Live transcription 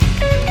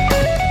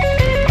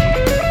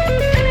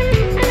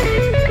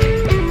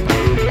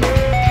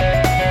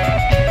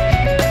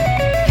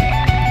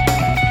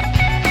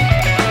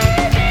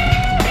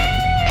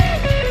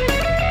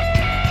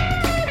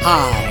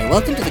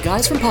Welcome to the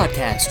Guys from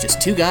Podcast,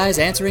 just two guys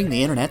answering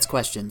the internet's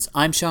questions.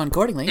 I'm Sean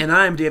Cordingley. And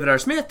I'm David R.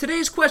 Smith.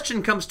 Today's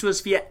question comes to us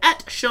via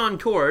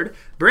 @SeanCord.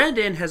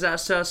 Brandon has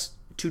asked us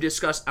to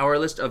discuss our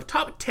list of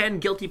top 10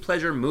 guilty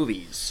pleasure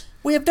movies.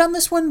 We have done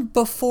this one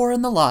before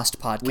in the Lost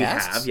podcast. We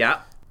have, yeah.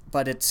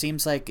 But it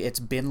seems like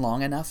it's been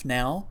long enough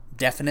now.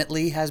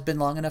 Definitely has been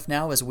long enough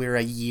now, as we're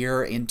a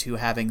year into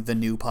having the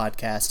new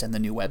podcast and the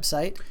new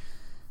website.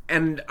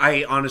 And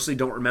I honestly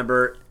don't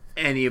remember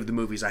any of the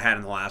movies I had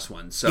in the last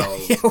one, so...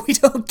 Yeah, we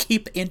don't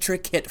keep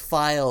intricate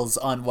files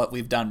on what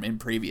we've done in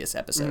previous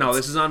episodes. No,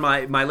 this is on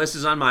my list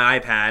is on my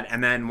iPad,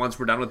 and then once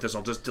we're done with this,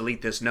 I'll just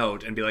delete this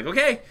note and be like,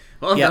 okay,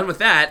 well, I'm done with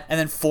that. And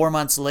then 4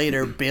 months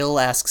later, Bill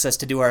asks us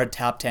to do our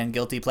top 10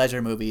 guilty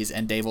pleasure movies,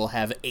 and Dave will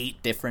have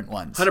 8 different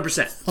ones.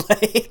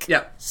 100%.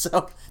 Yeah.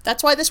 So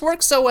that's why this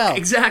works so well.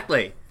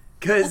 Exactly.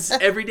 Because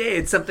every day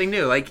it's something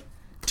new. Like,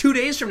 2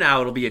 days from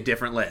now, it'll be a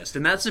different list.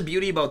 And that's the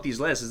beauty about these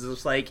lists, is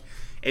it's like,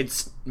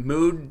 it's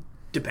mood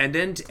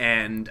dependent,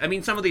 and I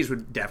mean, some of these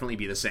would definitely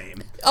be the same.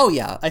 Oh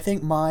yeah, I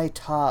think my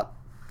top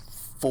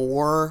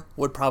 4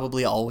 would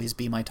probably always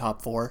be my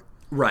top 4.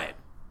 Right.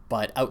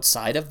 But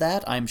outside of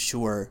that, I'm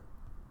sure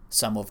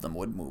some of them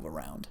would move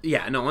around.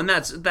 Yeah, no, and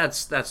that's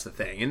the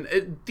thing.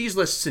 And these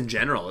lists in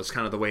general is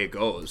kind of the way it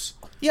goes.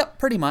 Yep,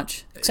 pretty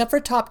much. Except for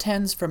top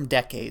 10s from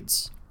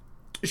decades.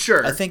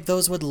 Sure. I think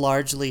those would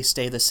largely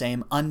stay the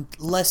same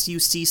unless you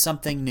see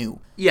something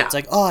new. Yeah. It's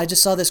like, oh, I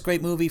just saw this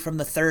great movie from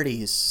the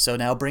 30s, so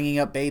now Bringing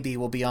Up Baby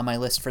will be on my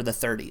list for the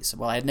 30s.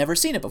 Well, I had never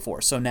seen it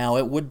before, so now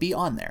it would be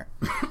on there.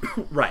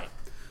 Right.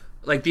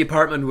 Like, The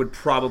Apartment would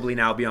probably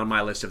now be on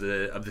my list of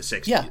the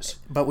 60s. Yeah,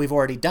 but we've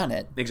already done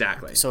it.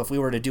 Exactly. So if we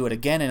were to do it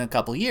again in a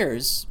couple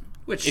years,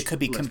 it could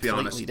be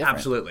completely different.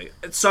 Absolutely.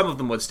 Some of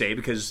them would stay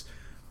because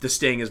The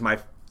Sting is my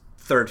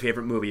third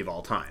favorite movie of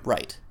all time.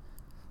 Right.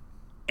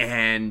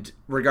 And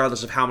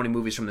regardless of how many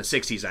movies from the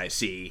 60s I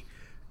see,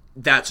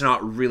 that's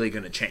not really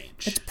going to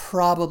change. It's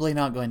probably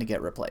not going to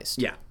get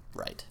replaced. Yeah.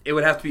 Right. It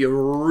would have to be a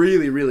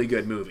really, really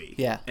good movie.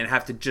 Yeah. And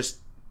have to just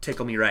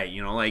tickle me right,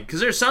 you know? Like,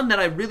 because there's some that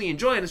I really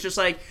enjoy, and it's just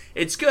like,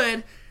 it's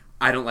good.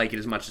 I don't like it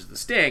as much as The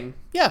Sting.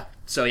 Yeah.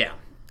 So, yeah.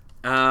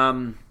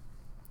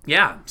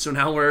 Yeah. So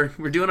now we're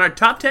doing our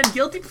top 10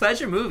 guilty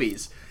pleasure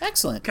movies.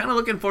 Excellent. Kind of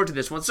looking forward to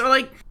this one. So,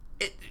 like...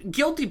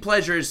 guilty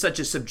pleasure is such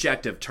a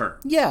subjective term.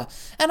 Yeah,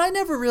 and I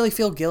never really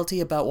feel guilty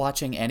about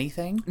watching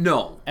anything.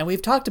 No. And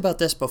we've talked about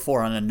this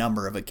before on a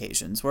number of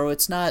occasions, where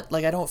it's not,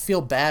 like, I don't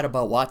feel bad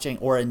about watching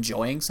or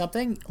enjoying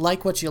something.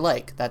 Like what you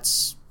like.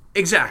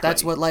 Exactly.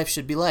 That's what life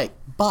should be like.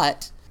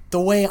 But the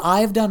way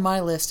I've done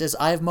my list is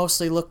I've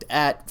mostly looked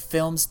at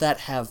films that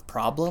have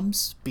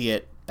problems, be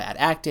it bad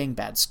acting,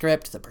 bad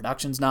script, the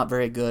production's not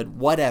very good,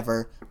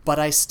 whatever, but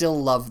I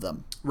still love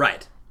them.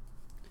 Right.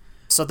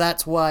 So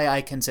that's why I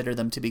consider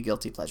them to be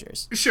guilty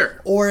pleasures. Sure.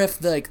 Or if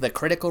the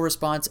critical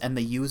response and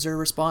the user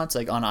response,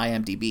 like on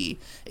IMDb,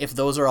 if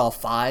those are all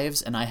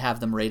 5s and I have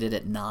them rated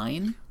at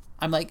 9,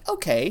 I'm like,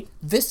 okay,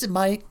 this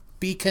might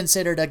be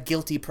considered a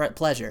guilty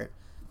pleasure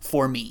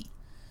for me.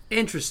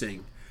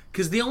 Interesting.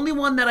 Because the only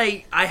one that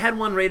I had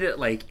one rated at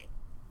like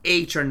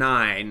 8 or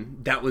 9,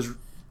 that was,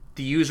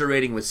 the user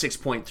rating was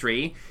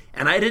 6.3,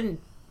 and I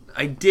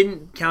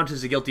didn't count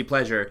as a guilty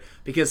pleasure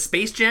because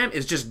Space Jam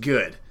is just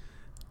good.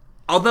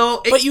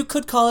 But you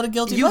could call it a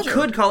guilty pleasure. You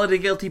could call it a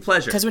guilty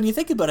pleasure. Because when you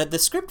think about it, the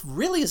script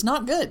really is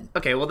not good.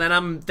 Okay, well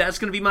then that's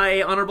going to be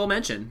my honorable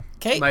mention.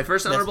 Okay. My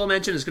first honorable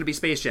mention is going to be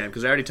Space Jam,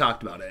 because I already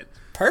talked about it.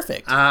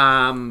 Perfect.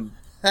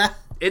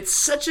 It's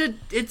such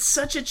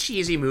a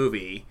cheesy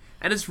movie,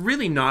 and it's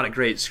really not a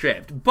great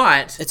script,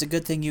 but... It's a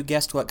good thing you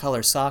guessed what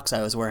color socks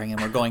I was wearing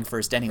and we're going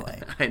first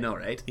anyway. I know,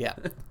 right? Yeah.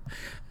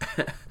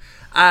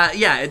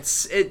 Yeah,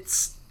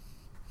 it's...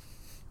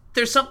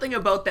 There's something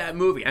about that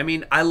movie. I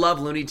mean, I love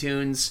Looney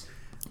Tunes...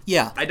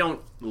 Yeah. I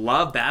don't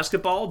love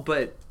basketball,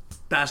 but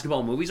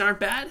basketball movies aren't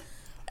bad.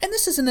 And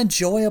this is an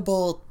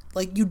enjoyable...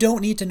 Like, you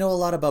don't need to know a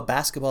lot about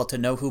basketball to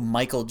know who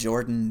Michael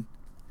Jordan...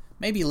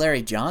 Maybe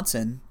Larry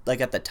Johnson, like,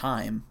 at the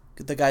time.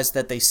 The guys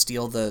that they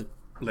steal the...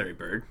 Larry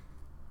Bird.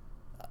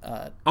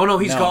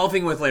 He's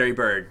golfing with Larry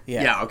Bird.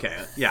 Yeah.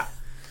 Okay. Yeah.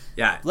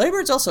 Larry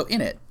Bird's also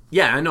in it.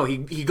 Yeah, I know. He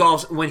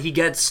golfs... When he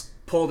gets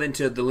pulled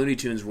into the Looney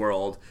Tunes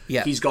world,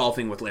 he's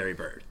golfing with Larry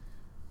Bird.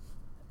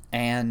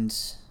 And...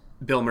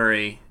 Bill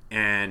Murray...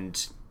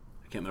 And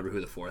I can't remember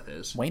who the fourth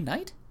is. Wayne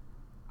Knight?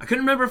 I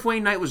couldn't remember if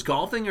Wayne Knight was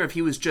golfing or if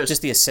he was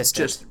just the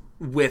assistant. Just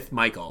with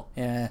Michael.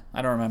 Yeah,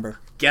 I don't remember.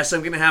 Guess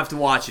I'm going to have to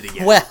watch it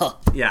again. Well.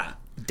 Yeah.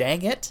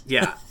 Dang it.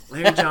 Yeah.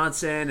 Larry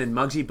Johnson and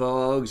Muggsy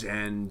Bogues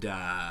and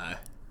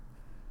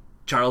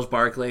Charles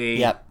Barkley.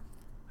 Yep.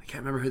 I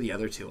can't remember who the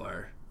other two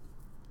are.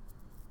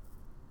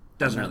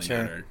 Doesn't really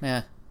matter.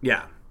 Yeah.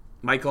 Yeah.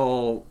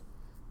 Michael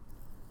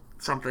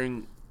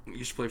something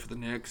used to play for the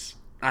Knicks.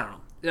 I don't know.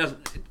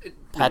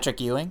 Patrick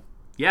Ewing?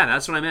 Yeah,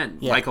 that's what I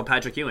meant. Yeah. Michael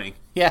Patrick Ewing.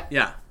 Yeah.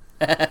 Yeah.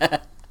 I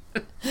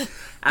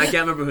can't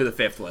remember who the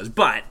fifth was,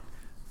 but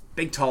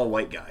big, tall,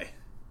 white guy.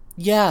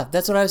 Yeah,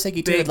 that's what I was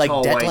thinking too. Big, Like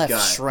tall, white Detlef guy.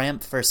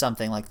 Schrempf or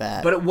something like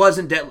that. But it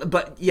wasn't Detlef.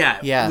 But yeah,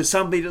 Yeah. it was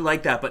somebody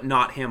like that, but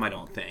not him, I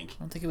don't think. I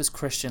don't think it was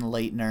Christian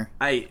Leitner.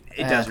 It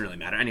doesn't really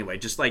matter. Anyway,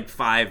 just like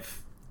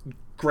 5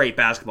 great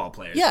basketball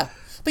players. Yeah,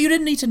 but you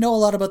didn't need to know a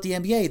lot about the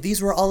NBA.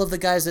 These were all of the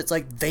guys that's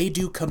like, they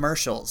do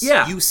commercials.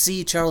 Yeah. You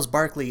see Charles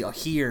Barkley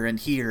here and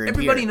here and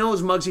Everybody here.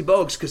 knows Muggsy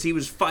Bogues because he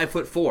was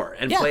 5'4"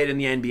 and Yeah. played in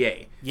the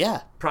NBA.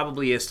 Yeah,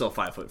 Probably is still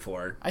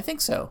 5'4". I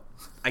think so.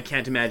 I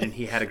can't imagine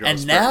he had a growth And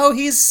spurt. now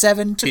he's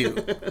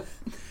 7'2".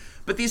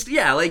 But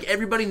like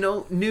everybody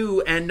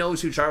knew and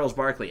knows who Charles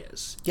Barkley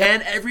is. Yep.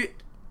 And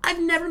I've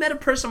never met a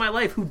person in my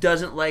life who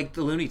doesn't like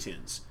the Looney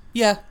Tunes.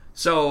 Yeah.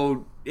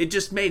 So it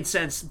just made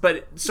sense.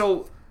 But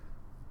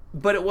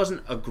it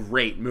wasn't a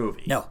great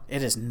movie. No,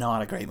 it is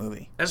not a great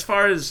movie. As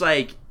far as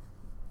like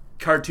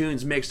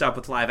cartoons mixed up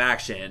with live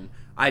action,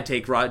 I'd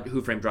take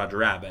Who Framed Roger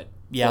Rabbit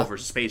over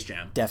Space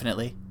Jam.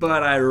 Definitely.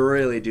 But I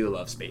really do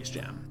love Space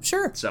Jam.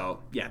 Sure. So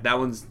yeah,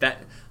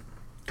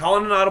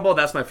 calling an audible,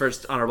 that's my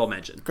first honorable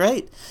mention.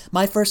 Great.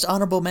 My first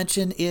honorable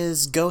mention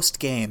is Ghost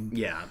Game.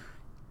 Yeah.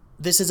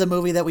 This is a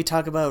movie that we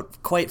talk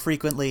about quite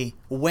frequently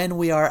when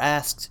we are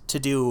asked to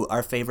do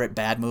our favorite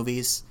bad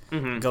movies.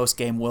 Mm-hmm. Ghost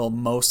Game will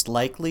most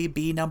likely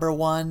be number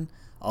 1,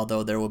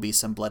 although there will be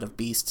some Blood of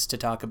Beasts to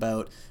talk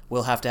about.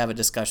 We'll have to have a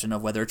discussion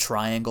of whether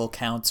Triangle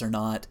counts or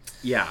not.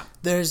 Yeah.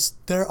 There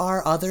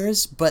are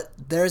others, but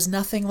there's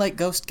nothing like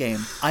Ghost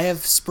Game. I have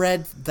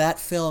spread that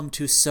film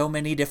to so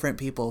many different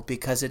people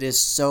because it is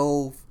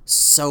so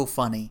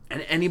funny.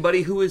 And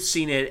anybody who has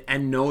seen it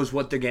and knows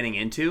what they're getting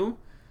into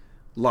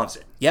loves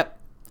it. Yep.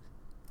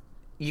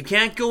 You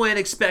can't go in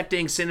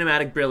expecting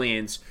cinematic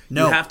brilliance.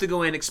 No. You have to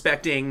go in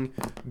expecting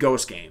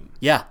Ghost Game.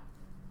 Yeah.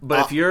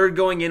 But if you're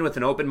going in with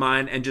an open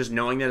mind and just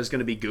knowing that it's going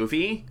to be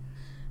goofy,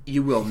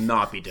 you will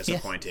not be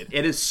disappointed. Yeah.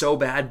 It is so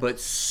bad, but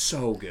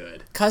so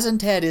good. Cousin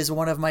Ted is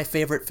one of my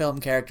favorite film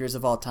characters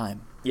of all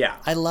time. Yeah.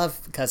 I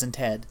love Cousin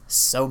Ted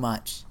so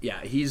much.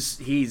 Yeah, he's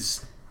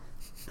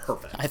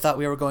perfect. I thought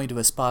we were going to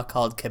a spa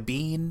called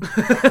Cabine.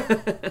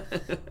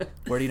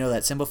 Where do you know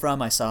that symbol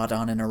from? I saw it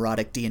on an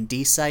erotic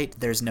D&D site.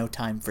 There's no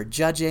time for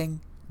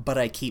judging, but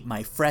I keep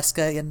my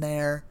Fresca in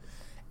there.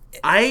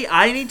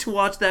 I need to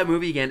watch that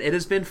movie again. It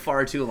has been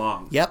far too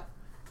long. Yep.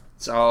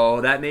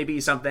 So that may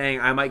be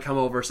something I might come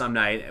over some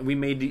night. We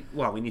need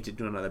to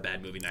do another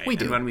bad movie night. We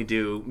do. And when we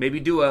do, maybe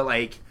do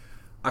a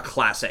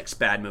classics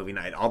bad movie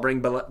night. I'll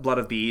bring Blood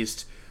of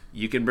Beast.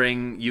 You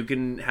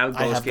can have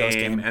Ghost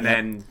Game, and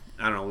then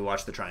I don't know, we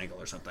watch The Triangle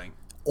or something.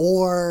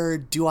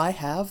 Or do I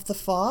have The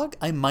Fog?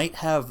 I might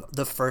have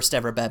the first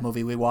ever bad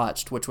movie we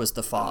watched, which was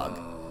The Fog.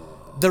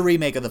 The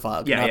remake of The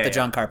Fog, not the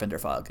John Carpenter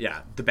Fog. Yeah,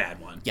 the bad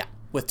one. Yeah,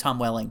 with Tom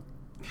Welling.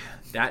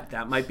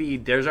 That might be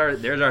there's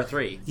our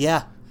 3.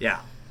 Yeah.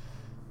 Yeah.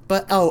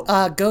 But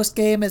Ghost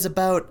Game is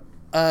about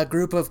a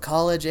group of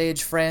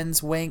college-age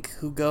friends, wink,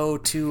 who go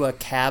to a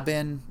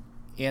cabin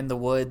in the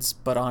woods,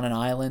 but on an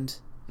island.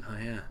 Oh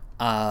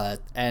yeah.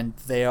 And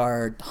they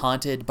are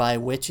haunted by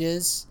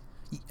witches.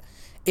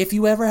 If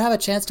you ever have a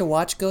chance to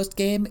watch Ghost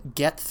Game,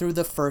 get through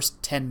the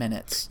first 10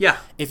 minutes. Yeah.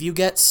 If you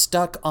get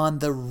stuck on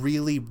the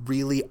really,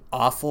 really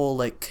awful,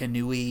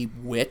 canoey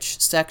witch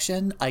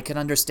section, I can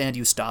understand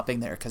you stopping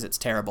there because it's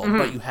terrible. Mm-hmm.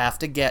 But you have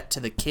to get to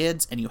the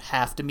kids and you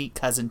have to meet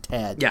Cousin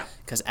Ted. Yeah.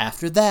 Because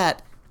after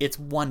that, it's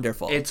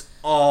wonderful. It's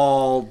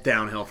all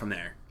downhill from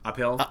there.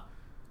 Uphill.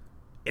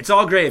 It's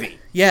all gravy.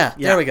 Yeah,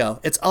 there we go.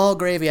 It's all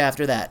gravy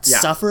after that. Yeah.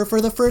 Suffer for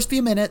the first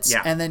few minutes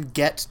and then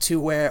get to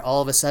where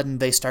all of a sudden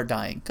they start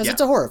dying. Because it's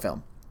a horror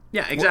film.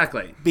 Yeah,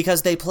 exactly.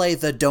 Because they play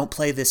the don't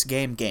play this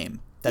game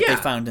that they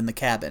found in the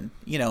cabin,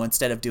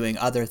 instead of doing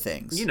other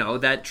things.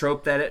 That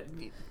trope that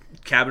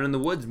Cabin in the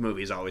Woods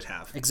movies always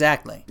have.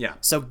 Exactly. Yeah.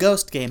 So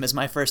Ghost Game is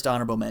my first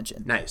honorable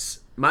mention.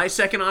 Nice. My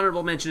second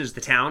honorable mention is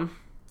The Town.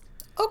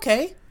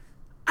 Okay.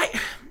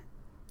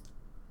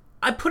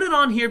 I put it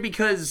on here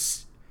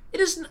because it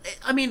is,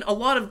 a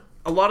lot of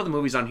the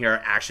movies on here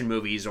are action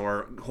movies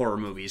or horror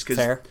movies.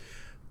 Fair.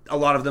 A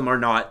lot of them are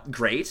not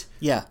great.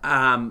 Yeah.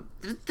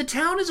 The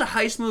Town is a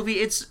heist movie.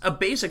 It's a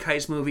basic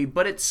heist movie,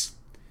 but it's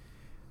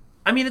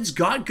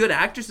got good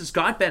actors. It's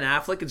got Ben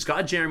Affleck. It's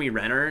got Jeremy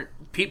Renner.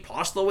 Pete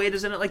Postlethwaite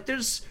is in it.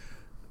 There's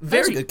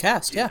That's a good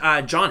cast,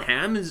 yeah. John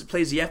Hamm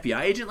plays the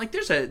FBI agent.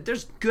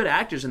 There's good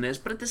actors in this,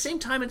 but at the same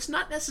time, it's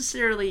not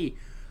necessarily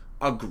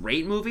a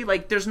great movie.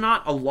 There's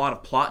not a lot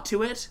of plot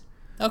to it.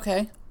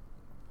 Okay.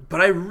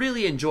 But I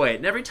really enjoy it,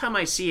 and every time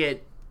I see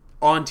it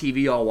on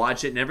TV, I'll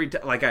watch it, and every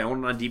time, I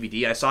own it on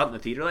DVD. I saw it in the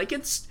theater.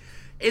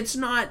 It's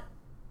not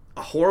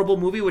a horrible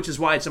movie, which is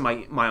why it's in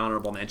my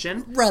honorable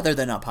mention. Rather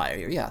than up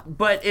higher, yeah.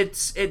 But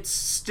it's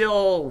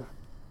still.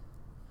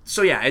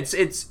 So yeah,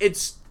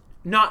 it's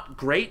not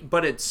great,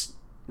 but it's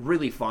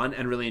really fun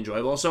and really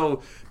enjoyable.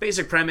 So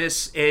basic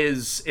premise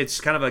is it's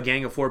kind of a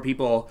gang of 4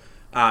 people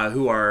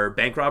who are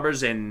bank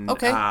robbers in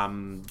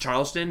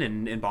Charleston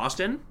and in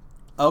Boston.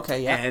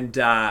 Okay,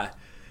 yeah.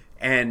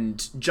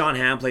 And John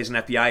Hamm plays an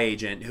FBI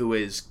agent who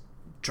is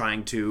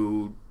trying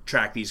to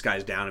track these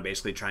guys down and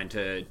basically trying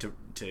to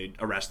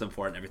arrest them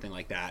for it and everything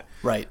like that.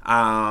 Right.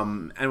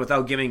 And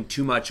without giving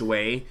too much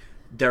away,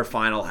 their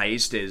final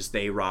heist is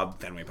they rob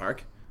Fenway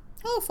Park.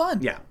 Oh,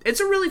 fun. Yeah, it's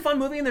a really fun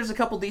movie, and there's a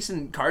couple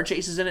decent car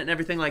chases in it and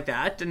everything like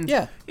that. And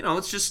Yeah.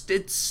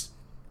 it's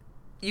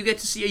you get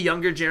to see a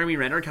younger Jeremy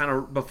Renner kind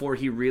of before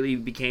he really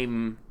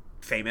became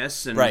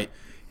famous, and Right.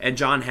 and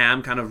John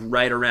Hamm kind of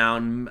right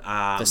around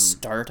The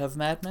start of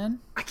Mad Men?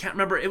 I can't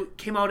remember. It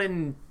came out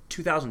in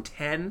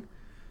 2010,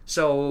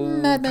 so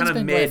Mad Men's kind of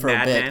been great mid for a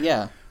Mad bit, Men.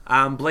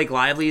 yeah. Blake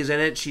Lively is in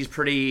it. She's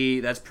pretty.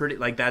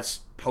 That's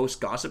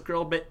post Gossip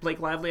Girl. Blake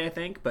Lively, I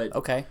think. But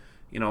Okay.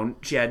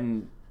 she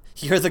hadn't.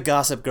 You're the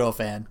Gossip Girl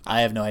fan.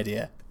 I have no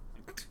idea.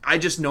 I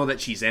just know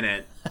that she's in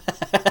it.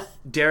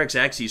 Derek's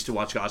ex used to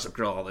watch Gossip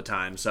Girl all the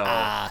time, so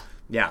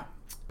yeah.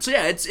 So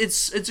yeah,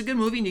 it's a good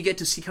movie, and you get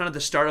to see kind of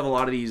the start of a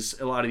lot of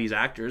these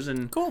actors,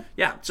 and Cool.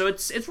 Yeah, so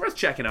it's worth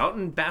checking out,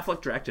 and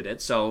Batfleck directed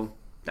it, so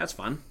that's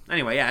fun.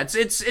 Anyway, yeah,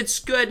 it's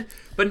good,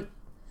 but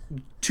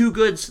too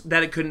good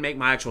that it couldn't make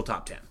my actual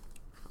top 10.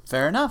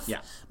 Fair enough.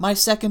 Yeah. My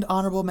second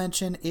honorable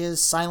mention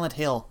is Silent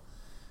Hill.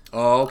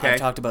 Oh, okay. I've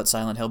talked about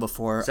Silent Hill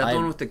before. Is that the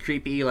one with the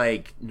creepy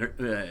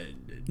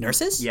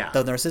Nurses? Yeah.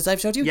 The nurses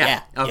I've showed you?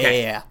 Yeah.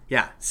 Okay.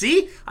 Yeah.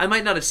 See, I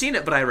might not have seen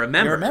it, but I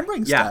remember. You're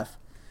remembering Yeah. stuff.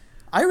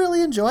 I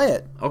really enjoy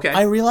it. Okay.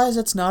 I realize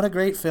it's not a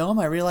great film.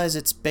 I realize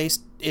it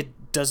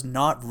does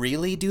not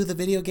really do the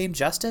video game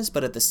justice,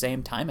 but at the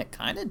same time it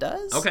kind of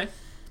does. Okay.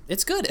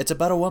 It's good. It's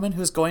about a woman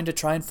who's going to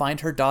try and find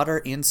her daughter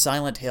in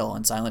Silent Hill,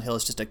 and Silent Hill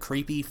is just a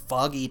creepy,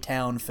 foggy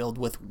town filled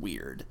with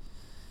weird.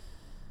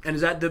 And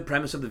is that the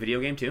premise of the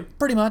video game too?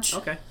 Pretty much.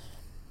 Okay.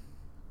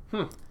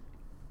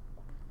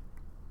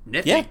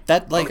 Nifty. Yeah,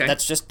 Okay.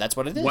 that's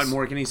what it is. What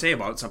more can you say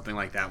about something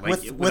like that?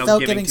 Like, Without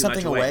giving too much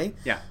something away.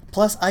 Yeah.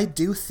 Plus, I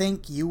do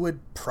think you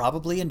would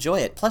probably enjoy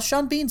it. Plus,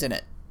 Sean Bean's in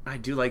it. I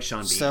do like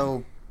Sean Bean.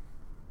 So,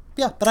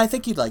 yeah, but I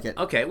think you'd like it.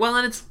 Okay, well,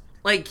 and it's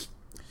like...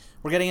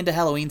 We're getting into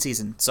Halloween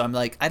season, so I'm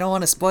like, I don't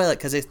want to spoil it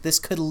because this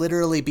could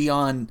literally be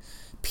on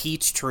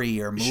Peachtree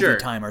or Movie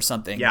Time or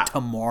something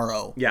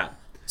tomorrow. Yeah.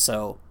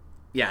 So...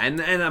 Yeah,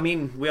 and I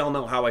mean, we all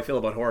know how I feel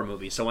about horror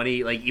movies, so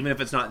even if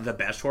it's not the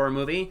best horror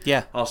movie,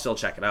 I'll still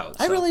check it out.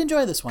 I really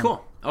enjoy this one.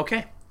 Cool.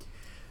 Okay.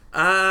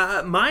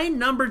 My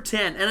number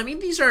 10, and I mean,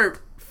 these are,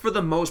 for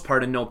the most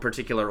part, in no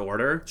particular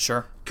order.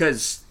 Sure.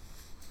 Because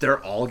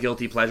they're all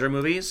guilty pleasure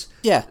movies.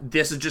 Yeah.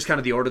 This is just kind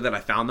of the order that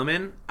I found them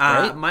in.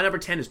 Right. My number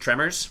 10 is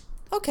Tremors.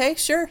 Okay,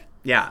 sure.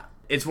 Yeah.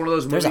 It's one of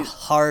those movies... There's a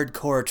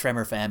hardcore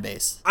Tremor fan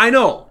base. I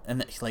know.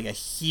 And like a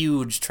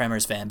huge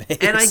Tremors fan base.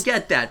 And I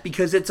get that,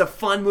 because it's a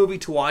fun movie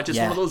to watch. It's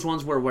one of those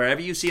ones where wherever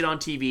you see it on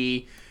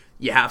TV,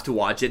 you have to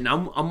watch it. And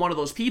I'm one of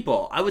those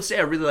people. I would say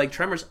I really like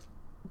Tremors,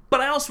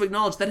 but I also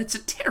acknowledge that it's a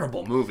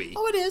terrible movie.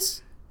 Oh, it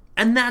is.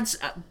 And that's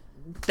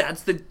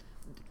the,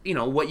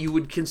 what you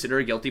would consider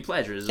a guilty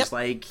pleasure. It's just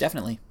like...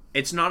 Definitely.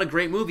 It's not a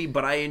great movie,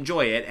 but I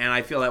enjoy it, and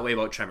I feel that way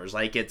about Tremors.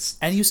 Like, it's...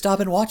 And you stop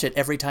and watch it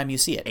every time you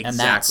see it. Exactly. And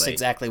that's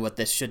exactly what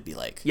this should be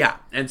like. Yeah,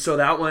 and so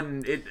that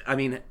one,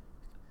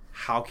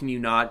 how can you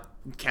not...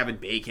 Kevin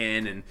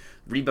Bacon and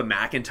Reba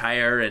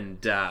McEntire and...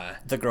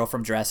 The girl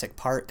from Jurassic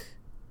Park.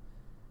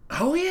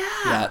 Oh,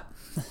 yeah!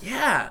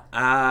 Yeah.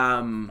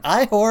 Yeah.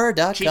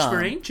 iHorror.com.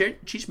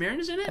 Cheech Marin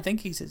is in it? I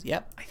think he says,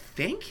 yep. I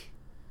think?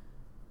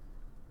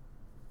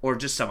 Or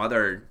just some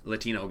other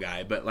Latino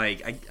guy, but,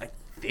 like, I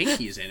think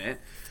he's in it.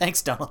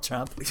 Thanks, Donald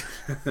Trump.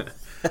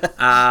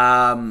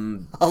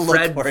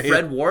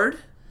 Fred Ward?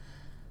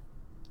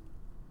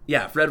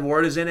 Yeah, Fred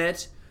Ward is in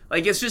it.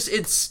 Like,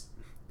 it's...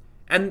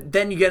 And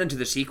then you get into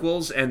the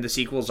sequels, and the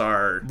sequels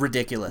are...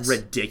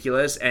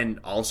 Ridiculous, and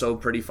also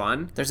pretty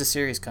fun. There's a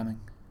series coming.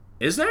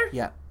 Is there?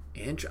 Yeah.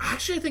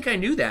 Actually, I think I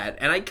knew that,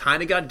 and I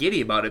kind of got giddy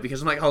about it,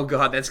 because I'm like, oh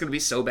god, that's going to be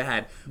so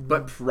bad,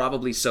 but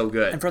probably so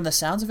good. And from the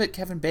sounds of it,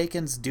 Kevin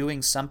Bacon's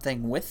doing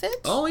something with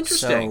it. Oh,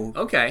 interesting.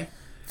 So, okay.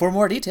 For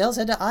more details,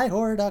 head to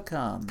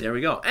iHorror.com. There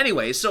we go.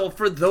 Anyway, so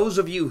for those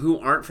of you who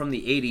aren't from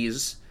the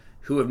 80s,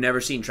 who have never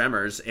seen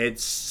Tremors,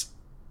 it's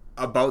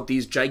about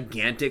these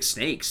gigantic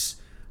snakes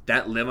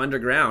that live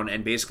underground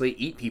and basically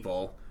eat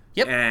people.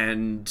 Yep.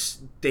 And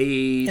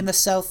they... In the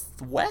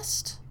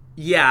Southwest?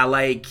 Yeah,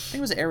 like... I think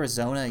it was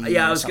Arizona.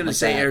 Yeah, I was going to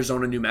say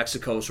Arizona, New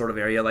Mexico sort of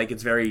area. Like,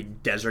 it's very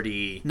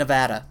deserty.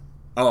 Nevada.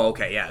 Oh,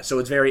 okay, yeah. So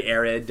it's very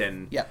arid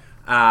and... Yeah.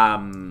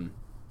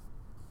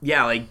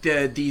 Yeah, like,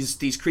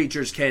 these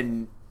creatures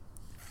can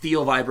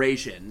feel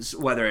vibrations,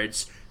 whether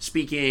it's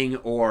speaking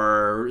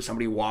or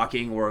somebody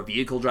walking or a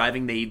vehicle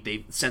driving.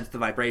 They sense the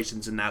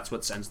vibrations, and that's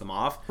what sends them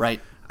off. Right.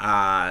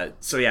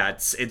 So yeah,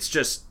 it's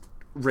just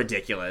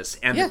ridiculous,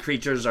 and the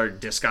creatures are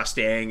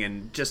disgusting,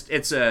 and just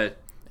it's a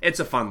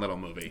fun little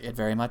movie. It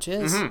very much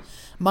is. Mm-hmm.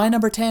 My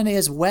number 10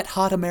 is Wet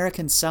Hot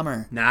American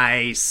Summer.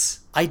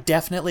 Nice. I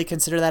definitely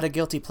consider that a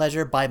guilty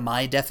pleasure by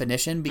my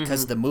definition,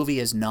 because the movie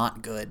is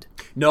not good.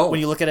 No. When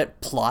you look at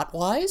it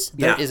plot-wise,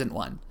 there isn't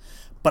one.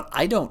 But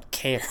I don't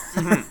care.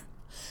 Mm-hmm.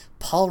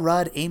 Paul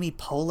Rudd, Amy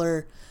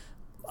Poehler,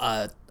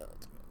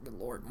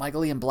 Lord,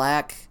 Michael Ian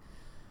Black.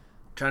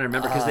 I'm trying to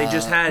remember, because they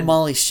just had...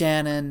 Molly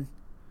Shannon.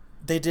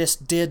 They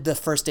just did the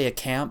First Day of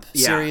Camp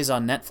Yeah. series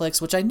on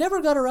Netflix, which I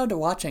never got around to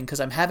watching because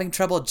I'm having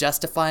trouble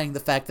justifying the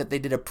fact that they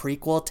did a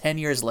prequel 10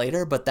 years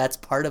later, but that's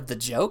part of the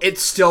joke.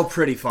 It's still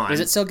pretty fun. Is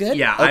it still good?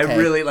 Yeah, Okay. I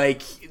really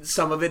like,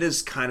 some of it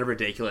is kind of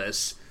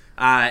ridiculous.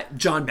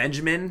 John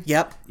Benjamin.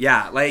 Yep.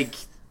 Yeah, like,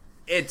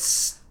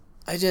 it's...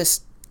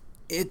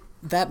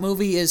 That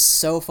movie is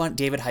so fun.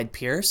 David Hyde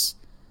Pierce.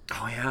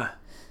 Oh, yeah.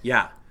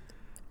 Yeah.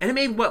 And it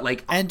made, what,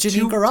 like... And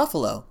Janine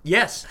Garofalo.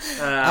 Yes.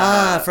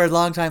 For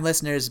longtime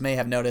listeners may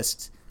have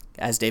noticed,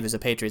 as Dave is a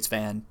Patriots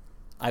fan,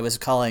 I was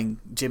calling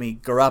Jimmy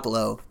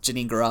Garoppolo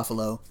Janine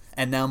Garofalo,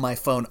 and now my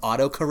phone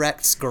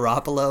autocorrects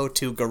Garoppolo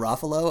to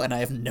Garofalo, and I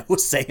have no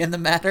say in the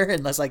matter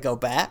unless I go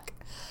back.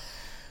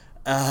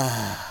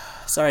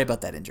 Sorry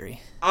about that injury.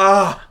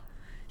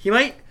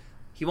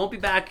 He won't be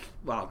back,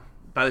 well,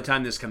 by the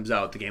time this comes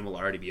out, the game will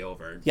already be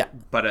over. Yeah.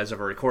 But as of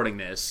recording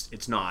this,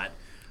 it's not.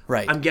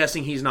 Right. I'm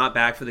guessing he's not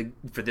back for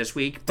this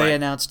week. But... They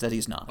announced that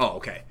he's not. Oh,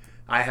 okay.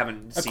 I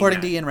haven't seen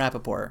According that. to Ian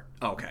Rappaport,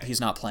 Okay. he's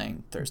not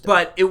playing Thursday.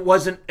 But it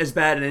wasn't as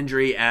bad an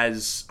injury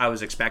as I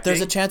was expecting.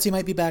 There's a chance he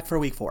might be back for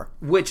week 4.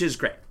 Which is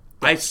great.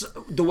 Yeah.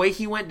 The way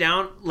he went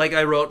down, like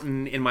I wrote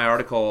in my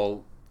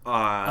article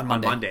on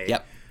Monday,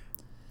 Yep.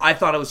 I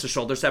thought it was a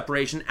shoulder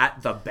separation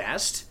at the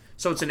best.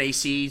 So it's an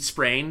AC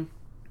sprain.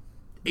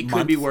 It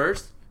could be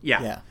worse.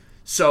 Yeah.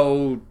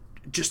 So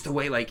just the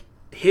way, like,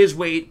 his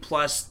weight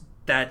plus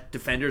that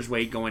defender's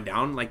weight going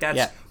down, like,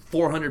 that's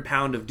 400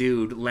 pound of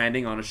dude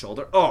landing on a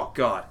shoulder. Oh,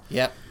 God.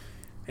 Yep.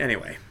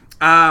 Anyway.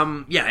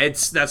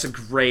 That's a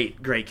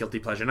great guilty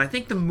pleasure. And I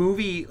think the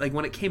movie, like,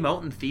 when it came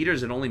out in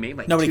theaters, it only made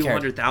like $200,000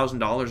 or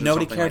something like that.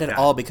 Nobody cared at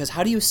all, because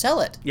how do you sell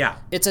it? Yeah.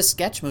 It's a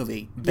sketch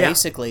movie,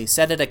 basically,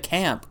 set at a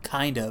camp,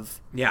 kind of.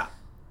 Yeah.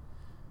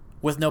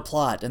 With no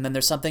plot. And then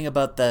there's something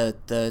about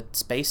the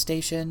space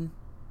station.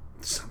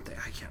 Something,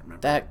 I can't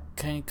remember. That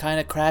kind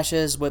of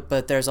crashes with,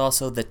 but there's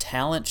also the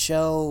talent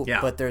show.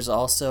 Yeah. But there's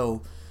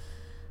also...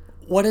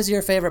 What is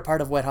your favorite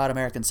part of Wet Hot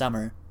American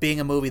Summer?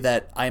 Being a movie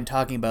that I'm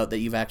talking about that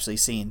you've actually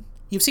seen.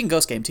 You've seen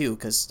Ghost Game too,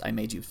 because I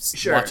made you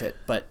watch it.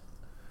 But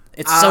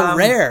it's so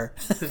rare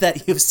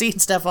that you've seen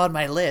stuff on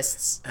my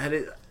lists.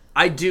 And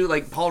I do,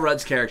 like, Paul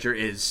Rudd's character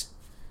is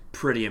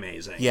pretty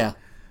amazing. Yeah.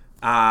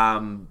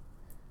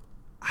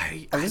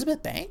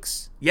 Elizabeth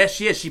Banks? Yes,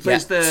 she is. She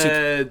plays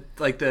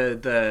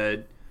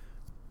the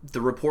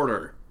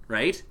reporter,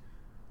 right?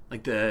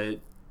 Like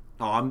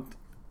I'm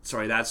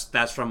sorry,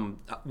 that's from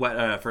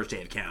First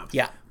Day of Camp.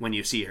 Yeah. When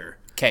you see her.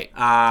 Okay.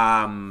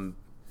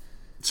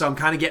 So I'm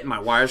kind of getting my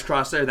wires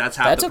crossed there. That's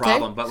half the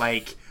problem. But,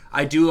 like,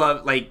 I do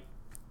love, like,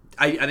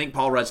 I think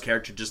Paul Rudd's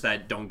character, just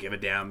that don't give a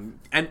damn.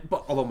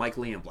 But although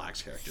Michael Ian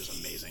Black's character is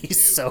amazing, He's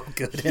too. so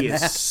good in that. He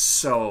is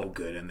so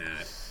good in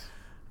that.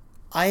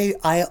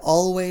 I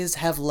always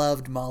have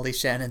loved Molly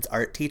Shannon's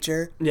art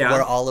teacher,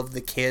 where all of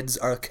the kids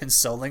are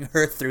consoling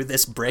her through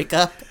this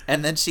breakup,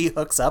 and then she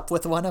hooks up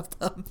with one of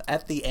them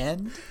at the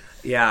end.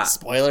 Yeah.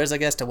 Spoilers, I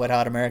guess, to Wet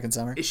Hot American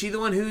Summer. Is she the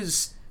one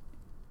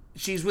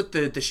she's with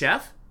the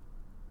chef?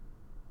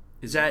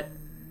 Is that...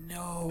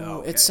 No,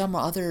 okay. It's some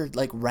other,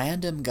 like,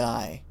 random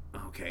guy.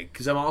 Okay,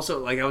 because I'm also,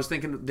 like, I was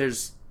thinking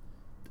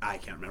I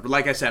can't remember.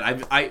 Like I said,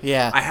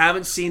 I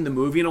haven't seen the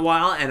movie in a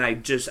while, and I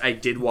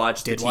did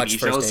watch the TV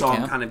show, so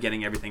I'm kind of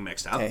getting everything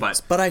mixed up. Okay.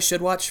 But I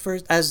should watch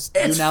first, as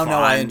you now know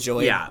I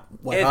enjoy. Yeah,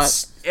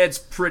 it's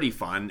pretty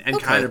fun and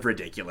kind of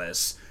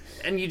ridiculous,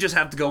 and you just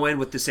have to go in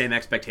with the same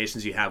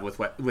expectations you have with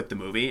the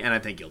movie, and I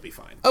think you'll be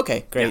fine.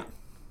 Okay, great. Yeah.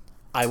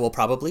 I will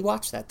probably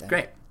watch that then.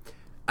 Great.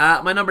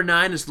 My number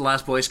 9 is The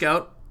Last Boy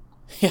Scout.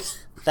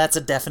 That's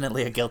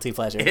definitely a guilty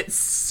pleasure. It's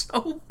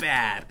so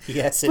bad.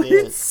 Yes, it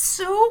is. It's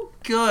so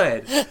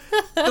good.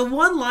 The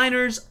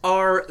one-liners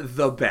are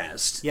the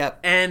best. Yep.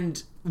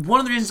 And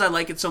one of the reasons I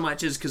like it so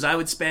much is because I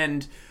would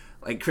spend,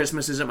 like,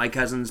 Christmases at my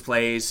cousin's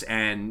place,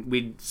 and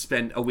we'd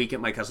spend a week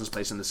at my cousin's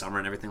place in the summer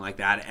and everything like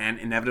that. And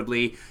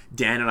inevitably,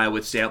 Dan and I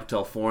would stay up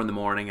till 4 a.m,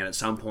 and at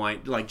some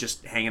point, like,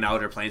 just hanging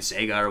out or playing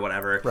Sega or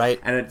whatever.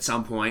 Right. And at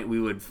some point, we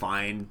would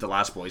find The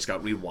Last Boy Scout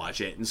and we'd watch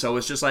it. And so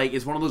it's just like,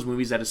 it's one of those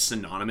movies that is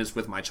synonymous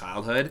with my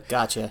childhood.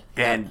 Gotcha.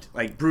 And,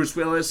 like, Bruce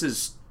Willis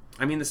is,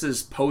 I mean, this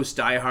is post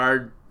Die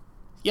Hard.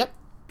 Yep.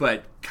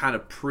 But kind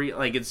of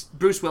it's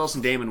Bruce Willis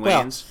and Damon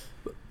Wayans.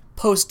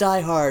 Post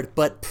Die Hard,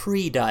 but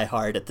pre Die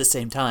Hard at the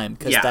same time,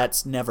 because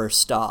that's never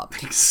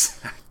stopped.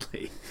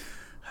 Exactly.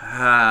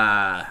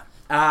 But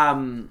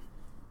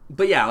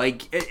yeah,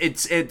 like,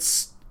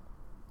 it's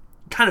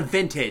kind of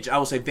vintage. I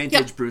will say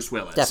vintage Bruce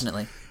Willis.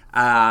 Definitely.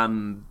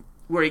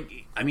 Where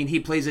he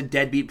plays a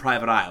deadbeat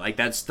private eye. Like,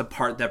 that's the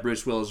part that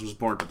Bruce Willis was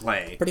born to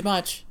play. Pretty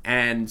much.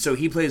 And so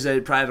he plays a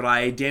private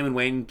eye. Damon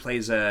Wayne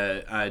plays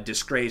a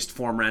disgraced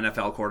former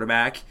NFL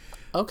quarterback.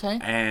 Okay.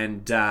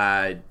 And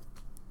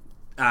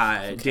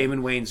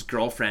Damon Wayne's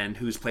girlfriend,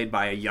 who's played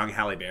by a young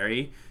Halle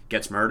Berry,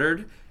 gets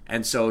murdered.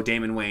 And so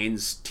Damon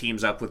Wayans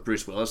teams up with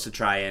Bruce Willis to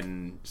try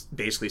and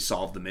basically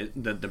solve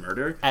the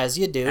murder. As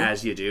you do.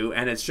 As you do.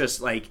 And it's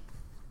just, like,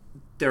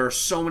 there are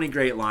so many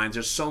great lines.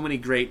 There's so many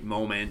great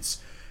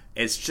moments.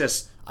 It's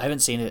just... I haven't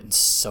seen it in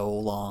so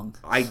long.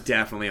 I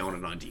definitely own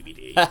it on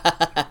DVD.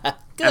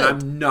 And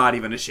I'm not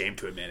even ashamed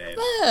to admit it.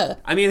 Yeah.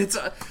 I mean, it's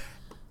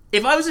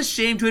if I was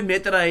ashamed to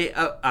admit that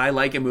I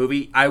like a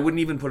movie, I wouldn't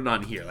even put it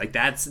on here. Like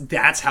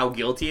that's how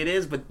guilty it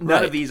is. But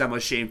none of these I'm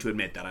ashamed to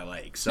admit that I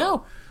like.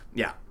 So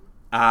yeah.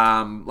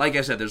 Like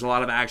I said, there's a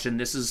lot of action.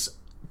 This is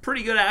a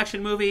pretty good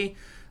action movie.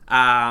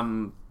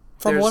 From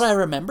what I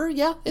remember,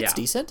 it's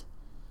decent.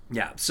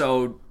 Yeah,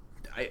 so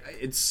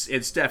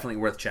it's definitely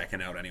worth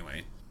checking out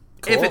anyway.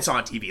 Cool. If it's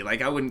on TV.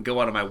 Like, I wouldn't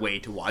go out of my way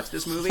to watch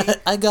this movie.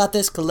 I got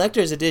this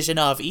collector's edition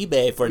off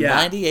eBay for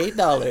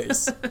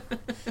 $98.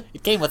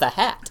 It came with a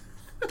hat.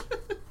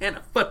 And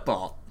a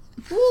football.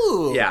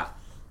 Ooh.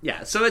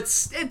 Yeah, so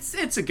it's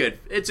a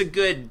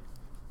good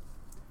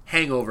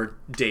hangover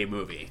day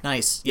movie.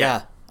 Nice,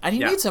 yeah. And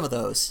you need some of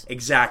those.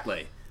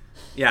 Exactly.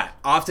 Yeah,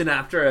 often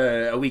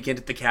after a weekend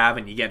at the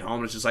cabin, you get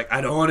home, it's just like, I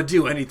don't want to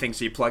do anything,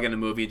 so you plug in a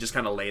movie and just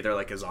kind of lay there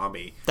like a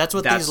zombie. That's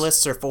what these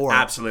lists are for.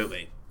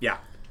 Absolutely, yeah.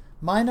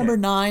 My number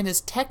 9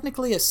 is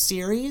technically a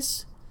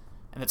series,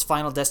 and it's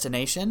Final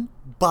Destination,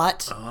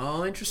 but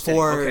interesting.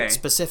 For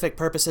specific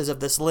purposes of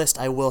this list,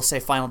 I will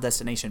say Final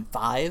Destination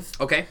 5.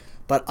 Okay.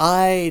 But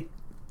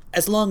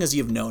as long as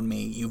you've known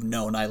me, you've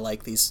known I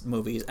like these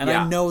movies. And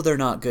I know they're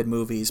not good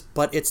movies,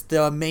 but it's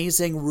the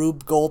amazing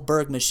Rube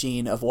Goldberg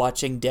machine of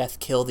watching death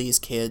kill these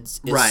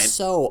kids is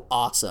so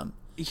awesome.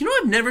 You know,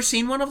 I've never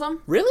seen one of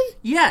them. Really?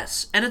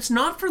 Yes. And it's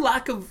not for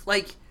lack of,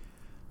 like...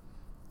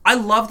 I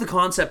love the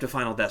concept of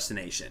Final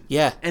Destination.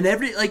 Yeah. And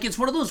it's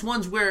one of those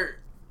ones where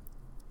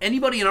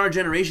anybody in our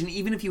generation,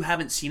 even if you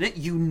haven't seen it,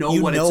 you know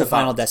what it's about.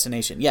 Final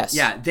Destination, yes.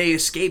 Yeah, they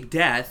escape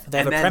death. They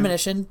have a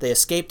premonition, they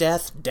escape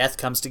death, death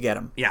comes to get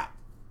them. Yeah.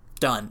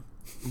 Done.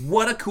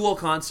 What a cool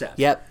concept.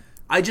 Yep.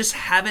 I just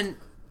haven't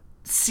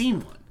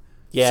seen one.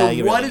 Yeah, so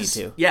you really need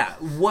to. Yeah,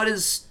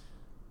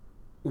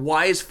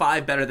 why is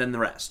 5 better than the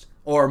rest?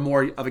 Or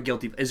more of a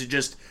guilty... Is it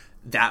just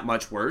that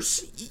much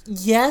worse?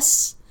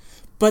 Yes,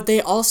 but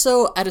they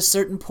also, at a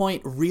certain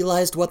point,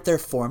 realized what their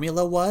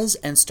formula was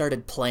and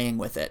started playing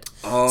with it.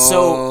 Oh,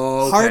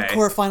 so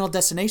hardcore Final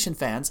Destination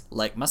fans,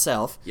 like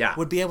myself,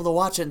 would be able to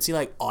watch it and see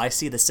like, I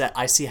see the set,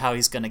 I see how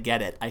he's going to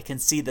get it. I can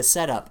see the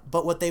setup.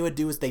 But what they would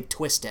do is they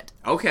twist it.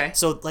 Okay.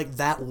 So like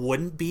that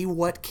wouldn't be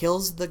what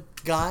kills the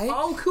guy.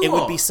 Oh, cool. It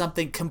would be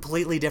something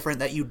completely different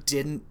that you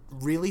didn't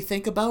really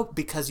think about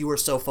because you were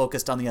so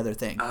focused on the other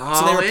thing. Oh,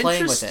 so they were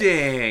playing with it.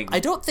 interesting. I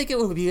don't think it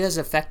would be as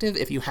effective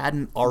if you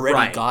hadn't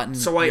already gotten.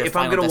 So if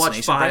I'm going to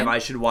watch 5, brain. I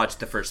should watch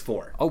the first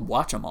 4. Oh,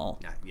 watch them all.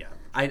 Yeah.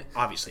 I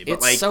obviously, but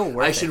It's like so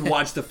worth I should it.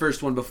 watch the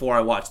first one before I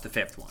watch the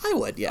 5th one. I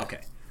would, yeah.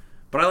 Okay.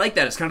 But I like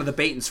that. It's kind of the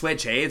bait and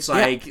switch, hey? It's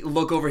like,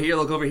 look over here,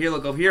 look over here,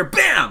 look over here,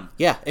 bam!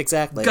 Yeah,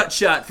 exactly. Gut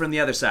shot from the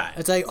other side.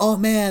 It's like, oh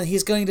man,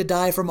 he's going to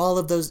die from all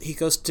of those. He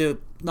goes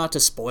to, not to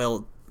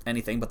spoil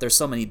anything, but there's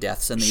so many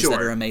deaths in these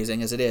that are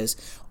amazing as it is.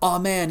 Oh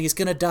man, he's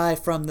going to die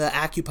from the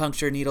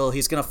acupuncture needle.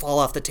 He's going to fall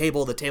off the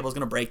table's going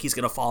to break, he's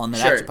going to fall on the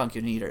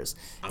acupuncture needles.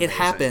 Amazing. It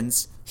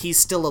happens, he's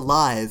still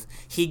alive,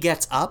 he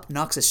gets up,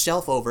 knocks a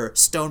shelf over,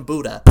 Stone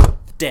Buddha,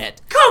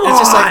 dead. Come on! It's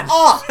just like,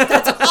 oh,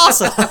 that's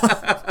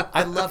awesome.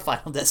 I love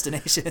Final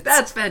Destination.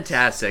 That's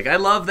fantastic. I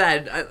love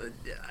that.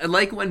 I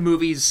like when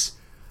movies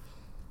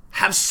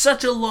have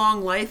such a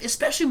long life,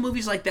 especially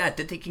movies like that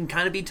they can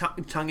kind of be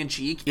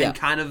tongue-in-cheek and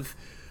kind of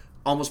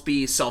almost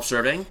be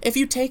self-serving. If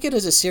you take it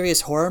as a serious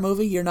horror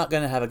movie, you're not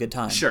going to have a good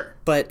time. Sure.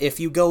 But if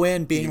you go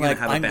in being like...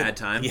 You're going to have a bad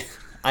time? Yeah,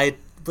 I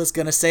was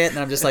going to say it, and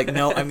I'm just like,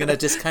 no, I'm going to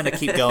just kind of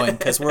keep going,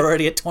 because we're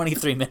already at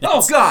 23 minutes.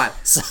 Oh, God!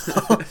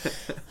 So,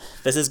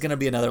 this is going to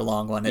be another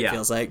long one, it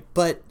feels like.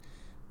 But,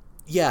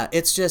 yeah,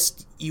 it's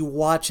just, you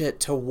watch it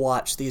to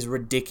watch these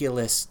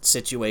ridiculous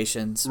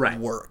situations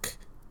work.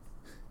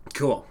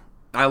 Cool.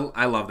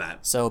 I love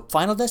that. So,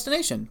 Final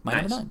Destination, my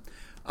number 9.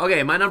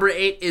 Okay, my number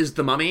 8 is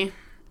The Mummy.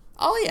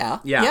 Oh,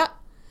 yeah.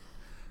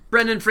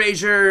 Brendan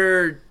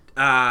Fraser...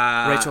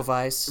 Rachel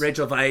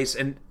Weisz,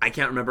 and I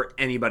can't remember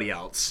anybody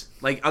else.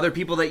 Like, other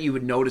people that you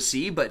would know to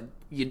see, but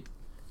you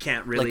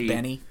can't really... Like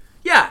Benny?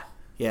 Yeah.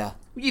 Yeah.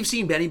 You've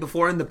seen Benny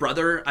before, and the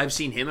brother, I've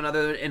seen him in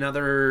other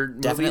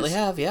movies. Definitely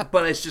have, yeah.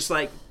 But it's just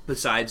like,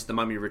 besides The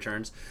Mummy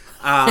Returns.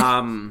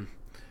 But...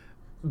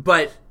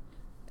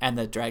 And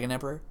The Dragon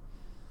Emperor?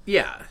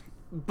 Yeah.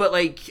 But,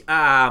 like,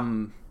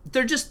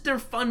 they're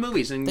fun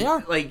movies. And they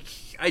are. Like,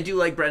 I do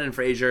like Brendan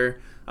Fraser.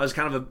 I was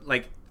kind of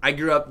I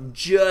grew up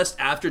just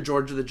after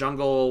George of the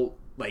Jungle.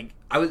 Like,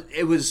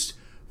 it was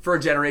for a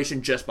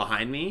generation just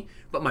behind me,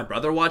 but my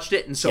brother watched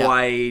it, and so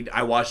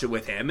I watched it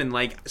with him, and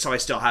like, so I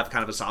still have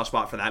kind of a soft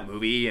spot for that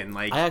movie. And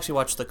like, I actually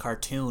watched the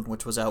cartoon,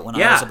 which was out when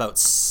I was about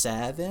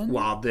 7.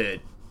 Well, the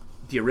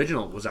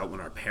original was out when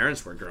our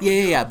parents were growing up.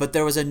 Yeah, but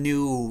there was a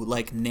new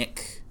like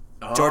Nick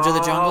George of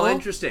the Jungle. Oh,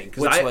 interesting.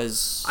 Which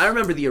I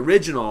remember the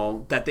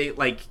original that they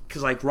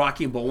because like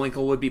Rocky and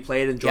Bullwinkle would be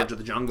played in George of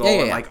the Jungle,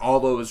 and like all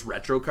those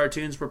retro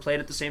cartoons were played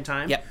at the same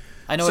time. Yep.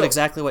 I know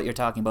exactly what you're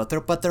talking about.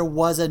 But there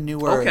was a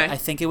newer, I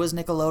think it was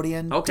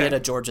Nickelodeon, did a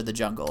George of the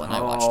Jungle, and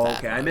I watched that.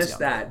 Okay, I missed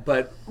that.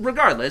 But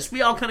regardless,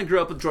 we all kind of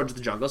grew up with George of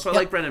the Jungle, so I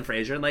like Brendan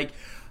Fraser. And like,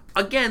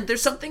 again,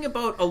 there's something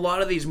about a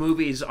lot of these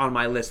movies on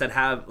my list that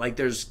have, like,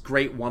 there's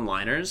great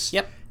one-liners.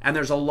 Yep. And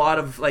there's a lot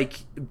of, like,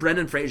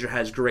 Brendan Fraser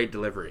has great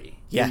delivery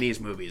in these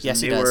movies.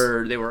 Yes, and he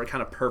does. They were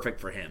kind of perfect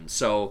for him.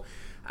 So,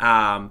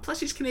 plus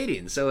he's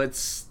Canadian, so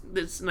it's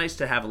nice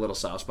to have a little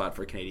soft spot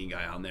for a Canadian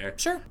guy on there.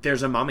 Sure.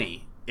 There's a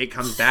mummy. It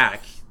comes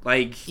back.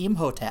 Like,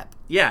 Imhotep.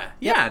 yeah,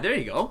 there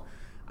you go.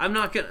 I'm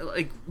not gonna,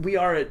 like, we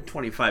are at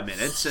 25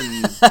 minutes,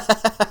 and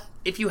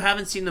if you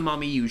haven't seen The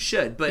Mummy, you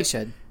should. But You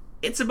should.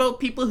 it's about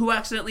people who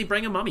accidentally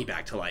bring a mummy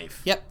back to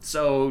life. Yep.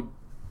 So,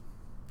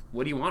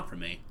 what do you want from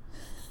me?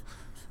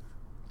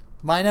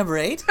 My number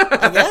 8,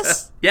 I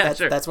guess? Yeah,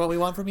 sure. That's what we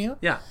want from you?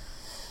 Yeah.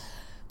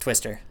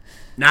 Twister.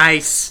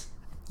 Nice.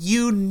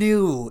 You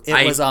knew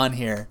it was on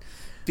here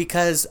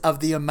because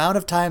of the amount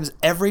of times,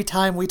 every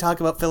time we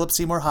talk about Philip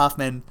Seymour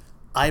Hoffman,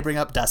 I bring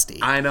up Dusty.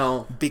 I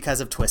know.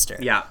 Because of Twister.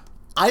 Yeah.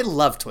 I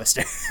love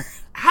Twister.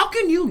 How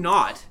can you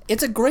not?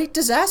 It's a great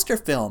disaster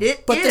film.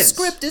 But the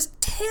script is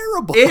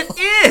terrible. It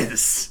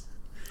is.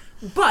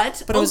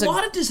 But it a was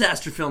lot of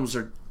disaster films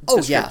are...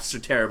 scripts are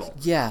terrible.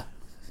 Yeah.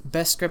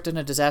 Best script in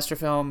a disaster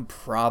film,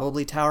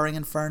 probably Towering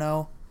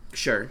Inferno.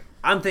 Sure.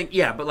 I'm thinking,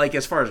 yeah, but like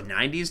as far as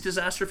 90s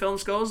disaster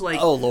films goes, like...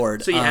 Oh,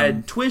 Lord. So you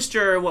had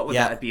Twister, what would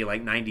that be,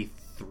 like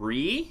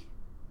 93?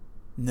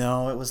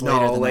 No, it was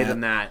later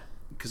than that.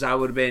 Because I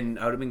would have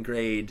been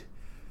grade...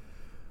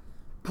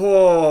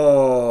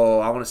 Oh,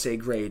 I want to say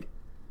grade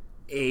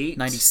 8.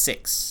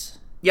 96.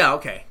 Yeah,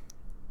 okay.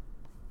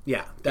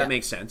 Yeah, that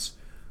makes sense.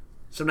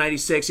 So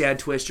 96, you had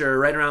Twister,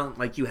 right around,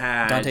 like, you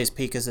had... Dante's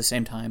Peak is the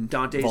same time.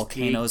 Dante's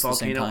Volcano's Peak, the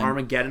same time.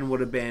 Armageddon would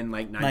have been,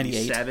 like,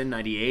 97,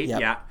 98. Yep.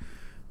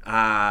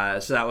 Yeah.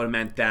 So that would have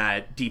meant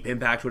that Deep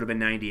Impact would have been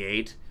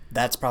 98.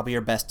 That's probably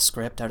your best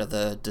script out of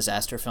the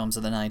disaster films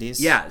of the 90s.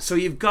 Yeah, so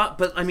you've got...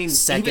 But, I mean...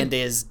 Second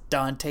is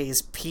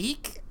Dante's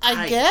Peak,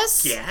 I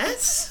guess?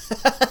 Yes?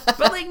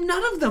 But, like,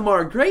 none of them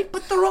are great,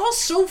 but they're all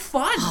so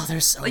fun. Oh, they're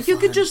so Like, fun. you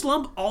could just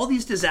lump all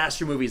these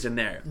disaster movies in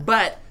there.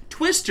 But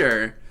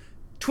Twister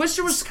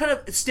was kind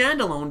of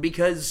standalone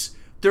because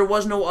there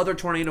was no other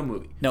tornado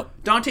movie. No.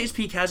 Dante's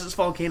Peak has its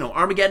volcano.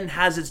 Armageddon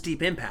has its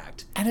Deep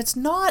Impact. And it's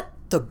not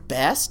the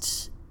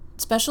best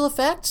special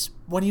effects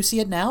when you see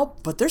it now,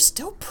 but they're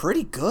still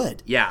pretty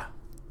good. Yeah,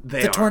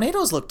 the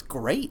tornadoes looked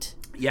great.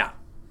 Yeah.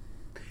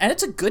 And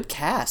it's a good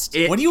cast.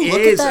 It when you look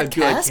is at a that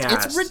good cast,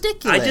 cast, it's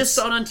ridiculous. I just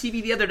saw it on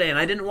TV the other day, and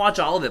I didn't watch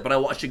all of it, but I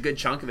watched a good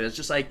chunk of it. It's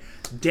just like,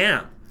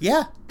 damn.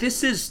 Yeah.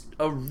 This is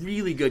a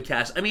really good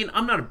cast. I mean,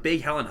 I'm not a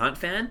big Helen Hunt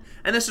fan,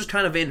 and this is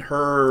kind of in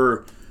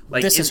her...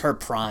 like This is her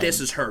prime. This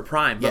is her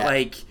prime, but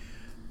like...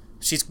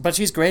 She's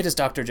great as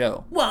Dr.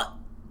 Joe. Well,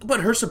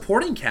 but her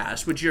supporting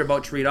cast, which you're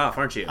about to read off,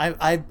 aren't you?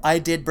 I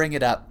did bring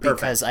it up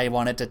because I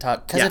wanted to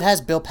talk... Because it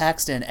has Bill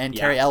Paxton and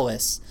Carrie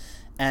Ellis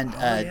and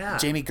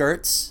Jamie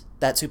Gertz.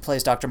 That's who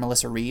plays Dr.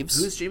 Melissa Reeves.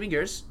 Who's Jamie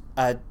Gertz?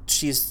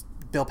 She's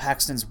Bill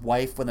Paxton's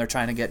wife when they're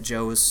trying to get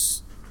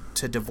Joe's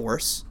to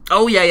divorce.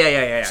 Oh,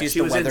 yeah. She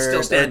was in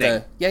Still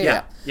Standing.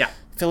 Yeah. Yeah.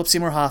 Philip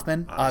Seymour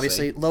Hoffman,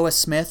 obviously. Lois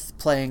Smith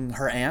playing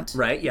her aunt.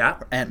 Right, yeah.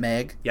 Aunt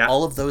Meg. Yeah.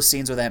 All of those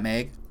scenes with Aunt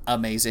Meg,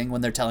 amazing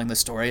when they're telling the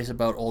stories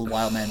about old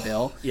Wild Man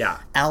Bill. Yeah.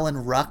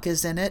 Alan Ruck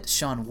is in it.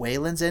 Sean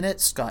Whalen's in it.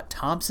 Scott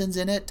Thompson's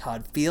in it.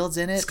 Todd Field's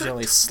in it.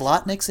 Joey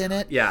Slotnick's in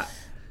it. Yeah.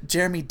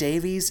 Jeremy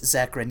Davies,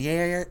 Zach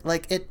Grenier.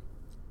 Like, it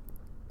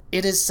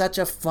is such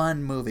a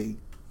fun movie.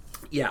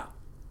 Yeah.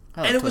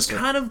 And it was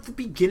kind of the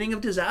beginning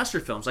of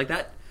disaster films. Like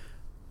that...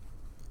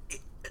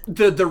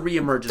 The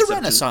reemergence the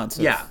renaissance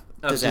of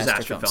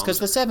disaster films. Because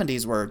the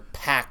 70s were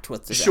packed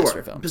with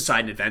disaster films.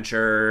 Poseidon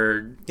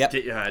Adventure,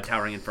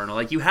 Towering Inferno.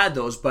 Like, you had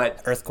those,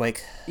 but...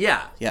 Earthquake.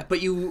 Yeah.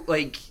 But you,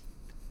 like...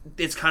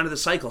 It's kind of the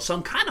cycle. So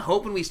I'm kind of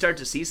hoping we start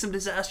to see some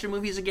disaster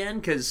movies again,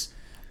 because...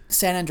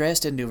 San Andreas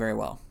didn't do very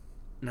well.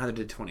 Neither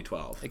did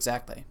 2012.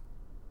 Exactly.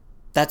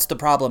 That's the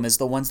problem, is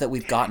the ones that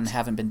we've gotten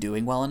haven't been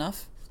doing well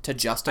enough to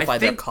justify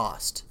their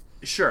cost.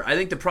 Sure. I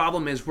think the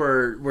problem is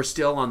we're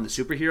still on the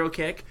superhero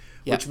kick,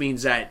 which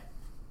means that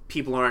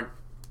people aren't...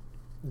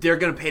 They're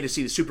going to pay to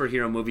see the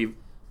superhero movie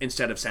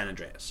instead of San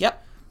Andreas.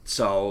 Yep.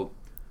 So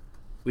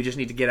we just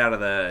need to get out of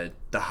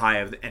the high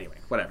of the... Anyway,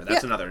 whatever.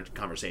 That's another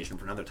conversation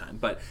for another time.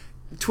 But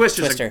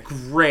Twister's a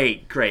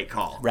great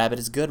call. Rabbit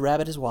is good,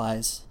 Rabbit is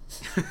wise.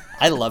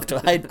 I love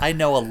to. I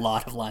know a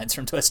lot of lines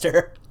from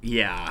Twister.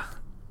 Yeah.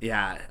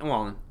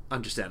 Well,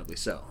 understandably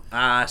so.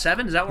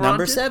 7, is that what we're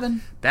Number on to?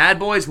 7. Bad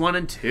Boys 1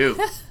 and 2.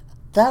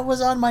 That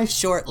was on my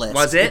short list.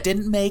 Was it? It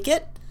didn't make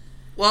it.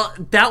 Well,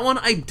 that one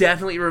I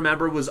definitely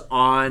remember was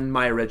on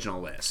my original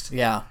list.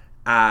 Yeah.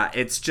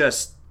 It's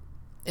just...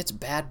 It's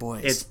Bad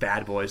Boys. It's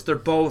Bad Boys. They're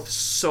both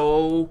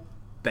so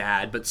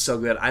bad, but so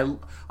good.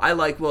 I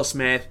like Will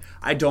Smith.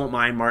 I don't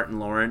mind Martin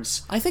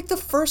Lawrence. I think the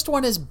first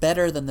one is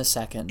better than the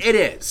second. It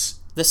is.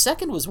 The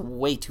second was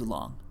way too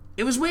long.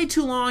 It was way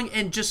too long,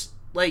 and just,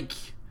 like...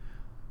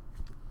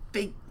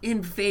 They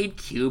invade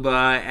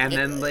Cuba, and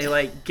then they,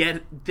 like,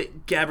 get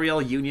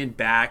Gabrielle Union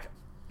back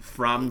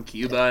from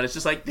Cuba, and it's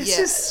just like, this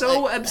is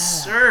so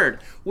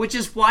absurd, which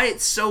is why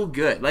it's so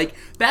good. Like,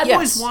 Bad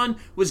Boys 1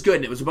 was good,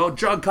 and it was about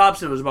drug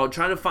cops, and it was about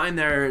trying to find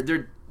their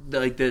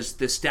like, this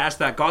stash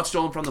that got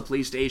stolen from the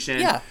police station.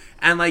 Yeah.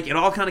 And, like, it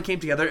all kind of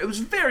came together. It was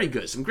very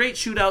good. Some great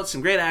shootouts,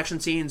 some great action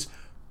scenes,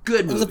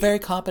 good movie. It was a very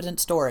competent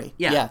story.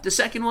 Yeah. The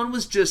second one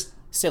was just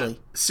silly.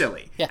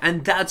 Yeah.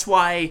 And that's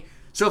why.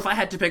 So if I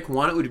had to pick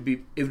one, it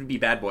would be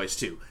Bad Boys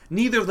 2.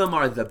 Neither of them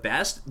are the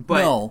best, but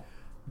No.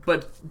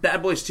 But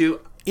Bad Boys 2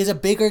 is a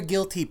bigger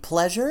guilty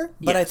pleasure,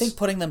 but I Yes. think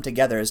putting them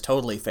together is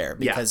totally fair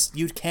because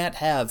you can't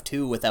have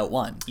two without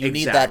one. You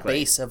need that Exactly.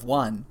 base of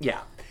one. Yeah.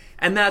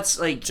 And that's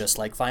like Just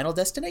like Final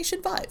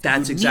Destination 5.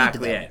 that's You need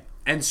exactly them. it.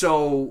 And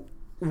so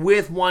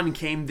with one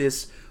came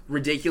this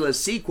ridiculous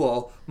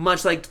sequel,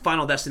 much like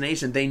Final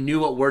Destination. They knew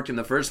what worked in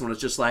the first one. It's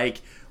just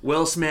like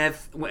Will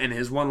Smith and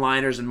his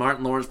one-liners and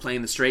Martin Lawrence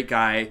playing the straight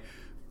guy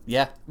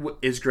Yeah.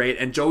 is great,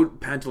 and Joe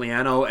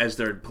Pantoliano as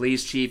their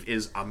police chief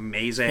is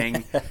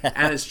amazing.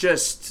 And it's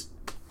just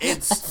I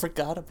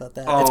forgot about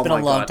that. Oh It's been a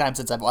my long God. time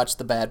since I've watched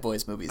the Bad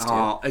Boys movies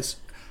too. It's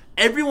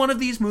every one of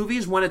these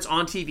movies when it's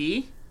on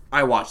TV,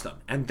 I watch them,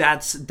 and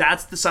that's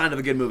the sign of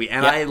a good movie.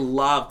 And Yeah. I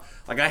love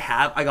I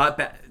got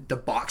the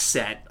box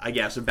set, I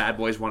guess, of Bad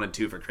Boys 1 and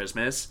 2 for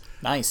Christmas.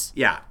 Nice.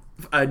 Yeah,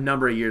 a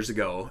number of years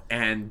ago,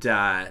 and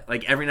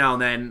like every now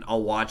and then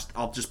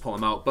I'll just pull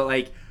them out, but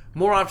like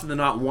more often than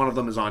not, one of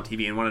them is on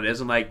TV, and when it is,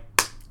 I'm like,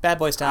 Bad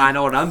Boys time. I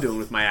know what I'm doing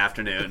with my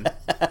afternoon.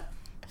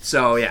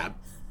 So yeah,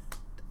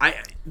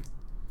 they're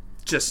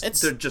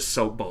just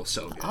both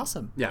so good.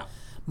 Awesome. Yeah.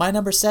 My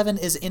number 7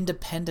 is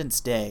Independence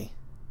Day.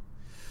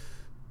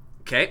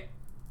 Okay.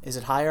 Is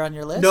it higher on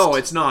your list? No,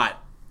 it's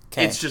not.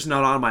 'Kay. It's just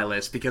not on my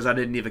list because I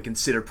didn't even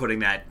consider putting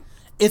that.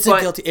 It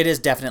But is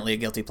definitely a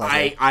guilty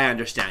pleasure. I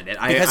understand it.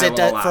 Because I it will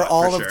does allow for it,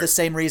 all of sure. the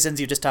same reasons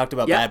you just talked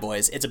about Yeah. Bad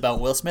Boys. It's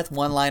about Will Smith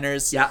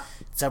one-liners. Yeah.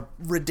 It's a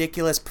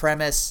ridiculous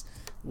premise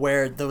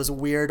where those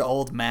weird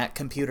old Mac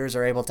computers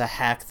are able to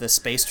hack the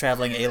space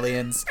traveling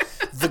aliens.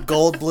 The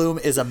Goldblum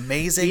is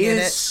amazing He in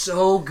is it.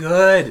 so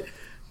good.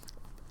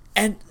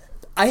 And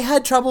I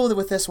had trouble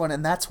with this one,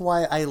 and that's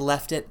why I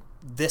left it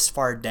this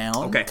far down.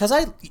 Okay. Because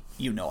I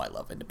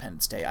love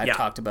Independence Day. I've Yeah.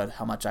 talked about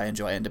how much I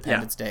enjoy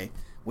Independence Day.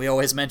 We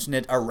always mention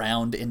it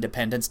around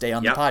Independence Day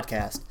on Yep. the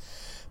podcast.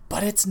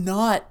 But it's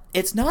not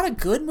a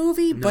good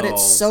movie, but No.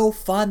 it's so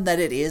fun that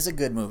it is a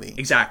good movie.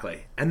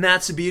 Exactly. And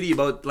that's the beauty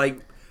about, like,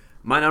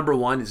 my number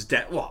one is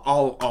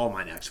all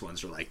my next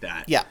ones are like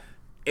that. Yeah.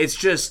 It's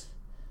just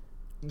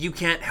you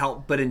can't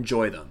help but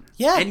enjoy them.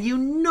 Yeah. And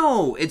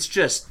it's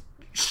just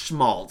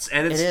schmaltz,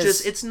 and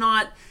it's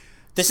not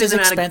This is cinematic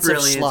expensive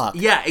brilliance. schlock.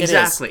 Yeah, It is,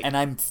 exactly. and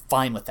I'm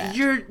fine with that.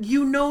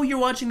 You're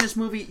watching this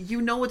movie,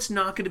 it's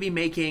not going to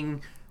be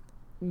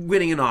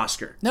winning an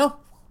Oscar. No.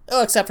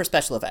 Oh, except for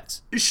special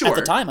effects. Sure. At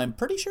the time, I'm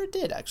pretty sure it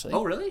did, actually.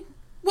 Oh, really?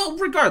 Well,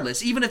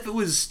 regardless, even if it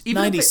was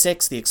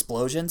 96, the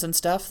explosions and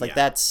stuff, like Yeah.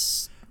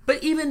 that's...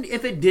 But even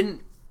if it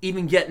didn't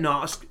even get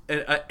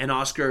an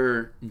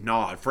Oscar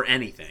nod for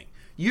anything,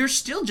 you're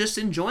still just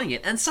enjoying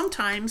it. And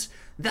sometimes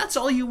that's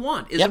all you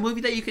want is Yep. a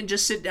movie that you can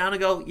just sit down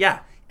and go, yeah,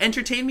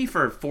 entertain me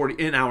for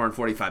an hour and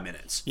 45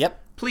 minutes. Yep.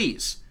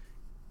 Please.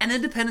 And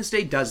Independence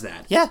Day does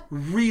that. Yeah.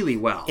 Really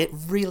well. It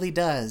really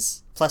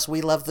does. Plus,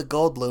 we love the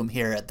Goldblum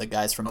here at the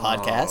Guys from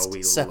Podcast. Oh,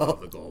 we so,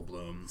 love the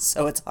Goldblum.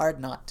 So it's hard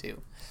not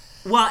to.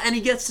 Well, and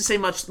he gets to say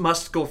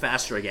must go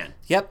faster again.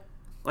 Yep.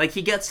 Like,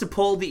 he gets to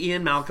pull the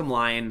Ian Malcolm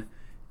line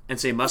and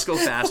say must go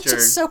faster. Which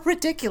is so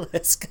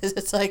ridiculous, because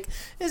it's like,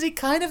 is he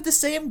kind of the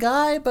same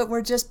guy, but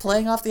we're just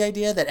playing off the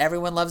idea that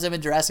everyone loves him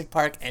in Jurassic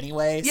Park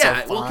anyway?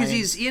 Yeah, so well, because fine.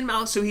 he's Ian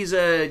Malcolm, so he's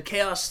a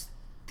chaos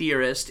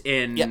theorist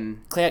in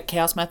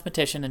Chaos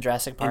mathematician in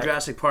Jurassic Park.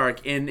 Jurassic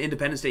Park. In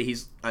Independence Day,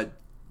 he's a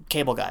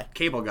Cable guy.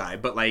 cable guy,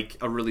 but like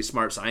a really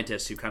smart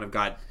scientist who kind of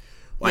got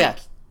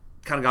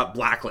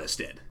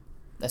blacklisted,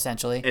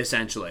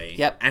 Essentially.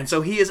 Yep. And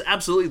so he is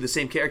absolutely the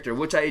same character,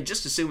 which I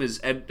just assume is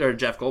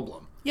Jeff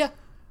Goldblum, Yeah.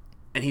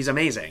 and he's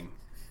amazing.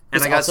 And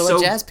He's I got also so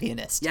a jazz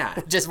pianist. Yeah.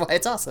 Which is why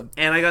it's awesome.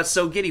 and I got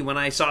so giddy when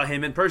I saw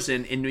him in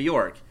person in New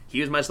York.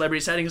 He was my celebrity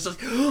sighting. I was like,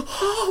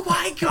 oh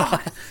my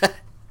god,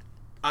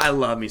 I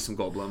love me some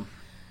Goldblum.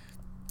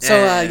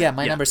 So,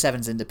 my number 7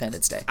 is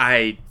Independence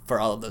Day. For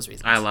all of those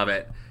reasons. I love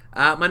it.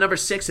 My number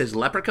 6 is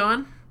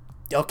Leprechaun.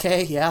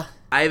 Okay, yeah.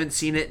 I haven't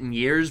seen it in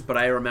years, but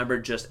I remember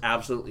just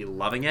absolutely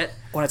loving it.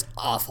 When it's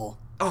awful.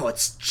 Oh,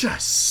 it's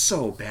just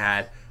so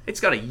bad. It's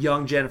got a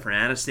young Jennifer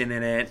Aniston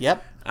in it.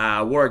 Yep.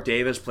 Warwick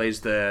Davis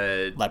plays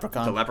the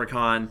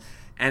Leprechaun.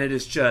 And it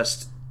is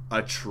just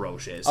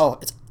atrocious. Oh,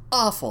 it's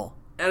awful.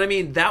 And I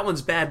mean, that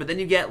one's bad, but then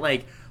you get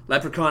like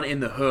Leprechaun in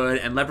the Hood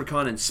and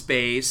Leprechaun in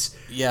Space.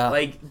 Yeah.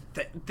 Like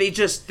they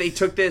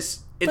took this.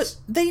 But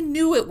they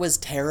knew it was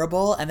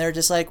terrible, and they're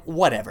just like,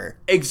 whatever.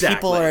 Exactly.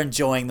 People are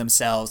enjoying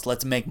themselves.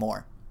 Let's make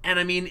more. And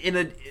I mean, in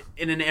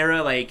an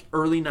era like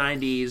early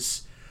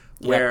 90s,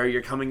 where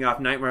you're coming off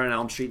Nightmare on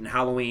Elm Street and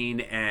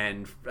Halloween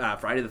and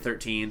Friday the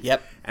 13th.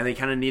 Yep. And they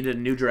kind of needed a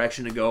new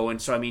direction to go.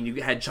 And so, I mean,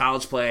 you had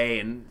Child's Play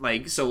and,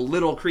 like, so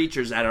little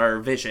creatures that are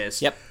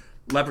vicious. Yep.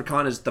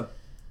 Leprechaun is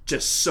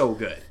just so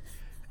good.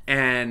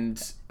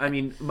 And, I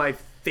mean, my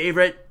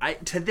favorite,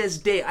 to this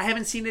day, I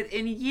haven't seen it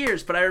in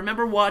years, but I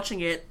remember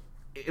watching it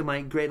in,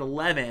 like, grade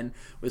 11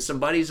 with some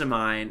buddies of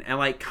mine and,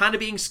 like, kind of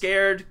being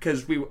scared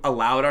because we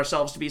allowed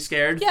ourselves to be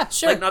scared. Yeah,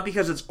 sure. Like, not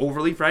because it's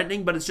overly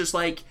frightening, but it's just,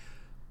 like,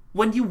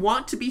 when you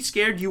want to be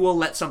scared, you will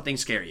let something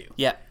scare you.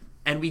 Yeah.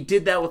 And we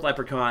did that with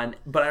Leprechaun,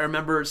 but I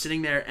remember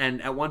sitting there,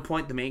 and at one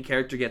point, the main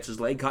character gets his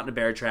leg caught in a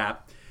bear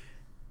trap,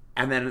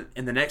 and then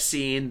in the next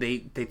scene, they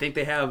think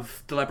they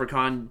have the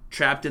Leprechaun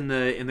trapped in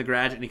the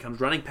garage, and he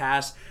comes running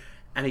past,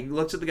 and he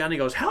looks at the guy and he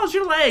goes, "How's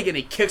your leg?" And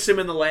he kicks him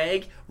in the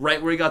leg,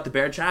 right where he got the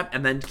bear trap,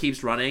 and then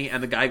keeps running,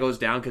 and the guy goes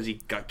down because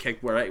he got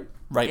kicked right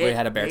where he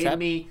had a bear trap. Made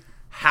me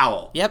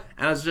howl. Yep.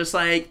 And I was just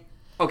like,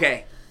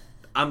 okay,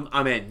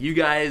 I'm in. You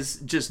guys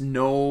just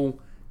know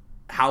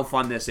how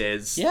fun this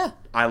is. Yeah.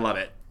 I love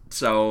it.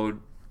 So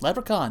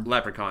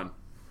Leprechaun.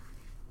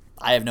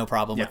 I have no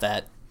problem with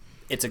that.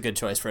 It's a good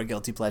choice for a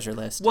guilty pleasure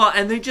list. Well,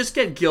 and they just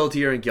get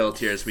guiltier and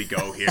guiltier as we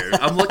go here.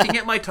 I'm looking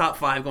at my top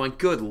 5 going,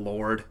 good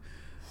Lord.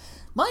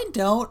 Mine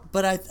don't,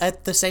 but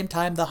at the same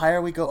time, the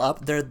higher we go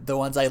up, they're the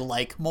ones I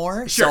like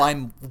more, Sure. so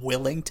I'm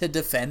willing to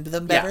defend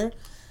them better. Yeah.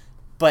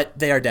 But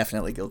they are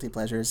definitely guilty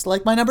pleasures.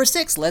 Like my number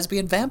 6,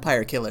 Lesbian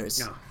Vampire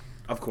Killers. Oh,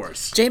 of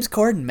course. James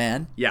Corden,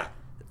 man. Yeah.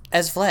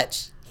 As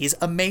Fletch. He's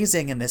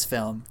amazing in this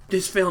film.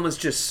 This film is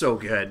just so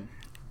good.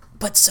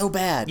 But so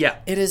bad. Yeah.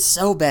 It is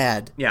so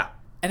bad. Yeah.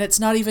 And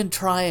it's not even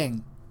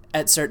trying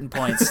at certain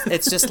points.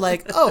 It's just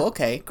like, oh,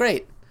 okay,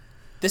 great.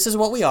 This is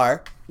what we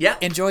are. Yeah.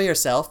 Enjoy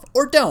yourself.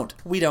 Or don't.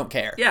 We don't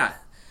care. Yeah.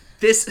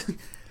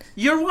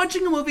 You're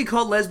watching a movie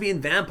called Lesbian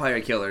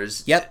Vampire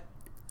Killers. Yep.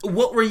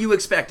 What were you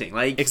expecting?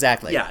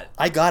 Exactly. Yeah.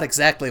 I got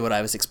exactly what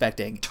I was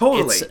expecting.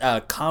 Totally. It's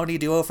a comedy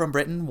duo from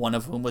Britain, one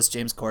of whom was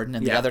James Corden,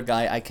 and the Yeah. other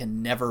guy, I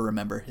can never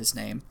remember his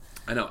name.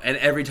 I know. And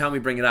every time we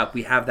bring it up,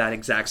 we have that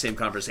exact same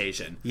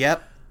conversation.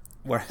 Yep.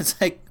 Where it's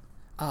like,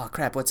 oh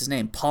crap, what's his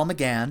name? Paul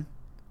McGann.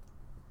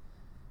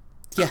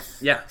 Yeah.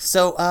 Yeah.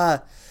 So,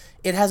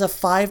 it has a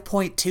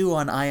 5.2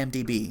 on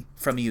IMDb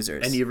from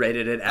users. And you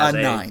rated it as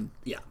a 9.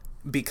 Yeah.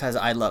 Because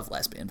I love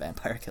Lesbian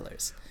Vampire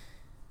Killers.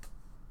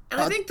 And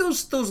I think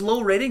those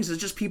low ratings is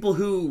just people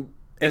who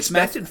It's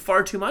expected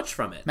far too much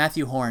from it.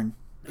 Matthew Horn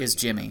is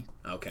Jimmy.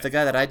 Okay. The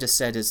guy that I just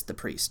said is the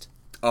priest.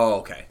 Oh,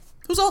 okay.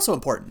 Who's also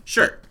important.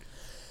 Sure.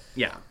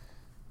 Yeah.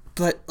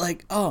 But,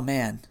 like, oh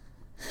man.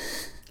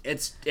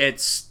 It's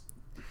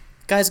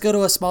Guys go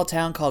to a small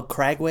town called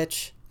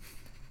Cragwich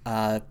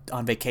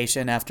on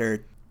vacation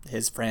after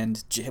his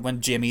friend,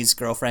 when Jimmy's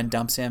girlfriend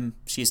dumps him.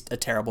 She's a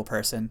terrible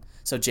person.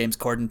 So James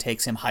Corden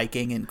takes him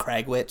hiking in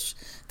Cragwich.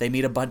 They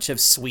meet a bunch of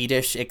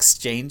Swedish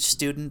exchange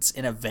students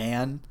in a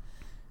van.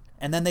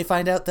 And then they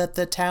find out that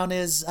the town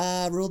is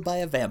ruled by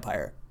a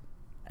vampire.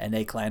 And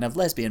a clan of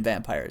lesbian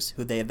vampires,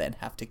 who they then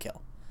have to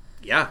kill.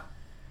 Yeah.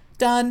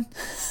 Done.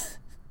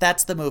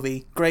 That's the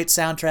movie. Great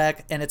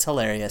soundtrack, and it's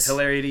hilarious.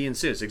 Hilarity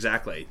ensues,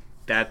 exactly.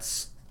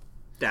 That's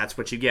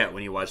what you get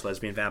when you watch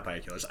Lesbian Vampire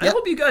Killers. I Yep.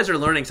 hope you guys are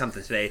learning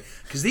something today,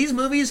 because these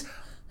movies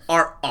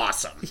are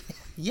awesome.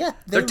 Yeah,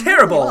 They're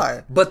terrible, really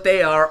are. but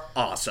they are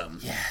awesome.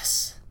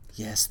 Yes.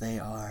 Yes, they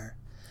are.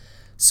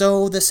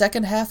 So the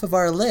second half of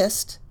our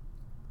list,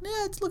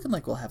 it's looking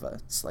like we'll have a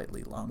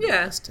slightly longer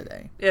list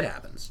today. It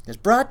happens. It's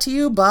brought to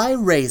you by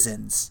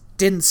Raisins.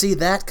 Didn't see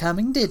that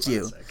coming, did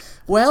you? Classic.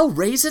 Well,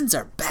 Raisins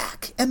are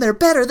back, and they're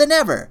better than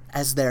ever,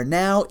 as they're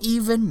now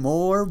even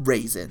more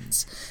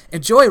raisins.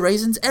 Enjoy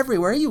Raisins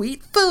everywhere you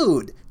eat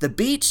food. The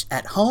beach,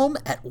 at home,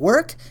 at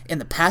work, in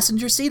the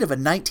passenger seat of a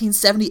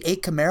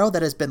 1978 Camaro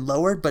that has been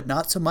lowered, but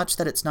not so much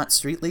that it's not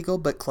street legal,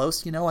 but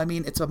close, you know? I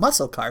mean, it's a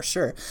muscle car,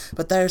 sure,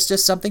 but there's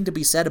just something to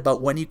be said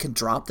about when you can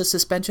drop the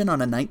suspension on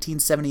a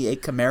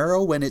 1978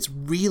 Camaro when it's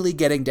really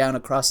getting down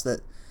across the...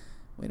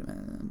 Wait a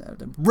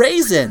minute.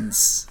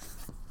 Raisins!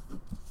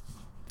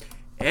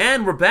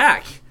 And we're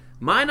back.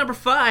 My number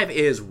 5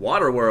 is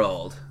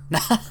Waterworld.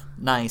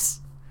 Nice.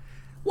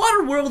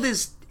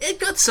 Waterworld it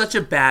got such a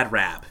bad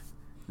rap.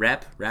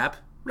 Rap. Rap.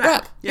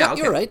 Yeah, Yep,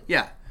 okay. you're right.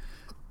 Yeah.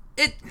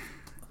 It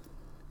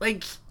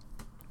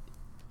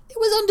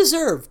was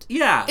undeserved.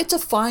 Yeah. It's a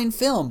fine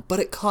film, but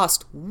it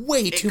cost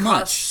way too It much.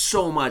 costs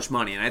so much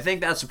money, and I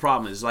think that's the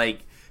problem is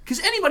because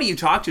anybody you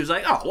talk to is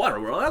like, oh,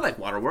 Waterworld, I like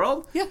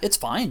Waterworld. Yeah, it's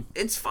fine.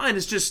 It's fine.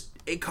 It's just,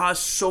 it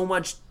costs so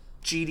much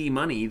GD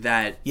money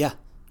that... Yeah.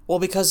 Well,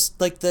 because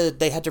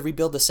they had to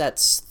rebuild the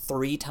sets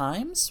 3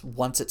 times.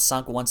 Once it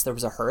sunk, once there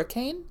was a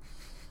hurricane.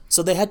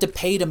 So they had to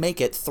pay to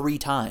make it 3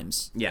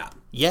 times. Yeah.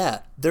 Yeah,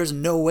 there's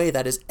no way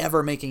that is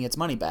ever making its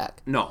money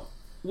back. No.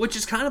 Which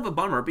is kind of a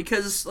bummer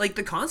because,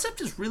 the concept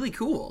is really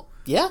cool.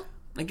 Yeah.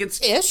 It's...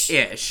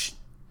 Ish.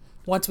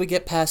 Once we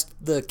get past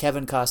the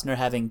Kevin Costner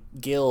having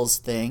gills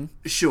thing.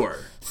 Sure.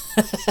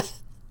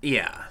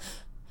 Yeah.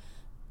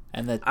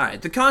 And the... All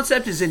right, the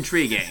concept is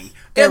intriguing.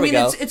 There we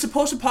go. It's a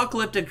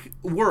post-apocalyptic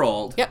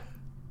world. Yep.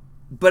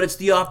 But it's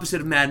the opposite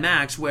of Mad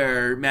Max,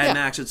 where Mad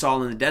Max, it's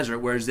all in the desert,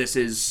 whereas this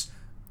is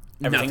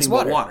Everything's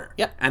nothing but water.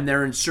 Yep. And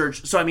they're in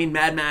search... So,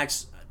 Mad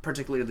Max,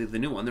 particularly the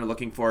new one, they're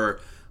looking for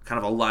kind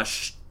of a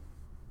lush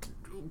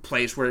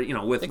place where,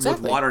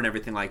 with water and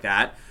everything like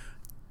that.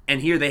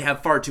 And here they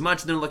have far too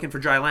much, and they're looking for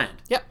dry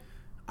land. Yep.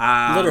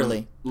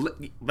 Literally.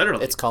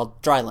 Literally. It's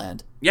called dry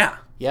land. Yeah.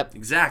 Yep.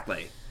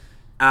 Exactly.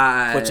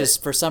 Which is,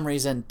 for some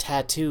reason,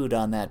 tattooed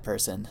on that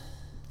person.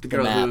 The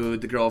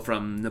girl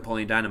from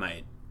Napoleon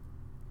Dynamite.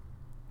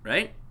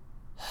 Right?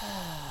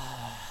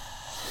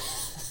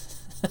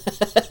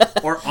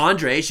 Or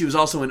Andre. She was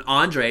also in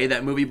Andre,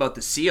 that movie about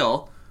the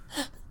seal.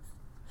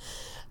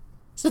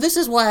 So this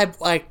is why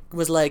I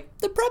was like,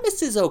 the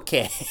premise is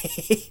okay.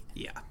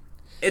 Yeah.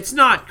 It's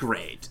not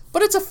great.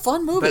 But it's a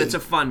fun movie. But it's a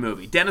fun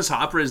movie. Dennis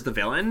Hopper is the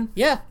villain.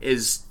 Yeah.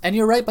 And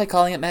you're right by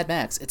calling it Mad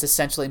Max. It's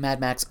essentially Mad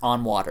Max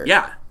on water.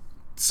 Yeah.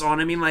 So,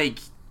 I mean, like,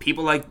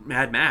 people like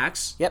Mad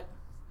Max. Yep.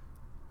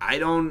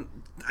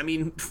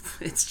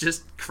 It's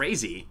just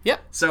crazy.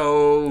 Yep.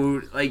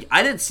 So, like,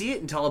 I didn't see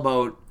it until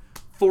about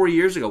 4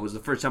 years ago was the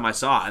first time I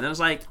saw it. And I was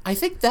like... I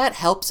think that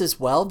helps as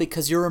well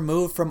because you're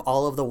removed from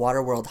all of the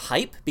Waterworld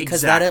hype.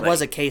 Because Exactly. that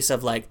was a case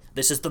of, like,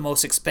 this is the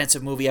most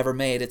expensive movie ever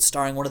made. It's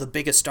starring one of the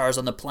biggest stars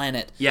on the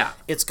planet. Yeah.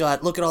 It's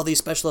got, look at all these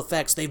special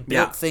effects. They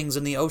built things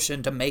in the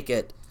ocean to make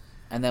it.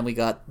 And then we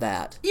got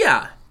that.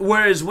 Yeah.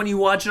 Whereas when you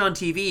watch it on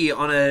TV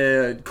on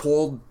a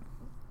cold...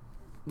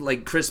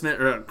 like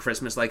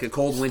Christmas, like a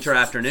cold winter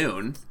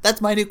afternoon. That's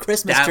my new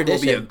Christmas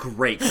tradition. That will be a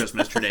great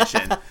Christmas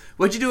tradition.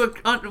 What'd you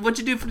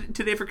do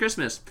today for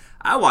Christmas?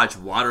 I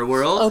watched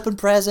Waterworld. Open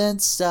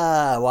presents,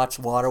 watched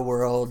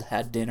Waterworld,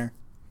 had dinner.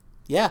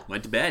 Yeah.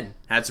 Went to bed,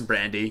 had some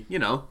brandy,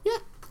 Yeah.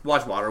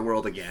 Watch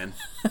Waterworld again.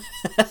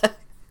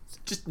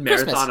 Just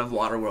marathon of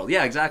Waterworld.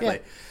 Yeah, exactly.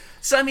 Yeah.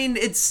 So, I mean,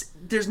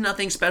 there's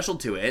nothing special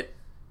to it,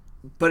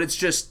 but it's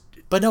just...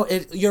 But no,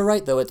 you're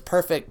right, though. It's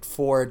perfect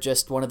for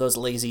just one of those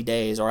lazy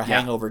days or a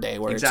hangover day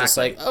where it's just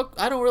like, oh,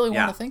 I don't really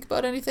want to think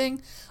about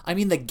anything. I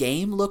mean, the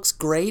game looks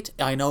great.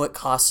 I know it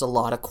costs a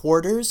lot of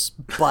quarters,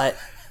 but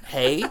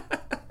hey,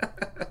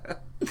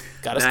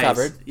 got us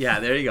covered. Yeah,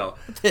 there you go.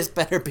 This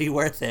better be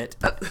worth it.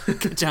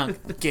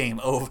 Ka-chunk,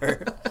 game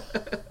over.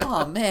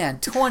 Oh, man,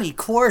 20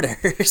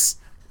 quarters.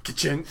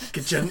 Ka-chunk,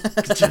 ka-chunk,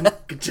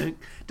 ka-chunk, ka-chunk.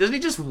 Doesn't he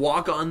just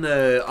walk on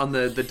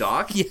the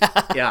dock?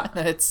 Yeah. Yeah.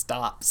 And it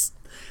stops.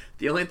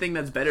 The only thing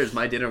that's better is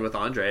my dinner with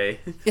Andre.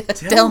 Yeah,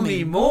 tell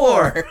me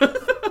more.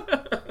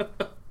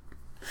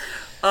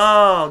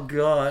 Oh,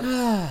 God.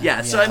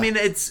 Yeah, so, I mean,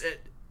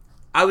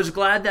 I was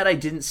glad that I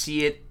didn't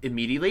see it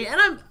immediately.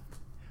 And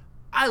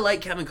I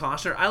like Kevin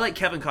Costner. I like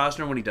Kevin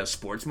Costner when he does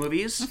sports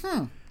movies.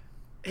 Mm-hmm.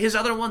 His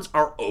other ones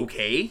are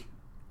okay.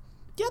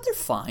 Yeah, they're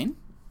fine.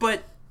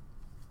 But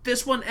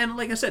this one, and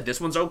like I said, this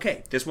one's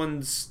okay. This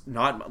one's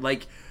not,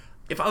 like,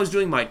 if I was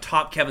doing my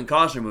top Kevin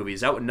Costner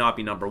movies, that would not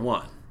be number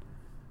one.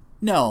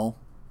 No.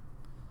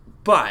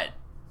 But,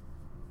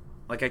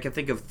 like, I can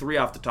think of 3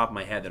 off the top of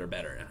my head that are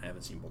better. I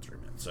haven't seen Bull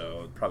Durham yet,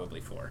 so probably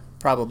 4.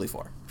 Probably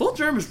 4. Bull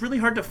Durham is really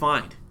hard to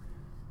find.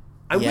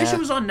 I wish it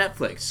was on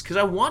Netflix, because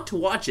I want to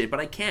watch it, but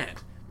I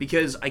can't.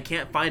 Because I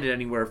can't find it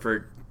anywhere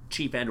for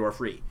cheap and or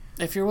free.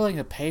 If you're willing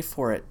to pay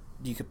for it,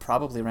 you could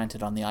probably rent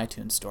it on the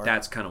iTunes store.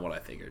 That's kind of what I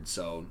figured,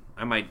 so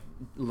I might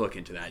look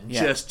into that,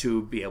 just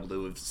to be able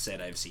to have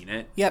said I've seen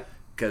it. Yep.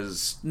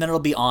 Because... And then it'll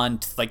be on,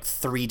 like,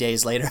 3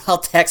 days later. I'll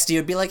text you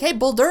and be like, hey,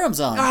 Bull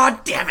Durham's on.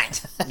 Oh, damn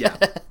it! Yeah.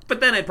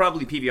 But then I'd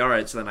probably PVR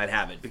it, so then I'd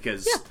have it,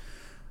 because...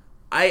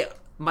 Yeah.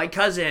 My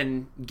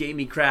cousin gave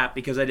me crap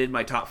because I did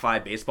my top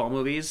 5 baseball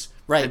movies.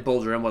 Right. And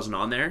Bull Durham wasn't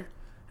on there. And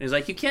he's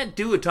like, you can't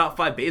do a top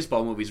 5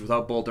 baseball movies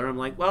without Bull Durham. I'm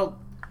like, well,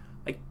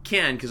 I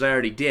can, because I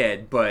already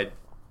did, but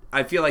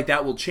I feel like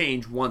that will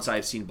change once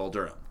I've seen Bull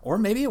Durham. Or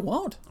maybe it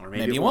won't. Or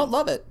maybe you won't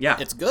love it. Yeah.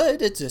 It's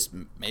good. It's just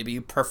maybe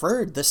you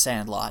preferred The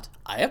Sandlot.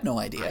 I have no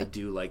idea. I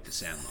do like The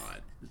Sandlot.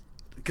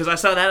 Because I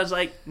saw that, I was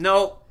like,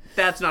 no,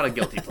 that's not a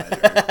guilty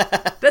pleasure.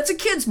 That's a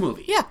kid's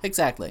movie. Yeah,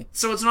 exactly.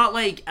 So it's not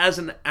like, as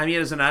an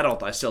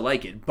adult, I still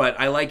like it. But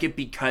I like it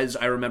because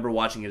I remember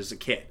watching it as a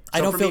kid. So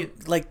I don't feel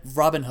like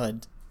Robin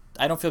Hood.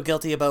 I don't feel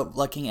guilty about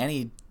liking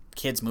any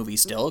kids' movie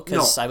still,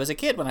 because I was a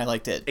kid when I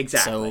liked it.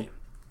 Exactly. So,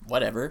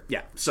 whatever.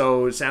 Yeah,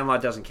 so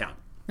Sandlot doesn't count.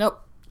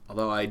 Nope.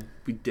 Although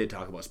we did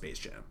talk about Space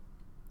Jam.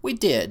 We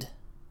did,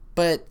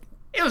 but...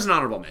 It was an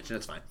honorable mention,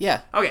 it's fine.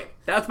 Yeah. Okay,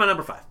 that's my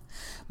number 5.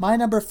 My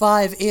number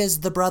 5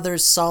 is The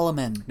Brothers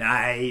Solomon.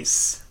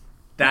 Nice.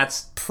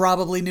 That's...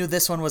 Probably knew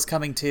this one was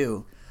coming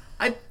too.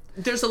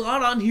 There's a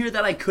lot on here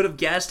that I could have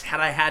guessed had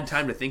I had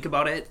time to think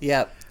about it.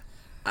 Yep.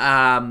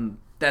 I'm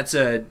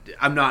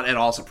not at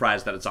all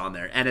surprised that it's on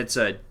there, and it's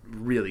a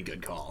really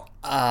good call.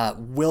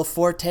 Will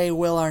Forte,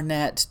 Will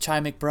Arnett, Chi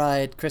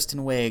McBride,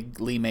 Kristen Wiig,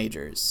 Lee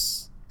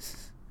Majors.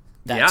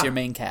 That's your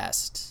main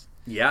cast.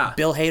 Yeah.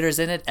 Bill Hader's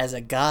in it as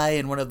a guy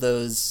in one of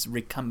those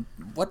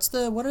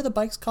what are the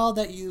bikes called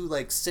that you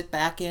like sit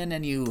back in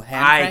and you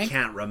hand crank? I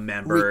can't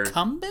remember.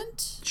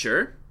 Recumbent?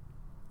 Sure.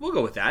 We'll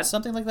go with that.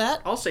 Something like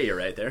that? I'll say you're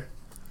right there.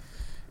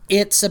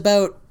 It's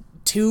about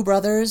 2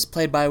 brothers,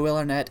 played by Will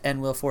Arnett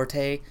and Will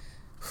Forte,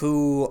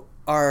 who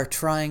are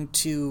trying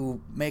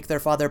to make their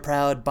father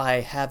proud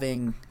by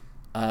having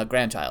a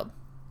grandchild.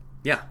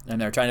 Yeah.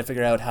 And they're trying to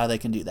figure out how they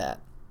can do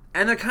that.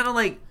 And they're kind of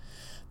like...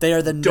 They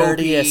are the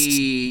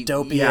nerdiest,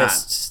 dopiest.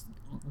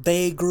 Yeah.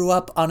 They grew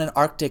up on an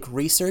Arctic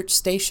research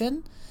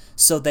station,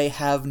 so they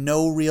have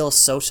no real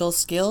social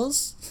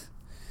skills.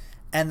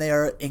 And they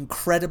are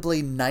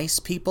incredibly nice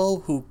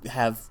people who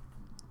have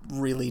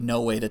really no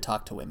way to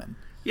talk to women.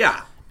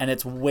 Yeah. And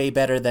it's way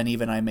better than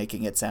even I'm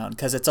making it sound,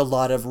 because it's a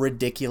lot of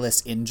ridiculous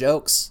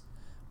in-jokes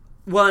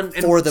Well,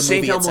 for the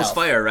St. movie Elmo's itself.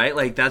 Fire, right?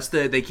 Like that's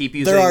they keep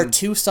using. There are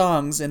 2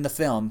 songs in the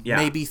film, Yeah.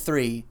 maybe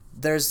 3.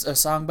 There's a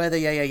song by the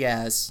Yeah Yeah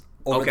Yeahs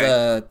over Okay.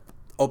 the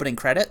opening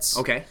credits.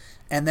 Okay.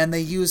 And then they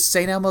use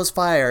St. Elmo's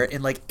Fire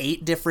in like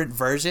 8 different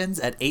versions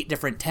at 8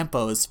 different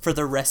tempos for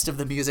the rest of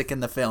the music in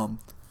the film.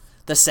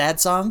 The sad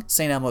song,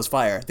 St. Elmo's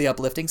Fire. The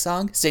uplifting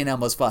song, St.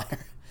 Elmo's Fire.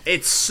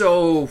 It's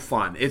so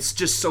fun. It's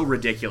just so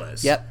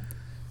ridiculous. Yep.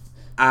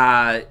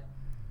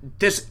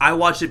 I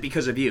watched it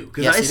because of you.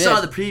 Because Yes, I you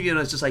saw did. the preview and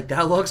I was just like,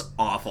 that looks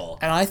awful.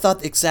 And I thought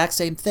the exact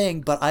same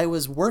thing, but I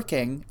was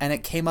working and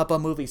it came up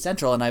on Movie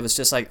Central and I was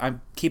just like,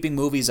 I'm keeping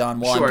movies on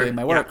while Sure, I'm doing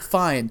my work. yeah.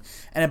 Fine.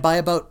 And by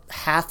about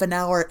half an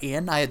hour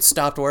in, I had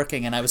stopped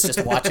working and I was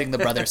just watching The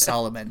Brothers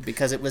Solomon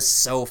because it was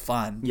so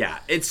fun. Yeah,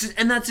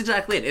 and that's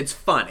exactly it. It's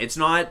fun. It's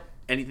not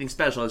anything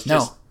special. It's No.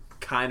 just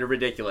kind of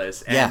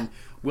ridiculous. And Yeah.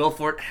 Will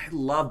Forte, I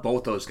love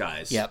both those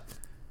guys. Yep.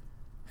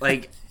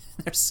 Like,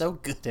 They're so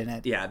good in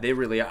it. yeah, they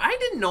really are. I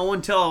didn't know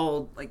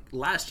until like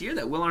last year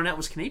that Will Arnett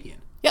was Canadian.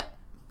 Yep.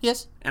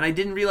 Yes. And I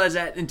didn't realize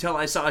that until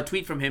I saw a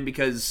tweet from him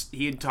because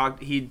he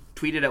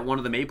tweeted at one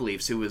of the Maple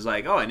Leafs who was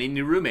like, "Oh, I need a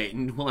new roommate,"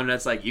 and Will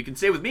Arnett's like, "You can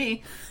stay with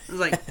me." I was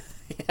like,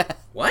 Yeah.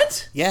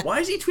 "What? Yeah. Why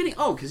is he tweeting?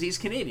 Oh, because he's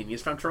Canadian.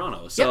 He's from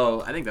Toronto."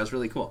 So I think that's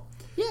really cool.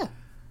 Yeah.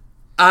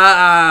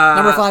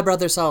 Number 5,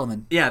 Brothers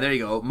Solomon. Yeah, there you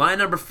go. My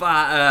number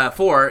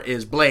 4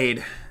 is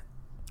Blade.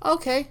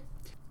 Okay.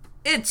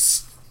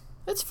 It's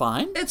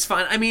Fine.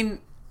 fine. I mean,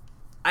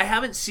 I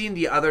haven't seen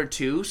the other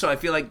 2, so I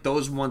feel like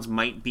those ones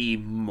might be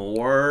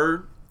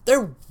more,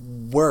 They're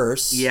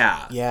worse.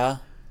 Yeah. Yeah.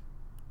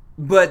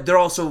 but they're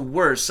also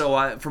worse.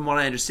 So from what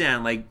I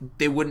understand, like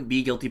they wouldn't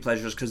be guilty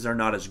pleasures because they're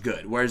not as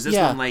good. Whereas this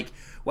Yeah. one, like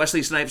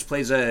Wesley Snipes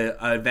plays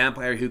a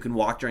vampire who can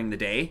walk during the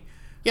day.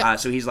 Yeah.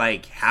 So he's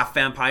like half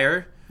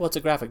vampire. Well, it's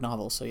a graphic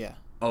novel, so yeah.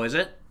 Oh, is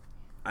it?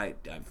 I've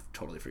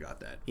totally forgot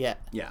that. Yeah.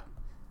 Yeah.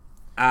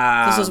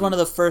 This was one of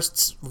the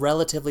first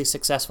relatively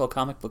successful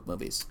comic book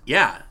movies.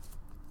 Yeah.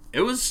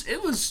 It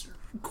was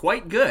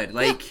quite good.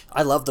 Like,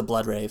 I love the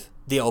blood rave.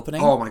 The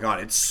opening. oh my god,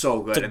 it's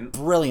so good. It's a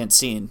brilliant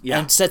scene. Yeah.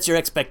 And sets your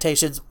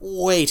expectations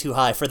way too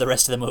high for the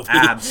rest of the movie.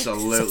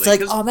 Absolutely. It's like,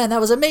 'Cause- oh man, that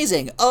was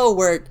amazing. Oh,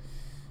 we're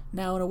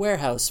now in a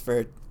warehouse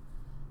for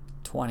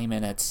 20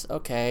 minutes.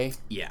 Okay.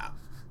 Yeah.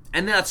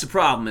 And that's the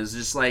problem, is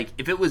just like,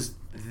 if it was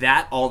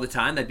that all the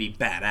time, that'd be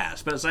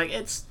badass. But it's like,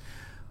 it's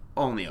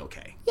only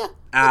okay. Yeah,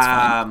 that's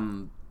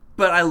fine.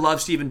 But I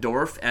love Steven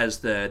Dorff as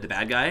the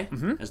bad guy,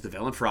 as the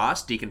villain,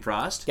 Frost, Deacon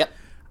Frost. Yep.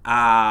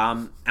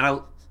 And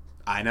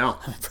I know.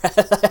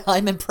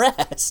 I'm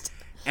impressed.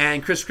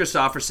 And Chris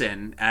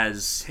Christopherson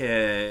as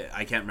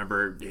I can't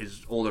remember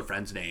his older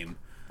friend's name.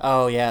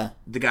 Oh, yeah.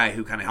 The guy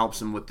who kind of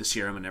helps him with the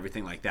serum and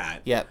everything like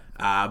that. Yep.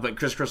 But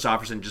Chris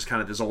Christopherson, just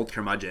kind of this old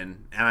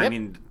curmudgeon. And I Yep.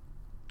 mean,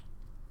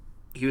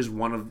 he was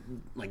one of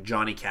like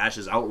Johnny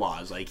Cash's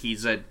outlaws. Like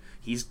he's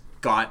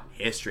got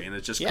history, and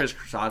it's just Yep. Chris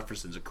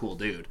Christopherson's a cool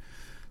dude.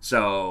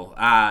 So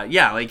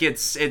yeah, like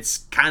it's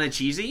kind of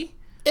cheesy,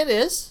 It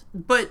is,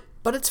 but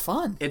it's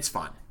fun. it's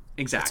fun.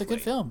 Exactly, It's a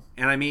good film.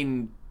 And I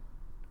mean,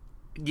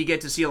 you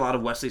get to see a lot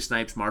of Wesley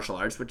Snipes martial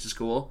arts, which is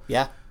cool.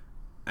 Yeah.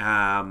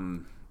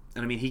 And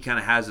I mean, he kind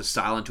of has a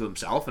style unto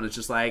himself, and it's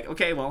just like,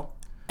 okay, well,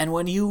 And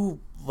when you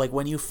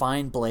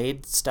find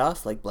Blade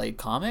stuff, like Blade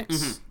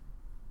comics,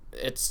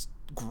 it's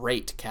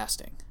great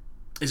casting.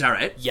 is that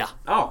right? Yeah.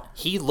 Oh,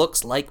 He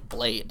looks like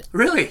Blade.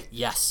 really?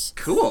 Yes.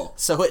 Cool.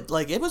 So it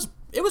was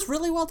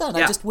really well done.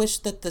 Yeah. I just wish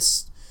that the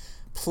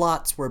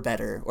plots were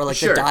better, or like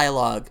Sure. the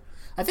dialogue.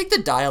 I think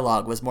the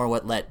dialogue was more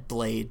what let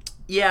Blade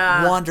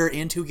Yeah. wander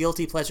into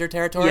guilty pleasure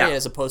territory, Yeah.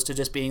 as opposed to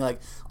just being like,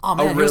 oh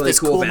man, here's really this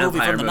cool cool movie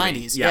vampire from the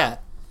movie. 90s. Yeah. Yeah.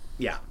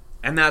 Yeah.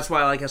 And that's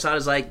why, like I said,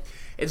 it's like,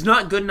 it's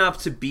not good enough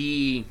to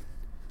be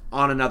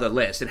on another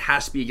list. It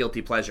has to be a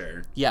guilty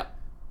pleasure. Yeah.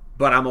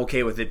 But I'm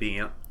okay with it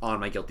being on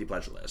my guilty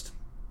pleasure list.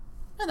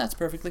 And that's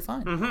perfectly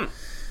fine.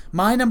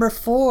 My number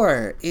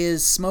 4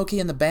 is Smokey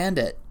and the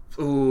Bandit.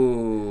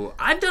 Ooh,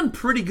 I've done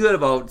pretty good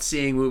about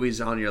seeing movies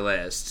on your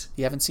list.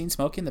 You haven't seen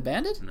Smokey and the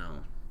Bandit? No.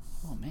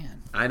 Oh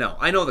man. I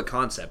know the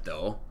concept,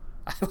 though.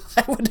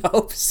 I would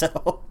hope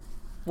so.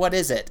 What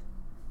is it?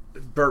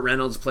 Burt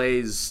Reynolds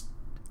plays,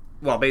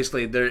 well,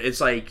 basically,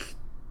 it's like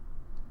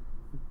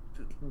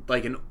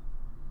an,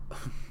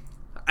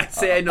 I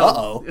say I know.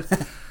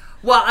 Uh-oh.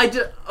 Well,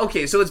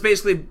 okay, so it's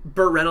basically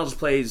Burt Reynolds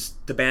plays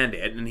the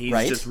bandit, and he's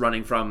Right. just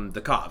running from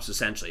the cops,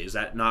 essentially. Is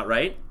that not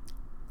right?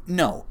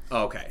 No.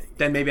 Oh, okay.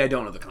 Then maybe I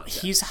don't know the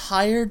concept. He's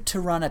hired to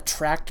run a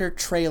tractor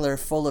trailer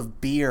full of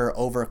beer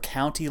over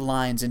county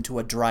lines into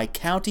a dry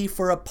county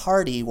for a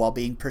party while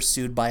being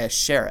pursued by a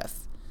sheriff.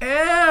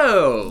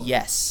 Oh!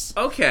 Yes.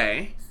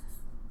 Okay.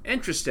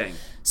 Interesting.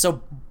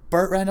 So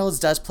Burt Reynolds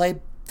does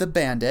play the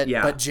bandit,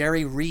 Yeah. but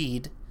Jerry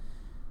Reed...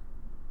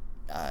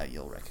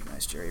 you'll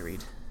recognize Jerry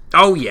Reed.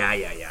 Oh,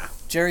 yeah.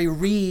 Jerry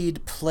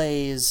Reed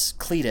plays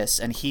Cletus,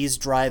 and he's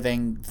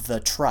driving the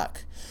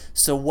truck.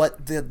 So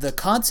what the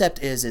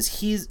concept is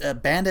he's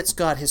Bandit's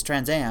got his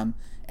Trans Am,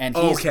 and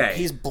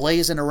he's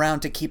blazing around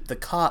to keep the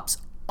cops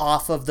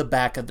off of the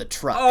back of the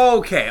truck.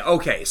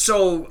 Okay.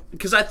 So,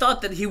 because I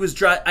thought that he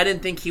was I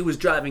didn't think he was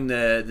driving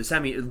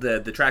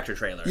the tractor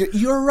trailer.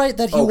 You're right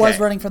that he was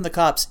running from the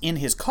cops in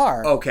his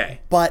car.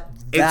 Okay, but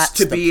that's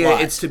the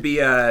plot. It's to be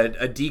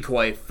a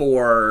decoy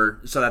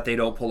so that they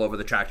don't pull over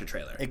the tractor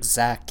trailer.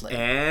 Exactly.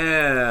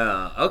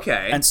 Yeah.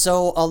 Okay. And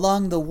so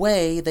along the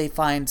way, they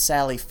find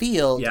Sally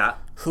Field. Yeah.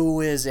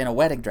 Who is in a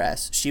wedding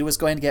dress. She was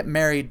going to get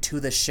married to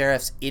the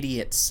sheriff's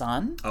idiot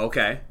son.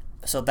 Okay.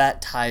 So that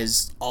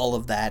ties all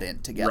of that in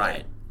together.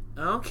 Right.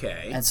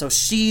 Okay. And so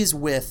she's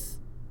with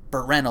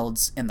Burt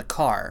Reynolds in the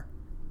car.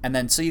 And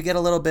then so you get a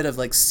little bit of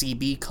like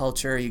CB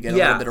culture, you get a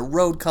little bit of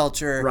road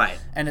culture. Right.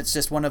 And it's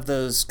just one of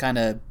those kind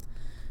of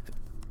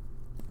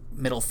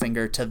middle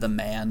finger to the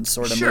man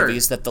sort of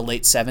movies that the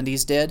late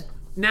 70s did.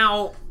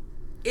 Now,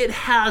 it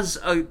has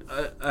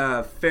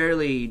a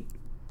fairly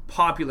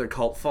popular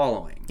cult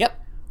following. Yep.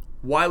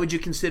 Why would you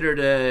consider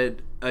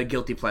it a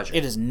guilty pleasure?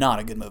 It is not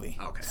a good movie.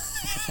 Okay.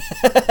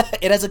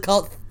 It has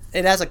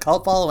a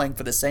cult following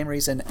for the same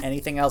reason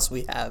anything else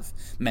we have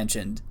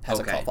mentioned has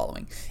a cult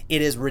following.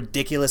 It is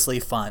ridiculously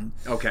fun.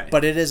 Okay.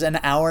 But it is an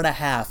hour and a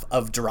half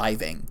of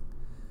driving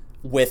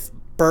with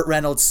Burt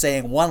Reynolds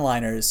saying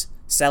one-liners,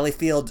 Sally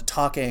Field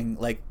talking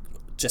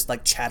just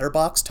like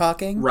chatterbox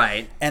talking.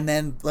 Right. And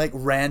then like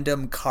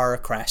random car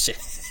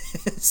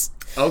crashes.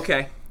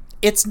 Okay.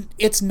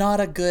 It's not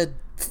a good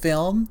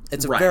film.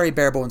 It's a very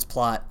bare bones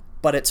plot,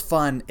 but it's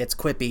fun. It's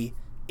quippy.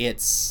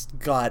 It's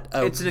got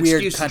a it's an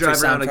weird excuse to country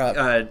drive around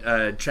soundtrack.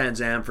 a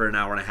Trans Am for an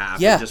hour and a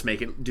half and just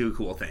make it do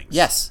cool things.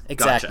 Yes,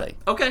 exactly.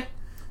 Gotcha. Okay.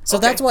 So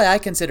that's why I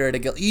consider it a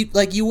guilt.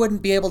 You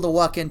wouldn't be able to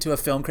walk into a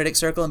film critic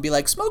circle and be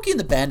like, Smokey and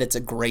the Bandit's a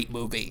great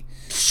movie.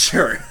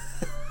 Sure.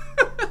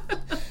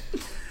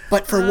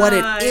 But for what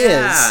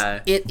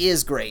it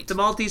is great. The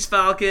Maltese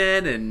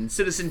Falcon and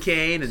Citizen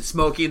Kane and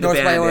Smokey and the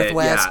Bandit. North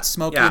by Northwest,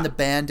 Smokey and the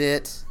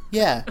Bandit.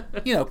 Yeah.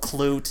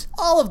 Clute.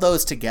 All of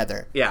those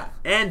together. Yeah.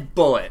 And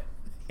Bullet.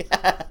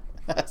 Yeah.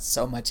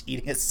 So much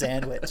eating a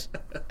sandwich.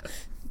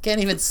 Can't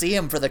even see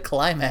him for the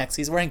climax.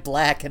 He's wearing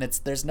black and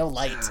there's no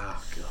light.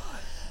 Oh,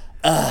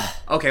 God.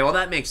 Okay, well,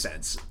 that makes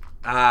sense.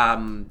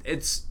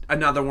 It's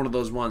another one of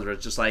those ones where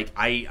it's just like,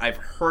 I've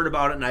heard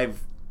about it and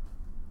I've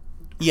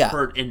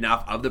heard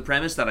enough of the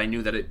premise that I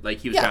knew that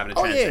he was driving a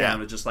Trans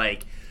Am. It's just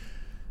like,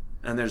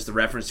 and there's the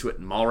reference to it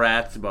in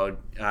Mallrats about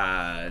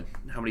how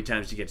many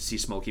times do you get to see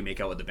Smokey make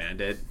out with the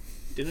Bandit.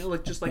 Didn't it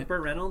look just like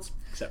Burt Reynolds?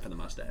 Except for the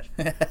mustache.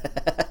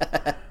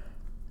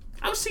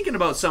 I was thinking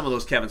about some of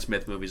those Kevin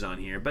Smith movies on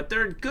here, but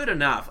they're good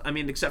enough. I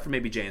mean, except for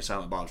maybe Jay and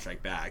Silent Bob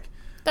Strike Back.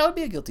 That would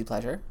be a guilty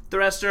pleasure. The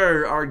rest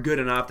are good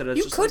enough that it's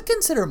you just could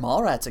consider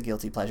Mallrats a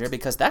guilty pleasure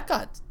because that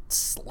got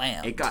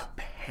slammed. It got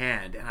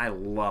panned, and I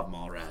love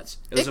Mallrats.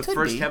 It was the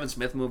first Kevin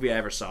Smith movie I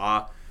ever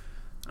saw.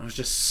 It was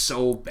just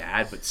so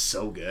bad, but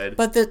so good.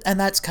 And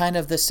that's kind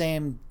of the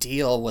same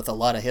deal with a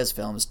lot of his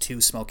films, too,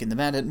 Smokey and the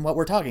Bandit, and what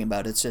we're talking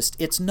about.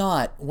 It's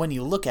not, when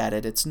you look at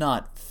it, it's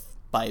not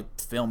by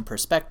film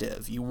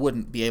perspective. You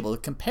wouldn't be able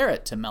to compare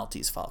it to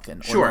Maltese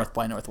Falcon or North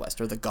by Northwest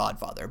or The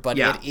Godfather. But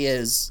it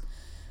is,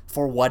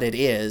 for what it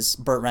is,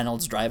 Burt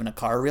Reynolds driving a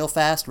car real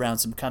fast around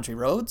some country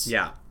roads.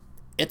 Yeah.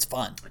 It's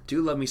fun. I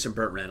do love me some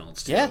Burt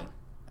Reynolds, too. Yeah.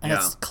 And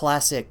it's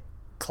classic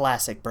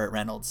Burt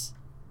Reynolds.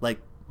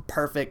 Like,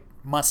 perfect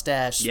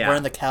mustache,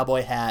 wearing the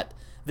cowboy hat.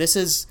 This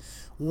is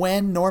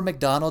when Norm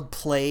Macdonald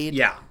played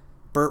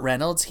Burt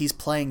Reynolds, he's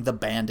playing the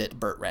bandit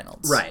Burt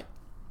Reynolds. Right.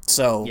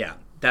 So yeah,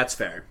 that's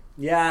fair.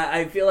 Yeah,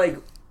 I feel like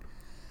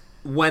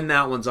when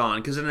that one's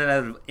on, because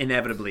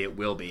inevitably it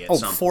will be at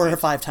some 4 point. or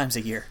 5 times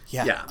a year.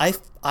 Yeah.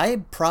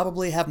 I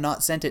probably have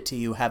not sent it to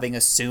you having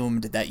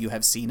assumed that you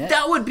have seen it.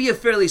 That would be a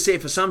fairly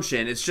safe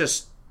assumption. It's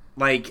just,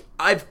 like,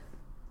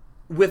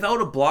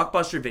 without a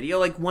Blockbuster video,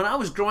 like, when I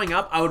was growing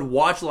up, I would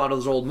watch a lot of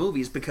those old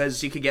movies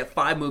because you could get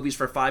 5 movies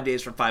for 5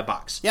 days for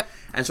 $5. Yep.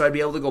 And so I'd be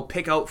able to go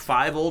pick out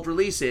 5 old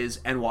releases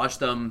and watch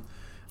them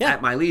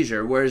at my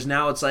leisure. Whereas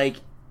now it's like,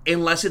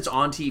 unless it's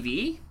on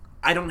TV,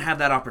 I don't have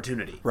that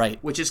opportunity. Right.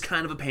 Which is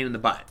kind of a pain in the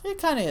butt. It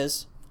kind of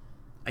is.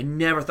 I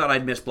never thought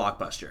I'd miss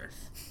Blockbuster.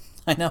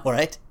 I know,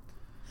 right?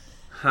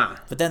 Huh.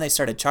 But then they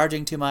started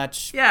charging too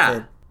much.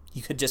 Yeah.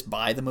 You could just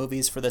buy the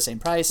movies for the same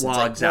price. Well, it's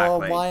like, exactly.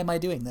 well, why am I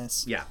doing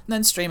this? Yeah. And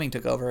then streaming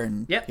took over,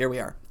 and here we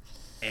are.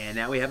 And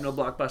now we have no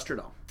Blockbuster at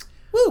all.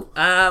 Woo!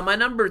 My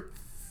number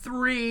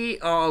 3,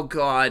 oh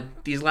god,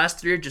 these last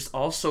 3 are just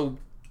all so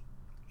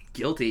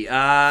guilty.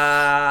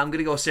 I'm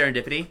gonna go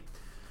Serendipity.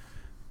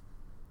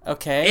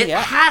 Okay, it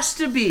has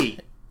to be.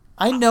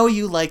 I know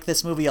you like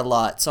this movie a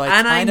lot, so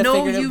I kind of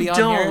figured it would be on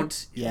here. And I know you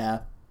don't. Yeah.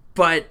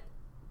 But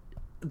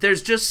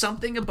there's just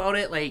something about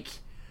it, like,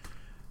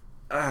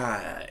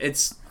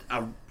 it's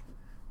a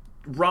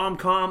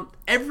rom-com.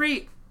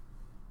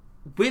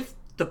 With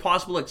the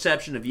possible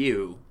exception of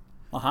you,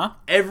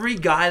 every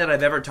guy that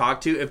I've ever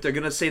talked to, if they're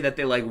going to say that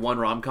they like one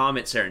rom-com,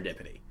 it's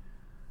Serendipity.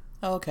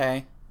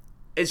 Okay.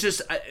 It's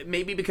just,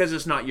 maybe because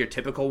it's not your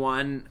typical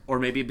one, or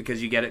maybe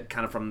because you get it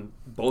kind of from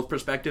both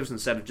perspectives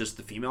instead of just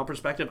the female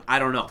perspective. I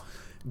don't know.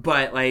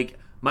 But, like,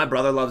 my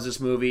brother loves this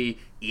movie,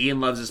 Ian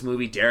loves this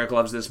movie, Derek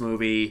loves this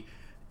movie,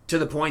 To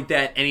the point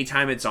that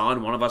anytime it's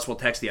on, one of us will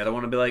text the other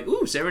one and be like,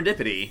 ooh,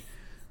 serendipity.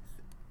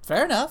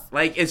 Fair enough.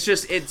 Like,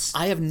 it's...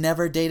 I have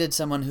never dated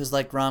someone who's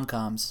like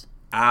rom-coms.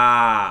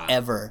 Ah.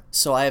 Ever.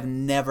 So I have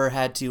never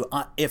had to...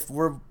 if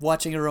we're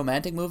watching a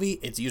romantic movie,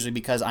 it's usually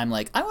because I'm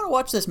like, I want to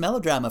watch this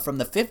melodrama from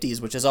the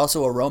 50s, which is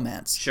also a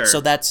romance. Sure. So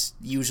that's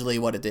usually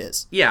what it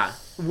is. Yeah,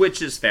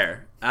 which is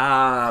fair.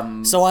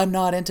 So I'm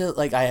not into...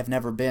 Like, I have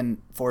never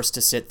been forced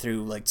to sit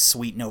through, like,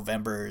 Sweet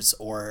Novembers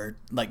or,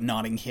 like,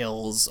 Notting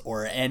Hills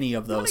or any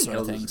of those sort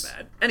of things.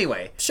 Bad.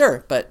 Anyway.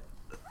 Sure, but...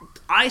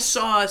 I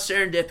saw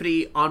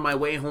Serendipity on my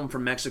way home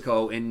from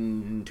Mexico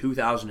in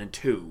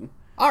 2002.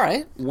 All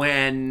right.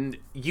 When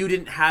you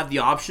didn't have the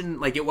option,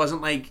 like it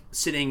wasn't like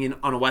sitting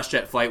on a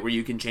WestJet flight where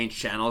you can change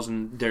channels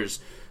and there's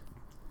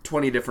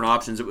 20 different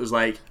options. It was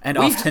like... And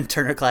often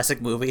Turner Classic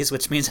Movies,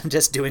 which means I'm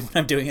just doing what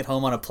I'm doing at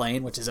home on a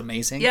plane, which is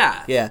amazing.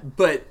 Yeah. Yeah.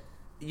 But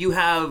we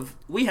have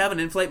an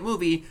in-flight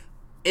movie.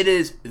 It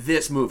is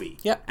this movie.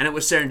 Yep. And it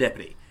was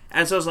Serendipity.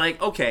 And so I was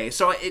like, okay.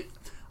 So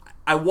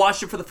I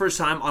watched it for the first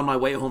time on my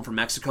way home from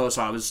Mexico,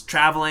 so I was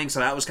traveling, so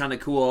that was kind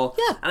of cool.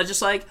 Yeah. And I was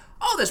just like,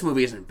 oh, this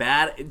movie isn't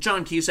bad.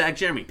 John Cusack,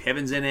 Jeremy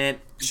Piven's in it.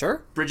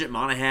 Sure. Bridget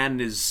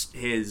Monahan is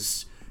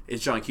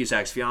John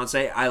Cusack's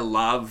fiance. I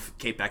love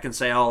Kate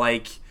Beckinsale.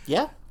 Like,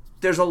 yeah.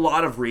 There's a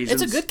lot of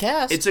reasons. It's a good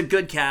cast. It's a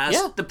good cast.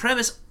 Yeah. The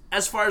premise,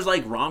 as far as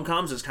like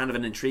rom-coms, is kind of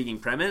an intriguing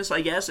premise,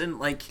 I guess. And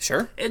like,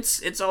 sure.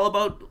 It's all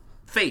about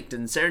fate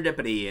and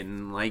serendipity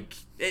and like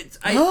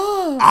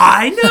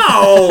I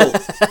know.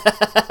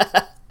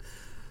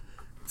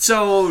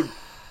 So,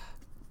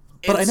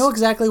 but I know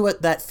exactly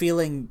what that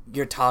feeling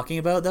you're talking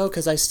about, though,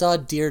 because I saw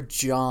Dear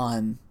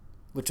John,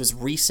 which was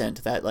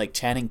recent, that, like,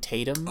 Channing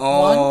Tatum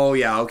one.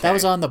 Yeah, okay. That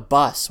was on the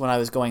bus when I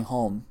was going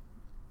home.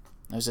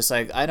 I was just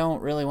like, I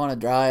don't really want to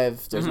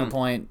drive. There's no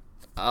point.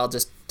 I'll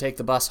just take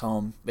the bus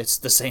home. It's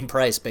the same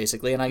price,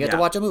 basically, and I get to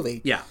watch a movie.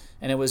 Yeah.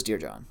 And it was Dear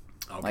John.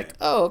 Okay. Like,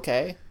 oh,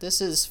 okay.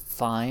 This is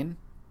fine.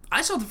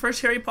 I saw the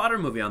first Harry Potter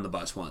movie on the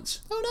bus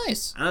once. Oh,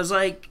 nice. And I was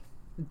like...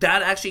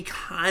 That actually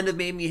kind of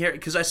made me hear...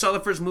 Because I saw the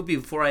first movie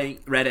before I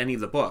read any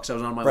of the books. I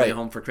was on my way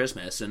home for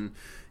Christmas, and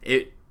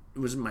it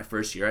was my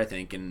first year, I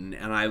think, and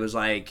I was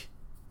like,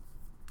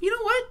 you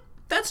know what?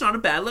 That's not a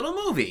bad little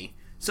movie.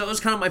 So it was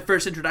kind of my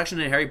first introduction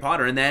to Harry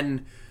Potter, and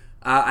then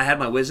I had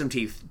my wisdom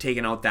teeth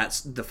taken out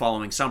the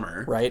following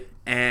summer. Right.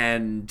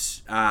 And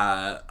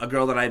a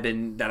girl that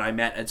I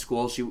met at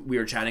school, we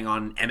were chatting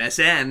on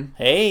MSN.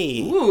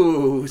 Hey!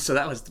 Ooh! So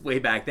that was way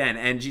back then.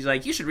 And she's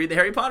like, you should read the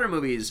Harry Potter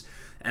movies.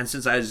 And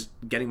since I was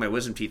getting my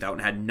wisdom teeth out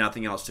and had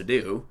nothing else to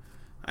do,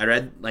 I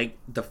read, like,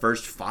 the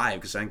first 5,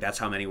 because I think that's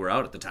how many were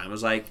out at the time. I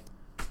was like,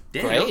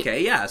 damn, Great.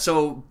 Okay, yeah.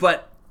 So,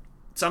 but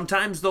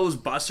sometimes those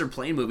bus or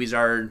plane movies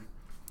are...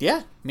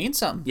 Yeah, mean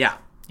something. Yeah.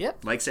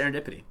 Yep. Like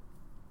Serendipity.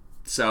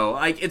 So,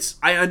 like,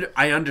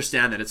 I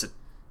understand that it's a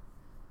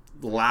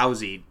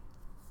lousy,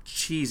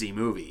 cheesy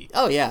movie.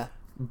 Oh, yeah.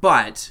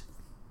 But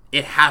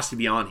it has to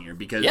be on here,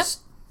 because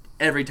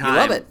every time... You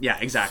love it. Yeah,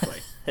 exactly.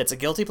 It's a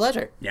guilty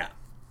pleasure. Yeah.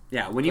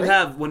 Yeah, when we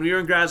were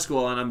in grad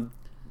school, and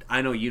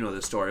I know you know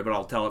this story, but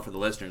I'll tell it for the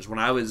listeners.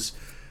 I was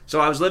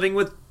living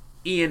with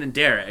Ian and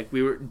Derek.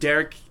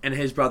 Derek and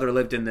his brother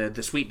lived in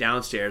the suite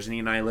downstairs, and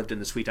Ian and I lived in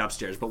the suite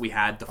upstairs, but we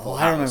had the full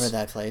house. I remember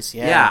that place,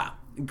 yeah. Yeah,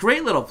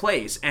 great little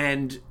place,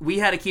 and we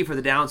had a key for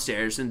the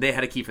downstairs, and they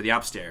had a key for the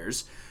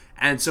upstairs,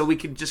 and so we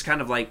could just kind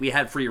of we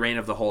had free reign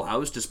of the whole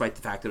house, despite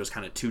the fact that it was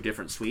kind of 2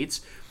 different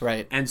suites.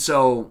 Right. And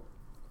so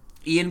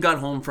Ian got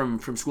home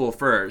from school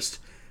first,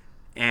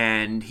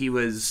 and he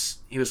was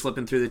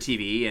flipping through the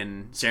TV,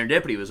 and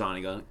Serendipity was on.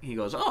 He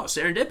goes, oh,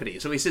 Serendipity.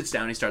 So he sits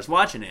down and he starts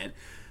watching it.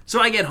 So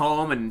I get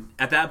home, and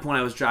at that point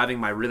I was driving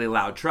my really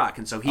loud truck,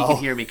 and so he could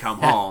hear me come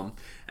home.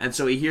 And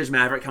so he hears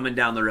Maverick coming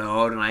down the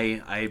road, and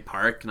I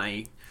park, and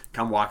I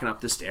come walking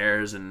up the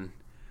stairs, and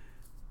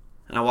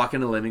I walk in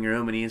the living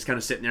room, and he's kind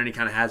of sitting there, and he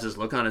kind of has this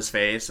look on his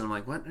face, and I'm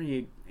like, what are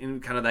you...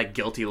 And kind of that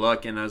guilty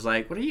look, and I was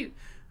like, what are you...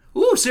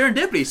 Ooh,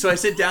 Serendipity. So I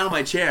sit down in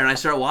my chair and I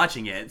start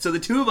watching it. So the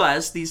two of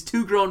us, these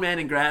 2 grown men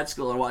in grad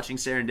school, are watching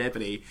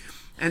Serendipity.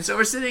 And so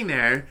we're sitting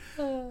there,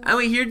 and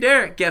we hear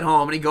Derek get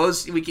home, and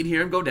we can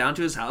hear him go down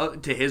to his house,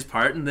 to his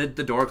part, and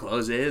the door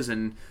closes,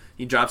 and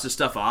he drops his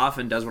stuff off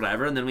and does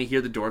whatever, and then we hear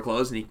the door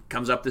close, and he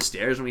comes up the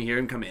stairs, and we hear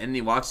him come in, and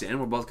he walks in,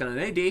 we're both kind of,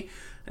 hey, D,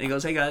 and he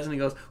goes, hey, guys, and he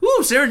goes, ooh,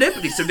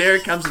 Serendipity. So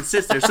Derek comes and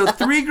sits there. So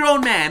 3 grown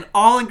men,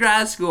 all in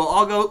grad school,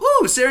 all go,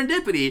 ooh,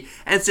 Serendipity,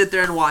 and sit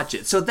there and watch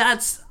it. So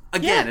that's...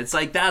 Again, it's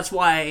like, that's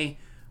why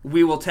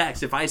we will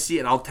text. If I see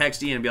it, I'll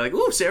text Ian and be like,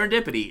 ooh,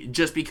 Serendipity,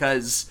 just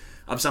because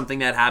of something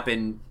that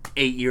happened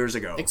 8 years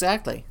ago.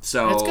 Exactly.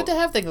 So and it's good to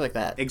have things like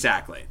that.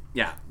 Exactly.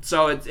 Yeah.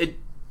 So it's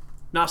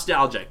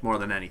nostalgic more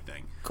than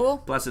anything. Cool.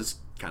 Plus, it's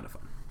kind of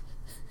fun.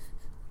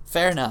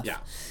 Fair enough. Yeah.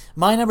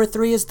 My number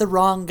 3 is The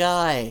Wrong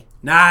Guy.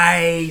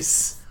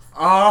 Nice!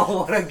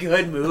 Oh, what a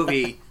good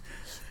movie.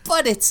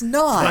 But it's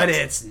not. But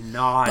it's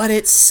not. But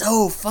it's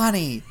so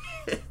funny.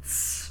 It's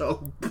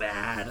so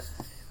bad.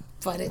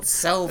 But it's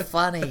so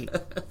funny.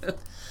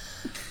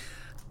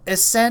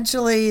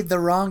 essentially the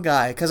wrong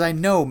guy, because I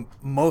know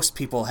most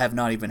people have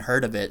not even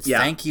heard of it. Yeah.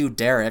 Thank you,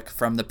 Derek,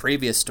 from the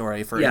previous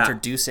story, for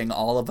introducing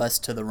all of us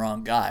to the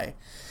wrong guy.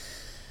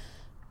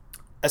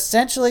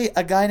 Essentially,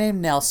 a guy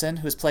named Nelson,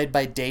 who's played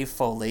by Dave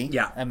Foley.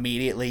 Yeah.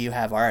 Immediately you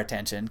have our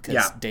attention,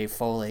 because Dave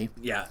Foley.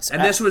 Yeah.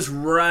 And this was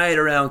right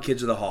around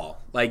Kids of the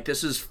Hall. Like,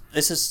 this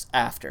is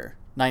after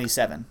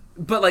 97.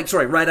 But, like,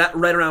 sorry, right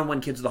around when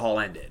Kids of the Hall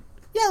ended.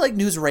 Yeah, like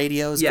news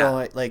radios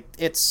going, like,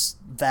 it's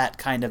that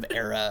kind of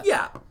era.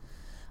 Yeah.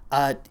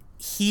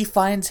 He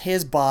finds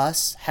his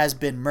boss has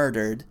been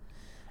murdered,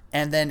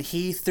 and then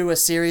he, through a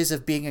series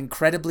of being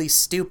incredibly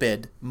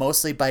stupid,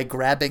 mostly by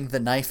grabbing the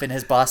knife in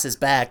his boss's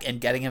back and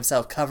getting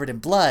himself covered in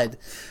blood,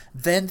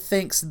 then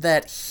thinks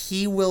that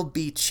he will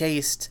be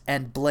chased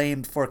and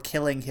blamed for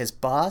killing his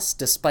boss,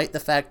 despite the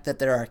fact that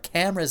there are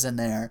cameras in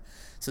there,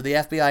 so the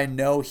FBI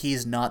know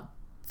he's not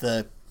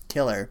the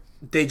killer.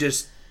 They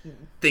just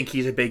think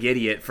he's a big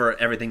idiot for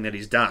everything that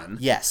he's done.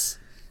 Yes.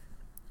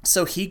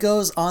 So he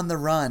goes on the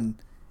run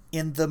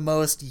in the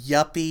most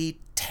yuppie,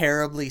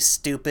 terribly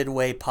stupid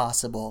way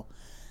possible,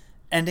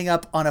 ending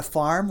up on a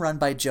farm run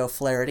by Joe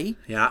Flaherty,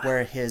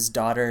 where his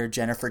daughter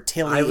Jennifer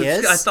Tilly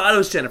is. I thought it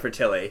was Jennifer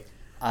Tilly.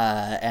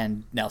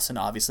 And Nelson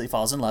obviously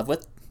falls in love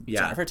with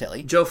Jennifer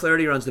Tilly. Joe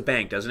Flaherty runs the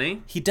bank, doesn't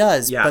he? He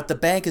does, but the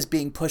bank is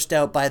being pushed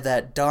out by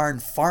that darn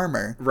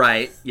farmer.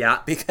 Right, yeah.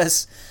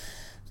 Because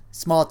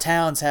small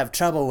towns have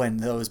trouble when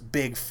those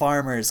big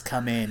farmers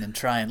come in and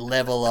try and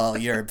level all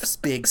your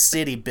big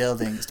city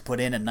buildings to put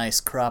in a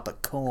nice crop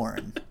of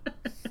corn.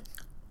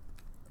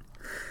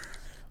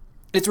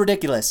 It's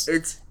ridiculous.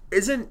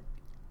 Isn't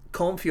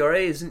Colm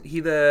Fiore, isn't he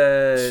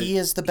the... He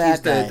is the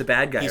bad guy. The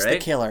bad guy, he's right?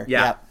 He's the killer.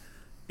 Yeah. Yep.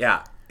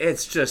 Yeah.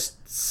 It's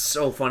just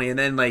so funny. And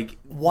then, like,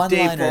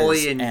 One-liners Dave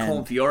Foley and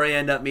Colm Fiore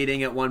end up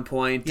meeting at one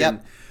point. Yep.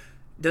 And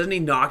doesn't he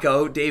knock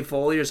out Dave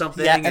Foley or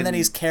something? Yeah, and then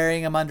he's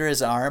carrying him under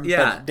his arm.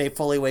 Yeah. But Dave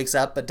Foley wakes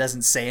up but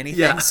doesn't say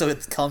anything, so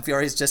Colm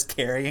Fiore's just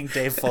carrying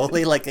Dave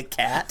Foley like a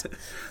cat.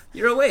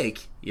 You're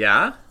awake.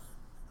 Yeah?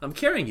 I'm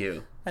carrying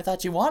you. I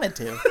thought you wanted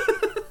to.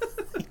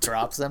 He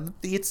drops him,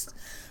 eats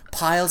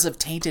piles of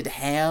tainted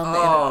ham,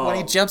 and when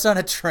he jumps on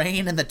a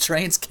train and the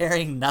train's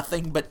carrying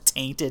nothing but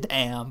tainted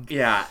ham.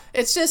 Yeah.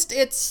 It's just,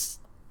 it's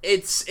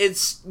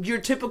your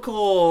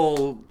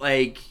typical,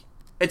 like...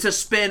 It's a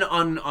spin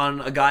on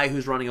a guy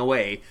who's running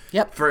away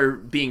for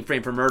being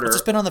framed for murder. It's a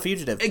spin on The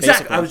Fugitive.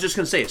 Exactly. Basically. I was just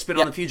going to say, a spin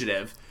on The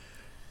Fugitive.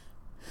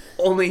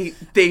 Only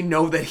they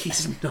know that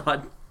he's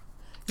not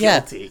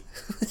guilty.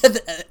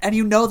 And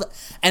you know that,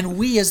 and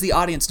we as the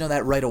audience know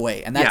that right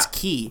away. And that's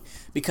key,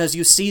 because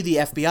you see the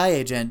FBI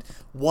agent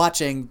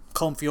watching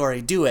Colm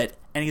Fiore do it,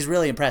 and he's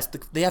really impressed. The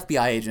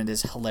FBI agent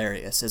is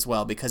hilarious as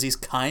well, because he's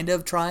kind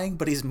of trying,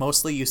 but he's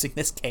mostly using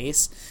this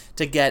case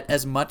to get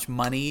as much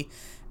money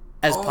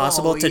as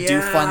possible to do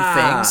fun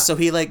things. So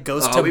he like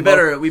goes to we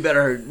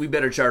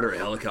better charter a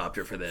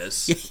helicopter for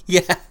this.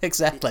 Yeah,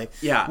 exactly.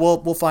 Yeah.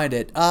 We'll find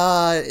it.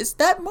 Is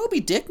that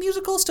Moby Dick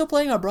musical still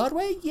playing on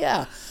Broadway?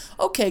 Yeah.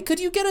 Okay, could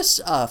you get us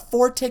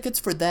 4 tickets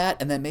for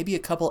that, and then maybe a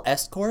couple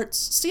escorts?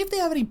 See if they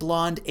have any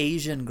blonde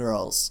Asian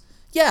girls.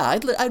 Yeah,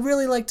 I'd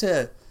really like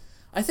to.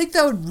 I think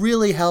that would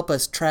really help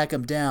us track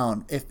him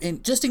down.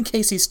 Just in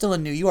case he's still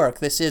in New York,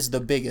 this is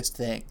the biggest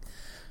thing.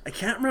 I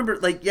can't remember,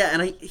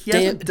 he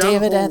hasn't done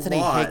David a whole Anthony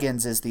lot.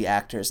 Higgins is the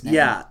actor's name.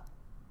 Yeah.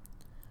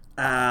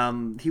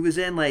 He was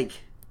in,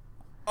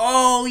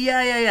 Oh,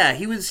 yeah.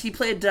 He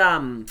played,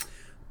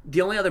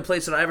 the only other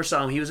place that I ever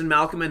saw him, he was in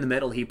Malcolm in the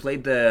Middle. He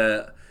played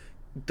the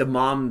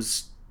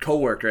mom's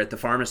coworker at the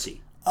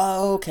pharmacy.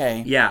 Oh,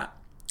 okay. Yeah.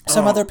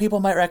 Some other people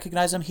might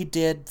recognize him. He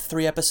did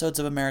 3 episodes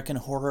of American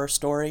Horror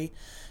Story.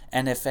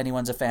 And if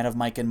anyone's a fan of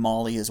Mike and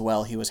Molly as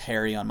well, he was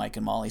Harry on Mike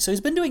and Molly. So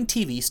he's been doing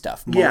TV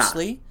stuff,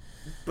 mostly. Yeah.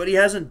 But he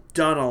hasn't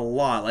done a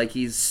lot.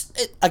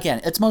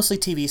 It's mostly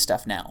TV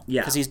stuff now. Yeah.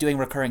 Because he's doing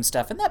recurring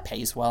stuff, and that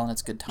pays well, and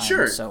it's good time.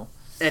 Sure. So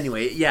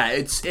anyway, yeah,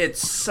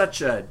 it's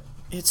such a...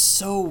 It's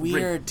so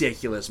weird.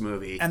 Ridiculous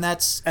movie. And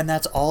that's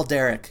all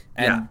Derek.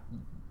 And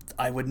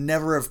I would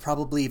never have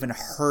probably even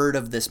heard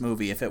of this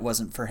movie if it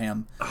wasn't for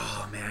him.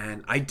 Oh,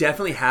 man. I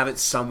definitely have it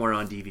somewhere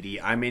on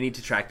DVD. I may need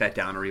to track that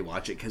down and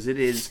rewatch it, because it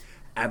is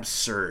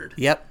absurd.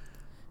 Yep.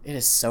 It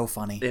is so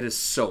funny. It is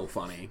so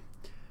funny.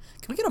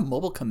 Can we get a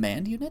mobile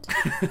command unit?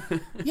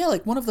 Yeah,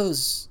 like one of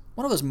those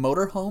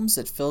motorhomes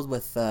that's filled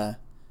with we're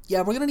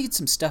gonna need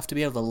some stuff to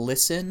be able to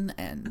listen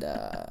and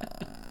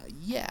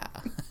yeah.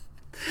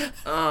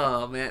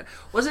 Oh man.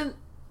 Wasn't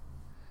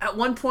at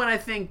one point I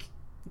think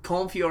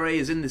Colm Fiore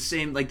is in the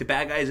same, the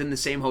bad guy is in the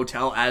same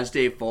hotel as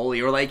Dave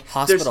Foley, or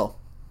hospital.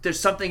 There's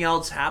something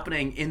else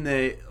happening in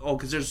the...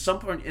 because there's some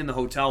point in the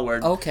hotel where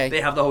they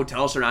have the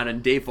hotel surrounded,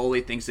 and Dave Foley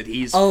thinks that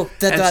he's...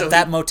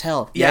 that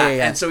motel. Yeah.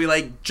 And so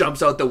he,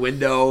 jumps out the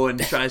window and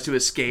tries to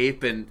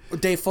escape, and...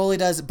 Dave Foley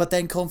does, but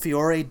then Colm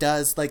Fiore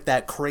does,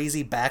 that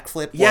crazy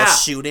backflip while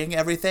shooting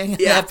everything.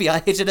 Yeah. The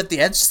FBI agent at the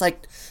end's just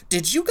like,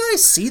 did you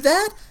guys see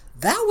that?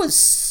 That was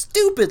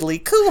stupidly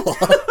cool.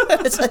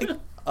 It's like,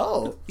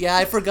 oh, yeah,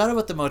 I forgot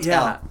about the motel.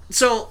 Yeah.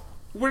 So...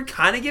 we're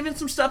kind of giving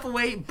some stuff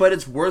away, but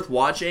it's worth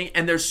watching,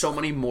 and there's so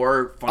many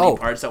more funny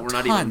parts that we're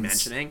not even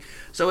mentioning.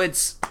 So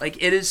it's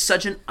like it is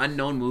such an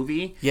unknown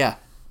movie. Yeah.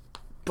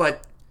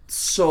 But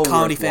so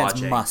comedy worth fans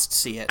watching. must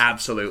see it.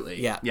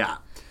 Absolutely. Yeah. Yeah.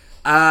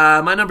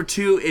 My number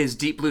 2 is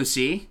Deep Blue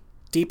Sea.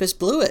 Deepest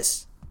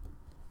Bluest.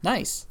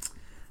 Nice.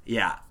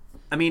 Yeah.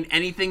 I mean,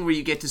 anything where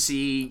you get to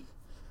see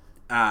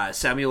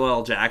Samuel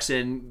L.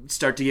 Jackson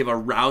start to give a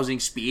rousing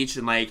speech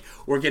and, like,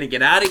 we're going to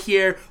get out of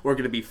here, we're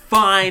going to be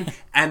fine,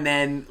 and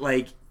then,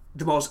 like,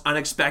 the most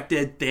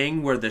unexpected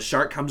thing where the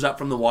shark comes up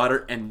from the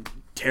water and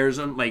tears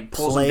him, like,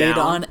 pulls him down.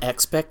 Played on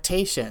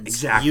expectations.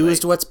 Exactly.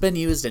 Used what's been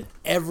used in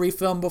every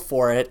film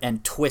before it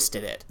and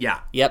twisted it. Yeah.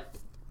 Yep.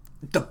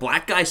 The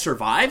black guy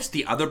survives.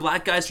 The other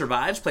black guy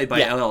survives, played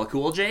by LL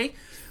Cool J.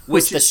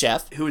 Who's the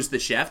chef? Who is the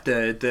chef?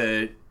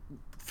 The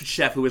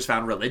chef who has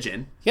found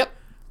religion. Yep.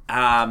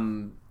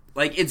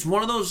 Like, it's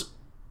one of those...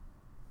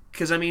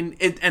 Because, I mean,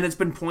 it's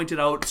been pointed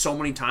out so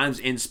many times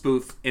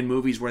in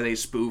movies where they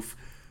spoof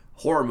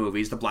horror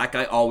movies, the black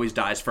guy always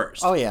dies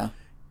first. Oh, yeah.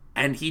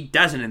 And he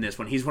doesn't in this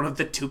one. He's one of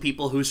the 2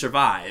 people who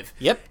survive.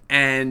 Yep.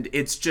 And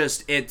it's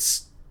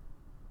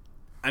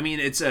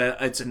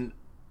an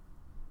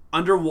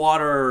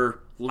underwater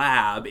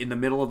lab in the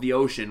middle of the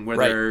ocean where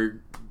they're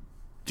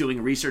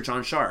doing research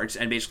on sharks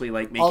and basically,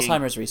 like, making...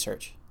 Alzheimer's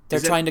research. They're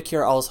trying to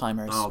cure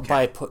Alzheimer's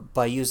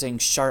by using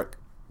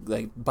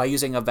by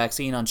using a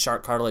vaccine on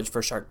shark cartilage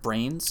for shark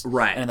brains.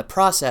 Right. And in the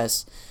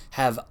process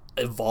have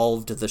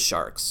evolved the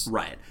sharks.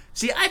 Right.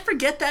 See, I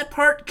forget that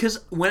part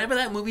because whenever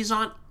that movie's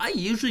on, I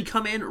usually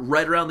come in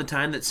right around the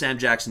time that Sam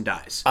Jackson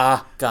dies.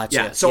 Ah, gotcha.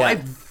 Yeah, so I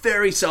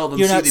very seldom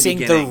You're see not the seeing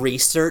beginning. the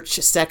research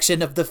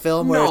section of the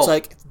film where it's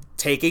like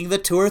taking the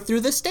tour through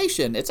the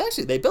station. It's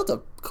actually, they built a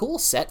cool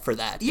set for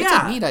that. Yeah.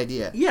 It's a neat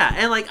idea. Yeah,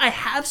 and like I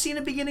have seen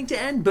it beginning to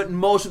end, but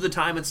most of the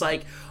time it's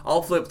like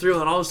I'll flip through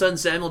and all of a sudden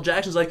Samuel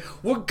Jackson's like,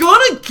 we're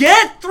gonna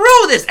get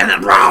through this! And then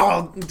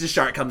the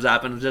shark comes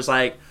up and it's just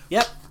like,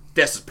 Yep.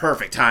 this is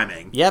perfect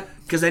timing. Yep.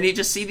 Because then you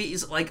just see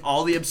these, like,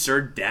 all the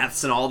absurd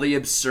deaths and all the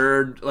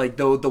absurd, like,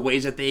 the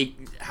ways that they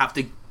have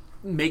to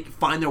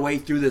find their way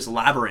through this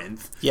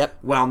labyrinth. Yep.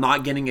 While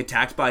not getting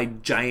attacked by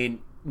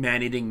giant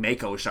man-eating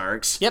mako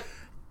sharks. Yep.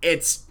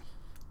 It's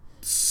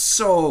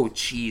so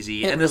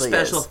cheesy. And the really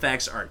special is.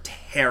 effects are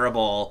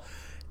terrible.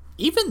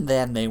 Even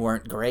then, they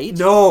weren't great.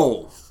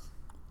 No.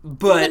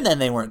 But Even then,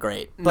 they weren't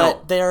great.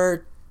 But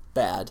they're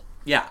bad.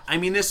 yeah, I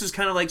mean, this is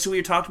kind of like, so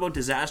we talked about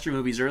disaster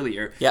movies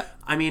earlier. Yep.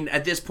 I mean,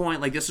 at this point,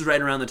 like, this is right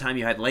around the time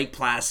you had Lake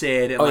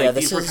Placid, and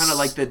these were kind of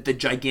like the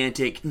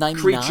gigantic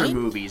 99, creature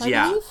movies. I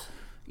Yeah. believe?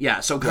 Yeah,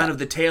 so kind of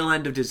the tail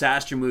end of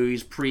disaster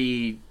movies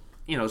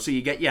so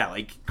you get,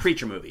 like,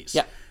 creature movies.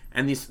 Yeah.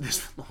 And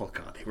oh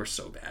god, they were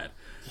so bad.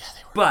 Yeah,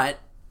 they were. But,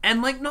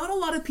 and, like, not a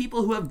lot of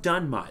people who have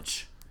done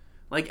much.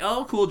 Like,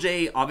 LL Cool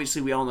J,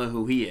 obviously we all know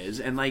who he is,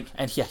 and, like...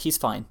 And yeah, he's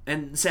fine.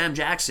 And Sam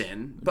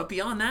Jackson, but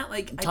beyond that,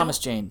 like... Thomas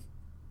Jane.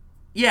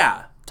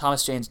 Yeah.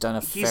 Thomas Jane's done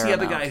a He's fair the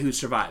other amount. guy who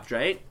survived,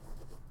 right?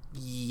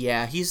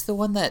 Yeah, he's the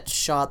one that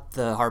shot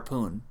the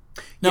harpoon.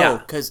 No, Yeah.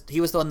 because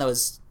he was the one that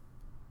was...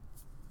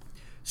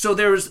 So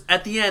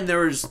at the end, there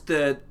was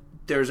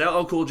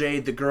LL Cool J,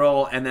 the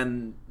girl, and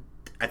then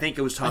I think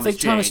it was Thomas Jane. I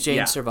think Thomas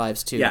Jane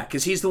survives too. Yeah,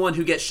 because he's the one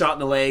who gets shot in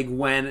the leg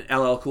when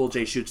LL Cool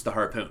J shoots the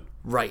harpoon.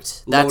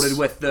 Right. Loaded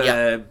with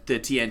the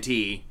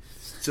TNT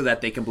so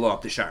that they can blow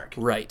up the shark.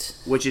 Right.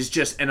 Which is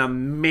just an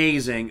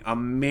amazing,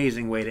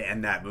 amazing way to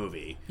end that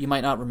movie. You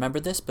might not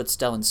remember this, but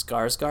Stellan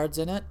Skarsgård's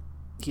in it.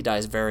 He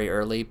dies very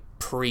early,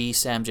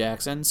 pre-Sam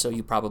Jackson, so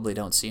you probably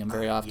don't see him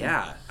very often.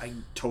 Yeah, I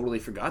totally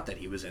forgot that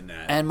he was in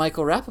that. And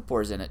Michael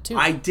Rappaport's in it, too.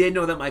 I did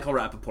know that Michael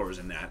Rappaport was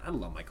in that. I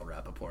love Michael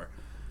Rappaport.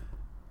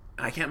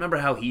 I can't remember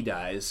how he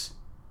dies,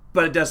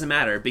 but it doesn't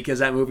matter because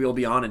that movie will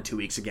be on in 2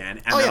 weeks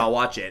again, and then I'll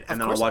watch it, and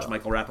then I'll watch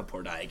Michael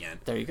Rappaport die again.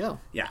 There you go.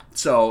 Yeah,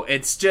 so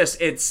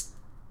it's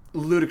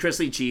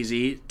ludicrously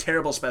cheesy,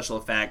 terrible special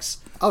effects.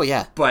 Oh,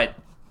 yeah. But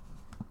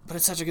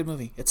it's such a good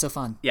movie. It's so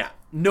fun. Yeah.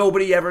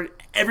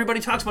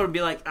 Everybody talks about it and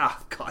be like, oh,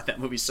 God, that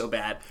movie's so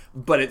bad,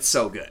 but it's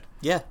so good.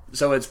 Yeah.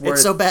 So it's worth...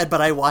 It's so bad, but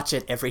I watch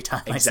it every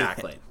time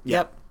Exactly. I see it.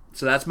 Yep.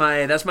 So that's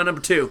my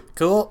number 2.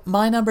 Cool.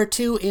 My number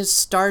 2 is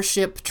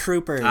Starship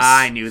Troopers.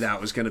 I knew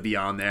that was going to be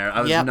on there.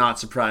 I was not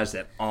surprised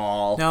at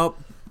all. Nope.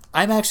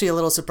 I'm actually a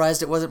little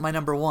surprised it wasn't my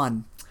number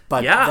 1.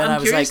 But yeah, then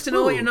I'm was curious like, to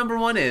know what your number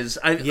 1 is.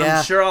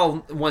 I'm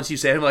sure once you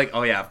say it, I'm like,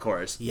 oh yeah, of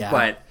course. Yeah.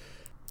 But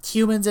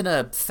humans in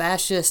a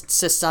fascist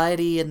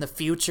society in the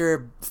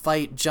future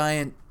fight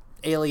giant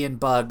alien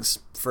bugs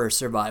for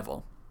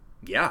survival.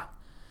 Yeah.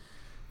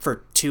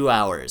 For 2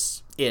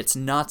 hours. It's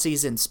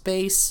Nazis in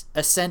space,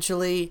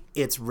 essentially.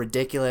 It's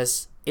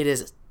ridiculous. It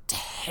is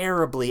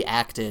terribly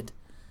acted.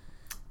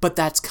 But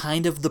that's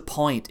kind of the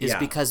point, is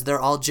because they're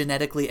all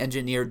genetically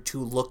engineered to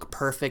look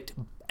perfect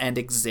and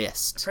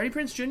exist. Freddie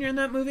Prinze Jr. in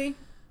that movie?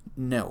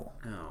 No.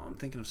 Oh, I'm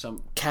thinking of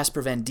some...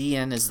 Casper Van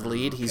Dien is the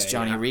lead. He's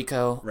Johnny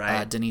Rico.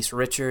 Right. Denise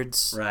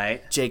Richards.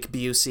 Right. Jake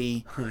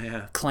Busey. Oh,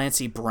 yeah.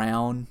 Clancy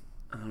Brown.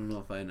 I don't know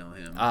if I know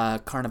him.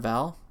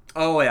 Carnival.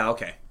 Oh, yeah,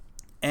 okay.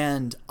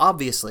 And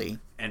obviously...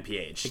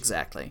 NPH.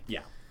 Exactly. Yeah.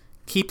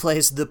 He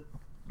plays the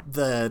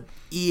the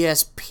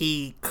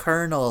ESP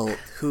colonel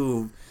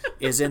who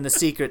is in the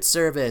Secret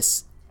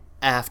Service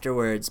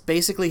afterwards.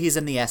 Basically, he's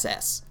in the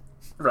SS.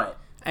 Right.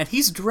 And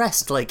he's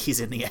dressed like he's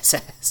in the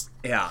SS.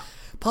 Yeah.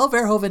 Paul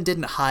Verhoeven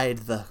didn't hide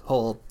the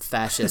whole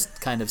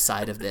fascist kind of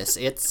side of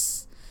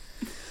this.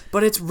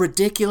 But it's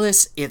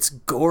ridiculous, it's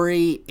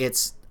gory,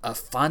 it's a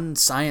fun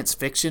science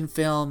fiction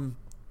film.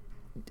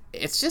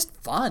 It's just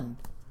fun.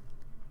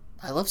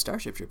 I love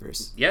Starship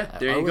Troopers. Yeah,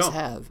 there you go. I always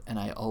have, and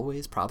I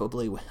always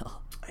probably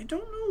will. I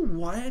don't know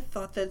why I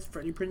thought that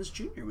Freddie Prinze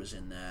Jr. was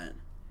in that.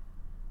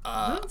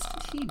 What else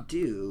did he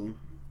do?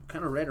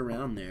 Kind of right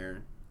around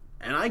there.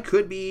 And I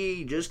could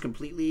be just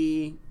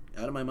completely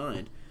out of my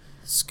mind.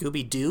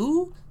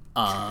 Scooby-Doo?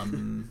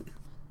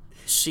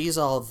 She's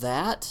All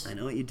That? I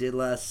know what you did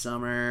last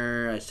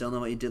summer. I still know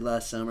what you did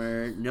last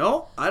summer.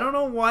 No, I don't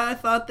know why I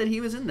thought that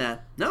he was in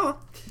that. No.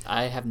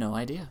 I have no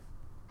idea.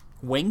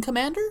 Wing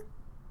Commander?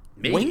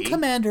 Maybe. Wing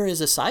Commander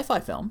is a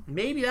sci-fi film.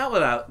 Maybe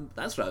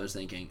that's what I was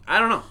thinking. I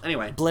don't know.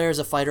 Anyway. Blair's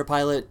a fighter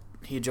pilot.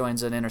 He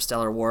joins an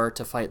interstellar war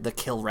to fight the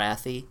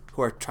Kilrathi,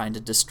 who are trying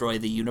to destroy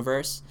the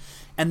universe.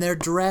 And they're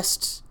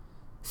dressed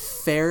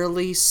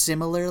fairly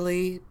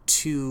similarly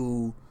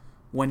to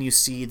when you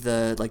see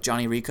the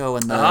Johnny Rico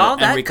and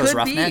and Rico's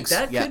Roughnecks.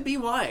 That could be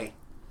why.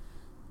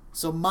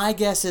 So my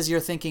guess is you're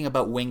thinking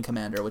about Wing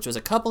Commander, which was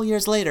a couple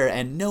years later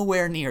and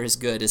nowhere near as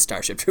good as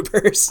Starship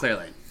Troopers.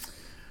 Clearly.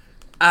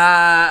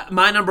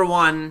 My number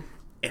one,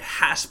 it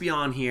has to be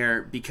on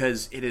here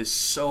because it is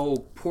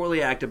so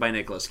poorly acted by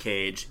Nicolas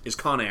Cage, is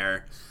Con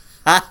Air.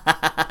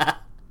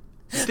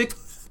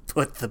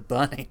 Put the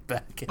bunny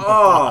back in the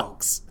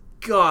box.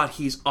 God,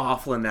 he's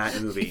awful in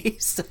that movie. He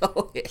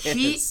so is.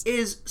 He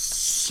is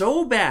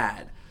so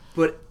bad,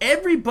 but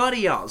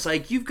everybody else,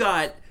 you've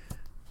got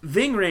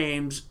Ving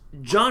Rhames,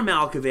 John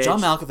Malkovich. John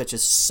Malkovich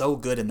is so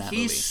good in that movie.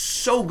 He's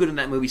so good in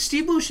that movie.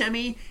 Steve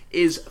Buscemi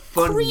is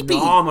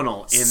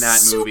phenomenal in that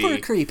movie. Super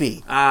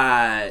creepy.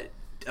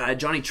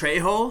 Johnny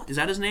Trejo, is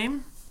that his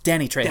name?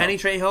 Danny Trejo. Danny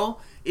Trejo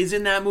is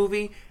in that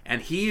movie,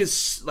 and he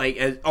is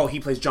he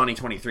plays Johnny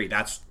 23.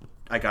 That's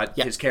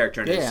his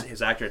character and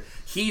his actor.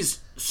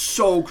 He's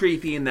so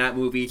creepy in that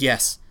movie.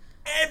 Yes.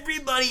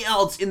 Everybody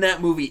else in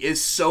that movie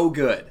is so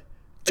good.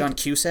 John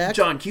Cusack,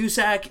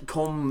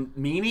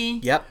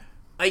 Colmini. Yep.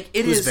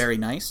 Who's very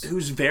nice.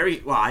 Who's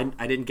very well.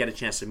 I didn't get a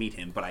chance to meet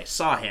him, but I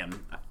saw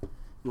him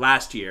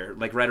last year,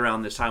 right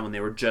around this time when they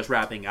were just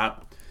wrapping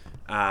up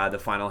the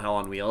final Hell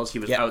on Wheels. He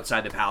was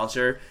outside the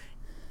Palliser,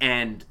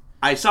 and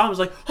I saw him. I was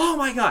like, oh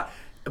my god.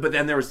 But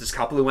then there was this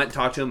couple who went and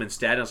talked to him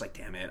instead. And I was like,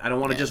 damn it, I don't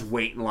want to just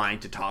wait in line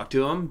to talk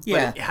to him.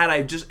 Yeah. But I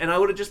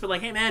would have just been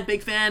like, hey man,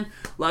 big fan,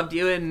 loved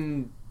you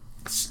in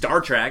Star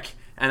Trek,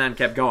 and then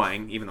kept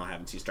going, even though I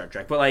haven't seen Star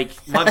Trek. But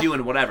loved you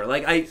in whatever.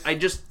 I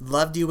just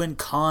loved you in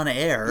Con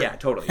Air. Yeah,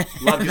 totally.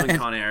 Loved you in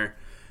Con Air.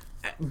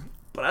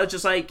 But I was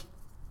just like,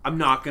 I'm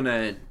not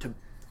gonna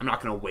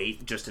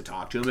wait just to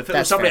talk to him. If it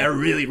was somebody I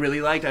really,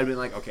 really liked, I'd be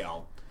like, okay,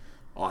 I'll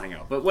hang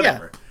out. But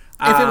whatever. Yeah.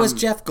 If it was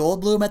Jeff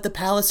Goldblum at the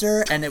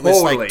Palliser and it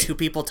was two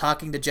people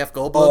talking to Jeff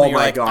Goldblum, and you're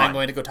like, God. I'm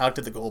going to go talk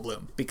to the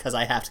Goldblum because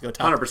I have to go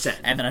talk 100%.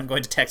 And then I'm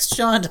going to text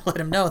Sean to let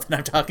him know that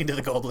I'm talking to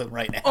the Goldblum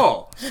right now.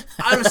 Oh,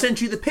 I would have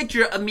sent you the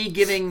picture of me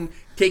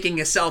taking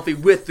a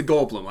selfie with the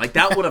Goldblum.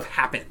 That would have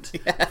happened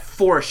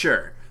for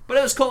sure. But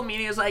it was cool.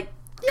 Meaning, it was like,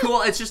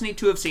 cool, it's just neat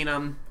to have seen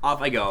him.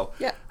 Off I go.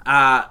 Yeah.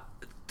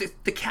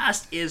 The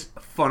cast is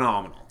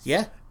phenomenal.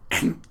 Yeah.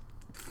 And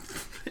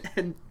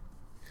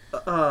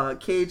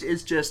Cage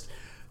is just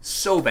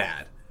so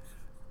bad.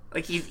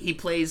 He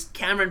plays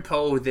Cameron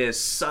Poe, this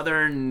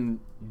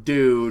southern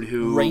dude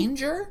who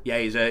Ranger. Yeah,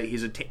 he's a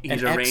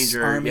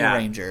ranger. Army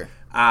Ranger.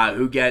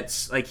 Who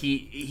gets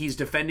he's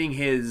defending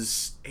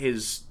his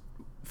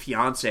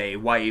fiance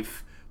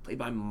wife, played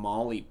by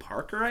Molly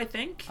Parker, I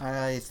think.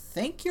 I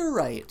think you're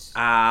right.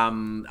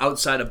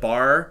 Outside a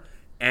bar.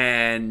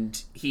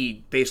 And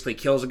he basically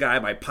kills a guy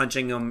by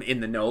punching him in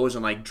the nose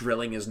and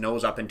drilling his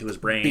nose up into his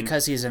brain.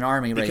 Because he's an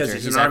army ranger. Because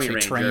he's an army actually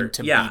ranger. Trained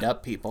to beat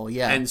up people.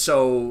 Yeah. And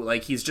so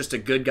he's just a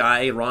good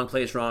guy, wrong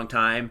place, wrong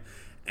time,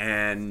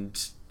 and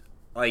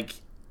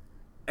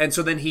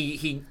so then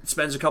he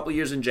spends a couple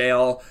years in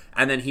jail,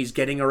 and then he's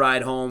getting a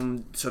ride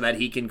home so that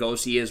he can go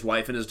see his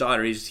wife and his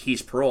daughter.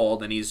 He's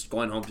paroled and he's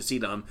going home to see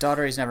them.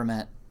 Daughter he's never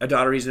met. A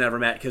daughter he's never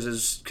met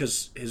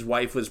because his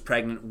wife was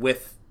pregnant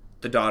with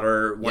the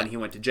daughter when he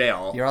went to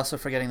jail. You're also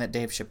forgetting that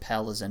Dave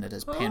Chappelle is in it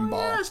as Pinball.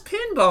 Oh, yes,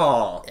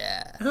 Pinball.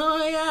 Yeah.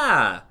 Oh,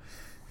 yeah.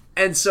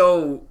 And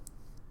so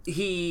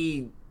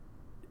he's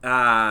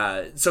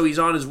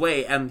on his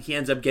way, and he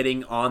ends up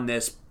getting on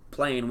this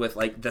plane with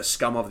the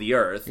scum of the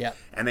earth. Yeah.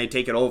 And they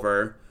take it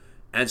over,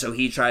 and so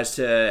he tries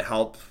to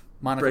help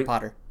Monica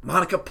Potter.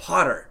 Monica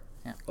Potter.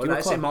 Yeah. What did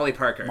I say? Molly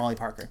Parker. Molly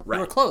Parker. Right.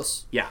 You were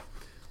close. Yeah.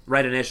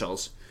 Right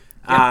initials.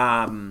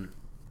 Yeah.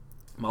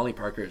 Molly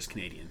Parker is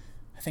Canadian.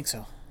 I think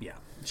so. Yeah,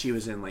 she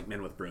was in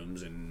Men with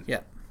Brooms and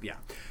yeah.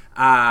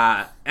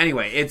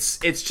 Anyway, it's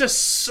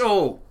just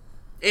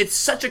it's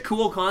such a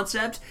cool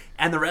concept,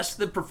 and the rest of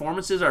the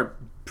performances are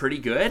pretty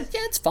good.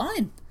 Yeah, it's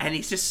fine. And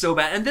he's just so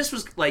bad. And this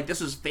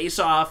was Face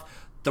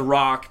Off, The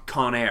Rock,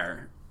 Con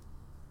Air.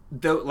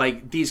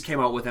 these came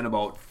out within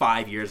about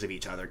 5 years of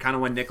each other, kind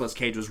of when Nicolas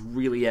Cage was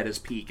really at his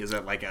peak as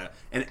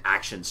an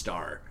action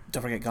star.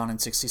 Don't forget Gone in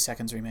 60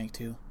 Seconds remake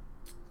too.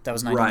 That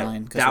was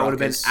 99. Right. That would have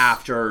been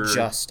after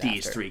just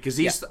these after. three. Because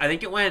I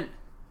think it went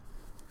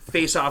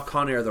Face Off,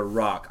 Con Air, The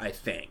Rock, I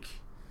think.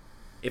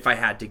 If I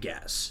had to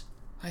guess.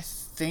 I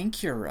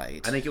think you're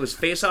right. I think it was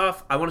Face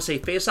Off. I want to say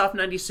Face Off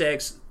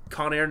 96,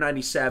 Con Air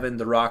 97,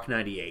 The Rock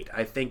 98.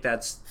 I think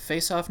that's...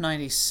 Face Off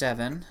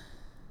 97.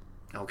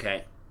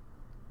 Okay.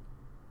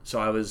 So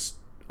I was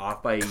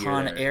off by a year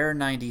Con there. Air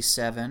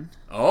 97.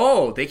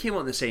 Oh, they came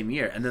out in the same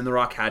year. And then The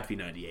Rock had to be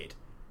 98.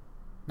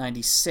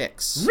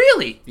 96.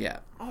 Really? Yeah.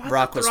 Oh, I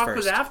Rock thought was The Rock first.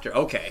 was after.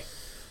 Okay.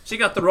 So you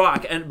got The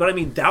Rock, but I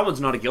mean, that one's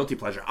not a guilty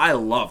pleasure. I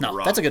love The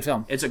Rock. That's a good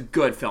film. It's a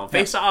good film.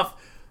 Face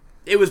Off,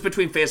 it was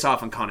between Face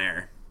Off and Con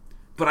Air.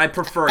 But I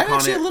prefer I'm Con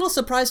actually Air. a little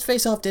surprised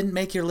Face Off didn't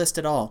make your list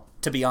at all,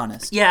 to be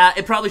honest. Yeah,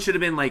 it probably should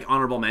have been like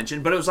honorable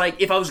mention, but it was like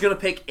if I was going to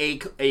pick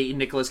a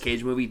Nicolas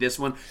Cage movie, this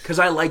one, because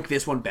I like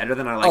this one better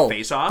than I like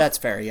Face Off. That's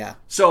fair, yeah.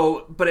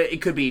 So, but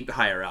it could be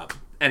higher up.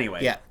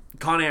 Anyway, Yeah.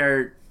 Con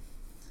Air,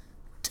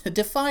 To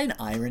define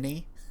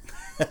irony.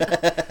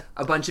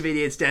 a bunch of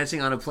idiots dancing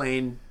on a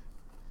plane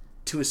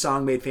to a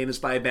song made famous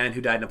by a band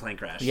who died in a plane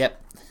crash. Yep.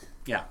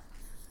 Yeah.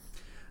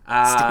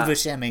 Steve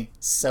Buscemi,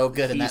 so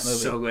good in that movie.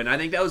 He's so good. And I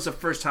think that was the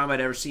first time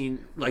I'd ever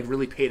seen, like,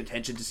 really paid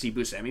attention to Steve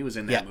Buscemi was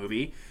in that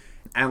movie.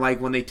 And,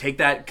 like, when they take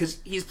that,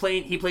 because he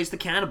plays the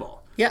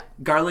cannibal. Yeah.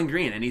 Garland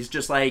Green. And he's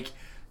just, like,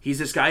 he's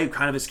this guy who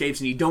kind of escapes,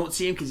 and you don't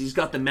see him because he's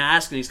got the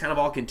mask and he's kind of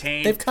all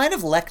contained. They've kind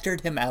of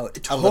lectured him out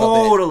a little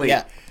bit. Totally.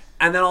 Yeah.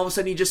 And then all of a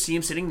sudden you just see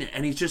him sitting there,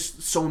 and he's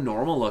just so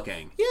normal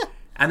looking. Yeah.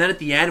 And then at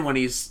the end, when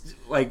he's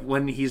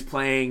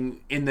playing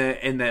in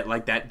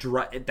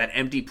that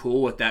empty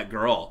pool with that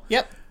girl.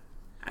 Yep.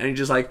 And he's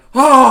just like,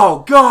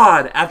 oh,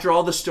 God! After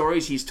all the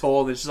stories he's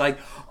told, it's just like,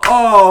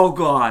 oh,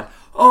 God!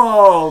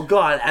 Oh,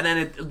 God! And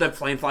then the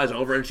plane flies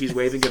over and she's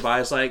waving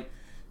goodbye. It's like,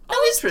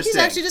 oh, interesting.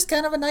 He's actually just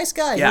kind of a nice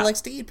guy who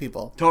likes to eat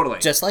people. Totally.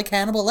 Just like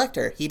Hannibal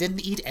Lecter. He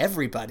didn't eat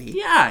everybody.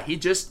 Yeah, he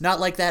just...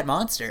 Not like that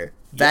monster.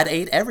 That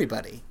ate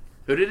everybody.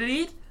 Who did it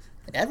eat?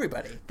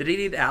 Everybody. Did it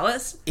eat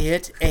Alice?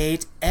 It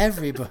ate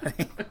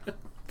everybody.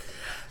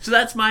 So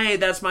that's my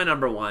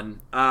number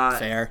one.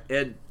 Fair.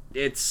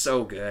 It's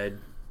so good.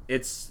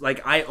 It's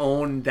like I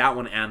own that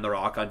one and The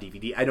Rock on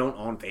DVD. I don't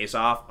own Face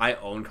Off. I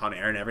own Con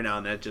Air, and every now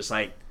and then it's just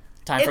like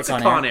Time for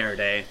Con Air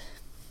day.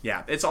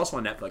 Yeah, it's also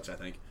on Netflix, I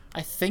think.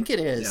 I think it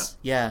is.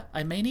 Yeah.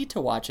 I may need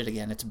to watch it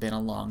again. It's been a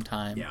long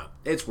time. Yeah,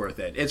 it's worth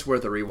it. It's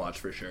worth a rewatch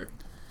for sure.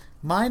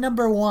 My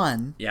number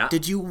one. Yeah.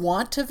 Did you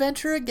want to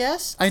venture a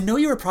guess? I know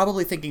you were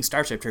probably thinking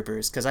Starship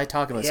Troopers because I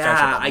talk about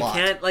Starship a lot. I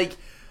can't like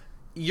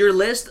your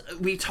list.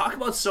 We talk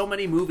about so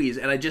many movies,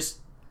 and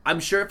I'm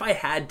sure if I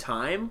had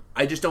time,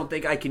 I just don't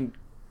think I can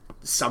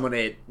summon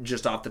it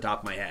just off the top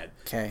of my head.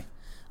 Okay.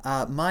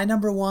 My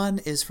number one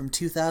is from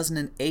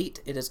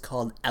 2008. It is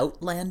called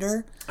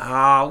Outlander.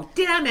 Oh,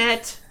 damn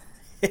it!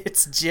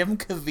 It's Jim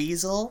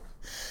Caviezel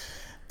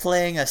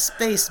playing a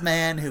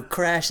spaceman who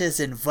crashes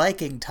in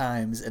Viking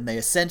times, and they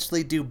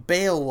essentially do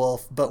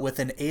Beowulf, but with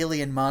an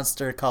alien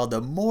monster called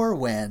a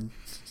Morwen.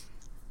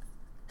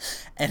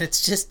 And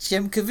it's just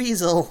Jim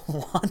Caviezel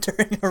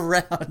wandering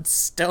around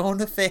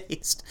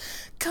stone-faced,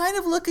 kind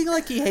of looking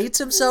like he hates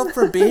himself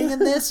for being in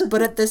this,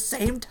 but at the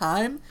same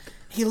time,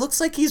 he looks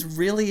like he's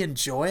really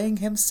enjoying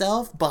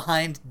himself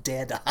behind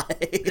dead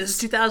eyes. This is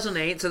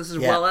 2008, so this is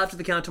well after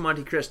The Count of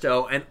Monte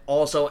Cristo, and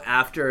also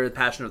after The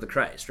Passion of the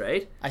Christ,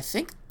 right? I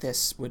think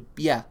this would...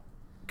 Yeah.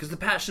 Because The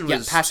Passion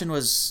was... Yeah, Passion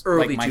was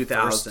early like my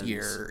 2000s. first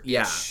year-ish.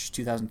 Yeah.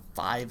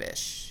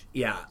 2005-ish.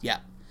 Yeah. Yeah.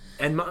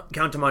 And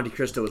Count of Monte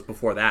Cristo was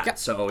before that,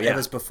 so yeah. It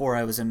was before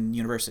I was in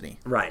university.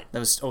 Right. That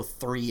was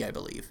 03, I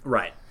believe.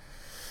 Right.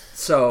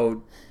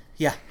 So...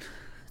 Yeah.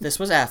 This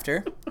was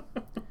after.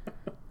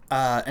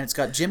 And it's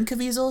got Jim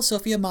Caviezel,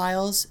 Sophia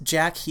Myles,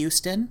 Jack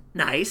Houston.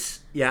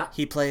 Nice. Yeah.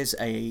 He plays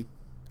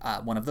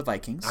one of the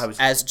Vikings. I was-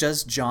 As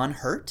does John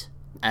Hurt.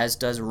 As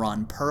does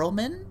Ron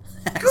Perlman.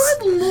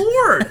 Good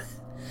Lord!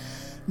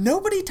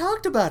 Nobody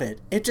talked about it.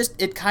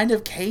 It kind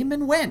of came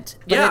and went.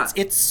 But Yeah.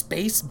 it's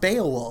Space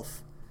Beowulf.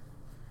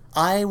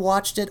 I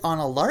watched it on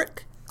a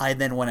lark. I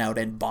then went out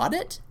and bought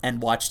it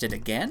and watched it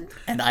again.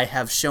 And I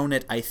have shown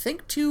it, I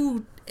think,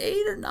 to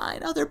 8 or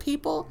 9 other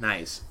people.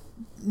 Nice.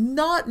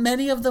 Not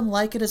many of them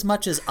like it as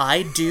much as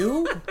I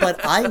do,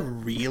 but I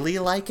really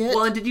like it.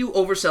 Well, and did you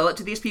oversell it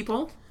to these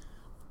people?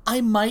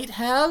 I might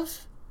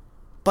have,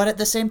 but at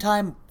the same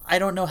time, I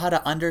don't know how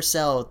to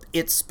undersell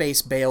It's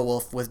Space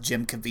Beowulf with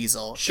Jim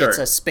Caviezel. Sure. It's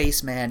a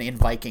spaceman in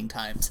Viking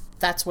times.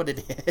 That's what it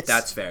is.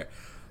 That's fair.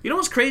 You know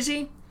what's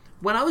crazy?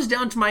 When I was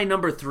down to my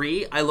number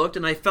 3, I looked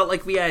and I felt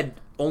like we had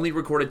only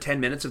recorded 10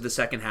 minutes of the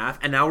second half,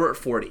 and now we're at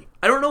 40.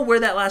 I don't know where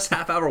that last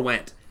half hour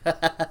went.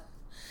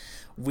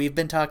 We've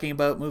been talking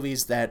about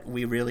movies that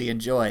we really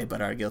enjoy,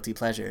 but are guilty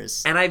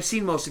pleasures. And I've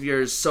seen most of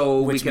yours,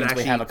 so Which we can means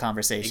actually we have a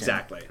conversation.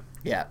 Exactly.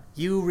 Yeah.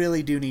 You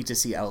really do need to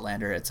see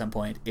Outlander at some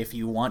point. If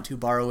you want to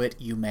borrow it,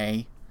 you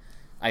may.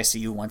 I see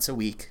you once a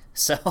week,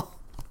 so...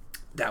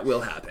 That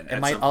will happen. It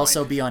might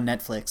also be on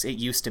Netflix. It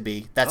used to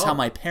be. That's how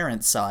my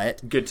parents saw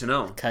it. Good to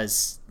know.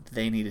 Because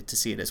they needed to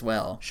see it as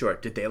well. Sure.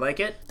 Did they like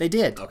it? They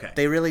did. Okay.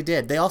 They really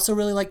did. They also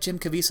really like Jim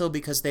Caviezel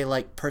because they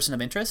like Person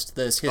of Interest,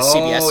 his CBS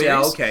series. Oh,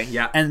 yeah, okay,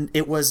 yeah. And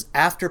it was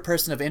after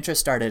Person of Interest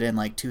started in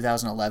like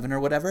 2011 or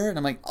whatever, and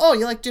I'm like, oh,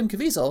 you like Jim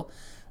Caviezel?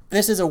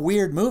 This is a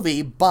weird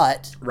movie,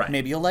 but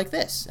maybe you'll like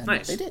this. And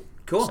nice. They did.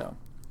 Cool. So,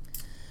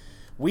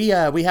 we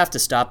have to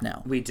stop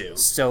now. We do.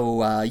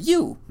 So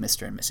you,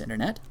 Mr. and Miss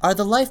Internet, are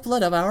the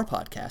lifeblood of our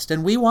podcast,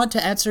 and we want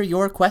to answer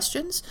your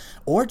questions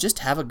or just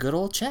have a good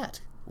old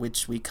chat,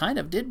 which we kind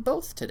of did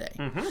both today.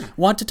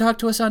 Want to talk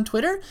to us on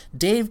Twitter?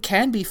 Dave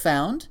can be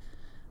found.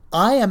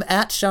 I am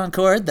at Shaun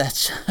Cord.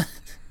 That's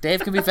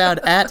Dave can be found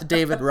at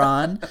David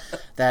Ron.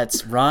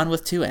 That's Ron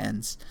with 2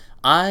 N's.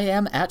 I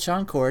am at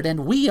Shaun Cord,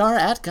 and we are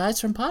at Guys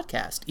From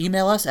Podcast.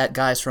 Email us at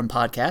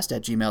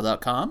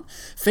guysfrompodcast@gmail.com.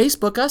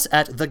 Facebook us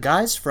at The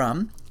Guys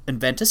From.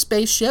 Invent a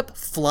spaceship,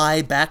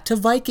 fly back to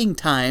Viking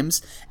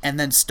times, and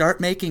then start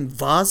making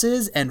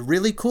vases and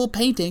really cool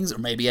paintings, or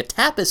maybe a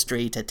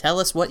tapestry to tell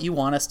us what you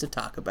want us to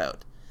talk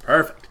about.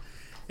 Perfect.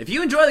 If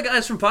you enjoy the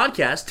Guys From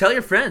Podcast, tell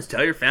your friends,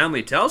 tell your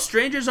family, tell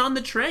strangers on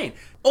the train.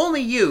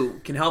 Only you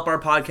can help our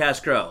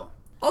podcast grow.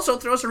 Also,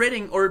 throw us a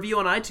rating or review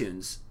on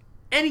iTunes.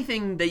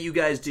 Anything that you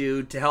guys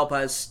do to help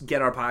us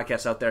get our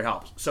podcast out there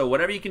helps. So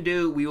whatever you can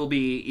do, we will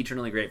be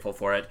eternally grateful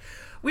for it.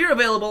 We are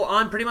available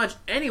on pretty much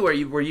anywhere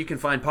where you can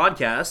find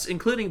podcasts,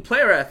 including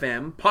Player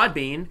FM,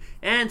 Podbean,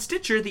 and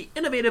Stitcher, the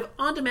innovative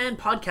on-demand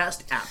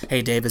podcast app.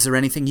 Hey, Dave, is there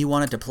anything you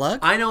wanted to plug?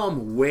 I know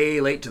I'm way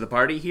late to the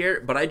party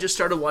here, but I just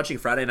started watching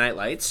Friday Night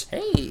Lights.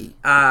 Hey.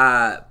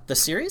 The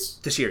series?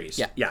 The series.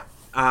 Yeah.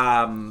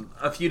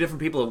 A few different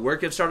people at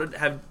work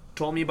have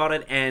told me about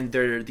it, and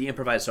they're the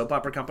improvised soap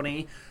opera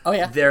company. Oh,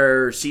 yeah.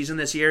 Their season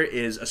this year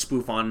is a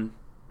spoof on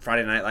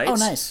Friday Night Lights. Oh,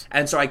 nice.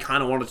 And so I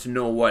kind of wanted to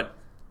know what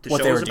the show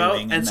they was were about.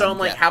 doing, And so I'm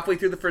like halfway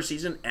through the first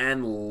season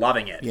and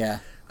loving it. Yeah.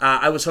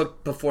 I was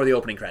hooked before the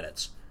opening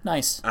credits.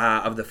 Nice.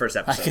 Of the first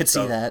episode. I could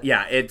see that.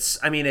 Yeah, it's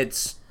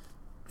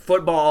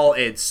football,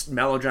 it's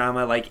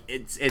melodrama, like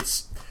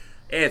it's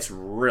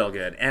real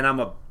good. And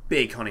I'm a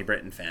big Coney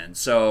Britton fan.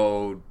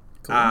 So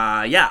cool.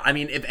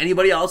 If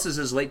anybody else is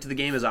as late to the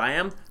game as I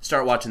am,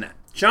 start watching that.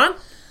 Shaun?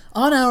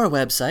 On our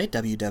website,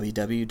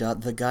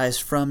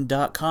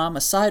 www.theguysfrom.com,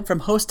 aside from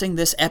hosting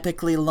this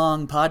epically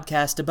long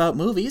podcast about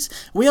movies,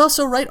 we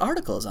also write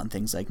articles on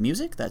things like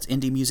music. That's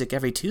indie music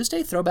every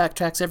Tuesday, throwback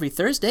tracks every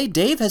Thursday.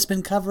 Dave has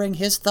been covering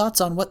his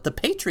thoughts on what the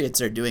Patriots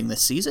are doing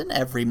this season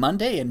every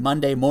Monday in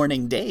Monday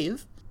Morning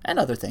Dave, and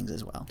other things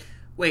as well.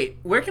 Wait,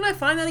 where can I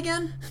find that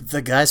again?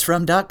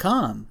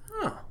 Theguysfrom.com.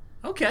 Oh,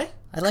 okay.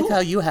 I like how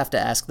you have to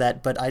ask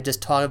that, but I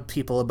just taught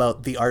people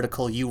about the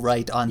article you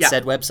write on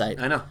said website.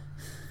 I know.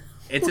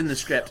 It's in the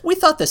script. We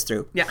thought this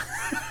through. Yeah.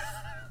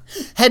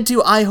 Head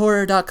to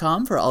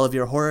ihorror.com for all of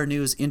your horror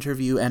news,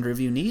 interview, and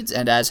review needs.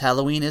 And as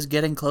Halloween is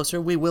getting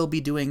closer, we will be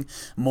doing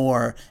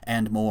more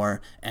and more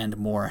and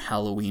more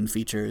Halloween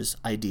features,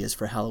 ideas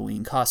for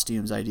Halloween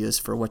costumes, ideas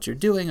for what you're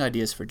doing,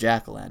 ideas for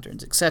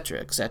jack-o'-lanterns, etc.,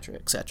 etc.,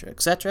 etc.,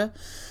 etc.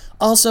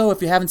 Also,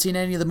 if you haven't seen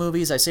any of the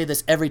movies, I say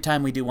this every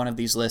time we do one of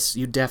these lists,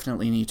 you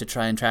definitely need to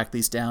try and track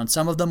these down.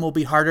 Some of them will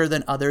be harder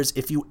than others.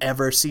 If you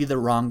ever see The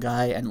Wrong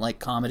Guy and like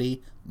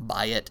comedy,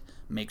 buy it.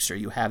 Make sure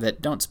you have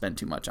it. Don't spend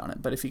too much on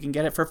it. But if you can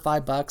get it for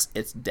 $5,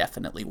 it's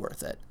definitely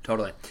worth it.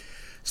 Totally.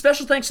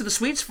 Special thanks to The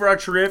Sweets for our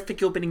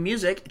terrific opening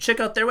music. Check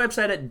out their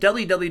website at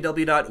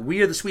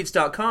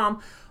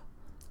www.wearethesweets.com.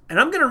 And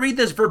I'm going to read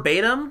this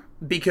verbatim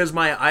because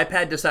my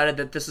iPad decided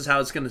that this is how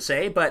it's going to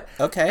say. But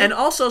okay. And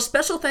also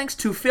special thanks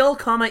to Phil,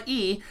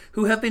 E,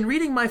 who have been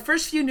reading my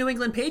first few New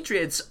England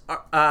Patriots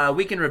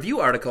weekend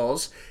review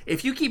articles.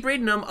 If you keep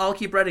reading them, I'll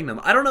keep writing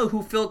them. I don't know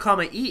who Phil,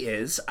 E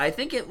is. I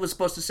think it was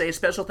supposed to say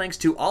special thanks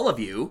to all of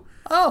you.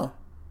 Oh.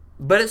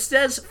 But it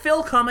says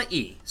Phil,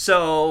 E.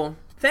 So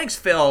thanks,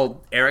 Phil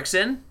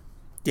Erickson.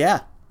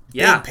 Yeah.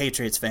 Big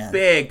Patriots fan.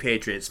 Big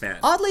Patriots fan.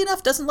 Oddly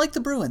enough, doesn't like the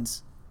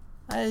Bruins.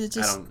 I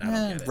don't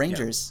get it.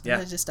 Rangers.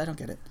 Yeah. I don't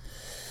get it.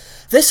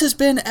 This has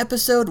been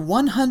episode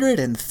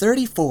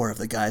 134 of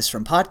the Guys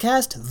From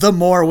Podcast, the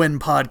Morwin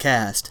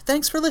Podcast.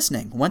 Thanks for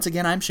listening. Once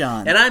again, I'm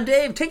Shaun. And I'm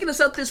Dave. Taking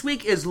us out this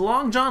week is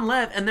Long John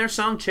Lev and their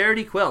song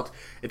Charity Quilt.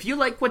 If you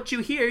like what you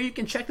hear, you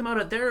can check them out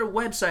at their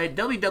website,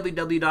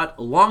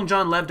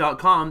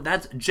 www.longjohnlev.com.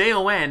 That's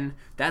Jon.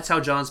 That's how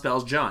John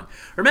spells John.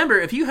 Remember,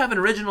 if you have an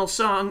original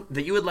song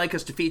that you would like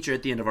us to feature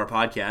at the end of our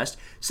podcast,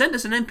 send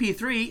us an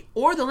MP3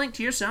 or the link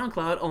to your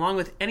SoundCloud along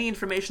with any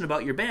information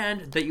about your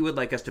band that you would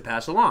like us to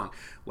pass along.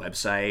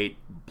 Website,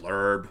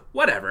 blurb,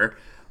 whatever.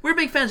 We're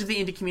big fans of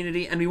the indie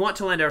community and we want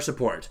to lend our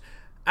support.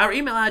 Our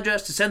email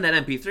address to send that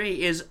MP3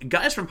 is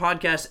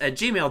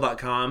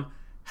guysfrompodcast@gmail.com.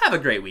 Have a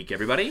great week,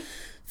 everybody.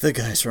 The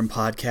Guys From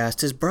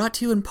Podcast is brought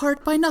to you in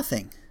part by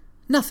nothing.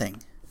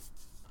 Nothing.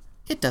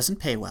 It doesn't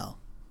pay well.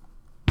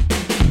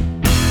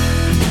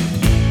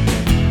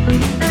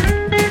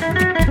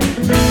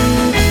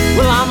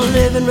 Well, I'm a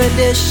living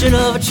rendition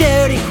of a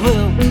charity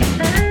quilt,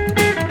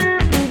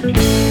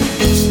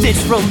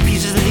 stitched from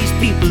pieces of these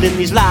people in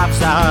these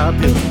lives I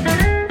built.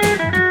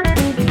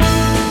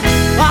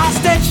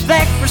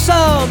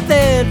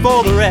 something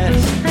for the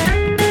rest.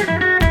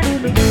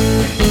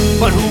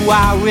 But who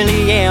I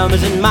really am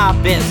isn't my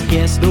best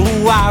guess. No,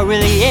 who I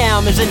really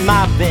am isn't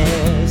my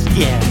best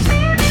guess.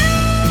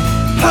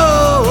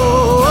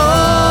 Oh,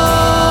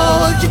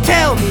 would you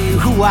tell me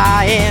who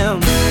I am?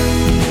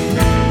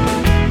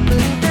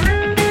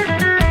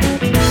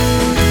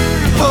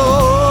 Oh,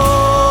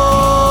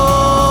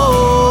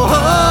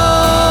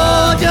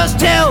 just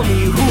tell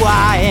me who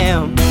I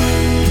am.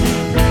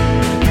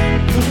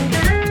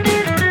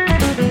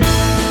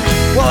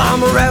 Well,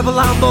 I'm a rebel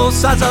on both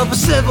sides of a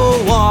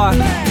civil war.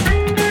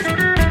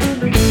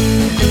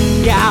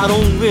 Yeah, I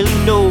don't really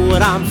know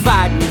what I'm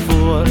fighting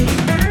for.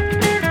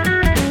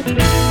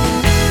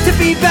 To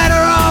be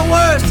better or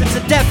worse, it's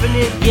a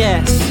definite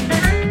yes.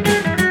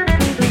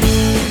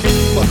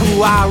 But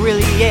who I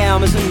really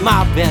am isn't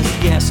my best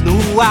guess. No,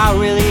 who I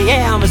really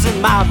am isn't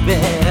my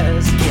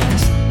best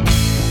guess.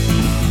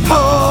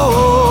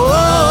 Oh,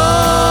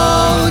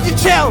 would you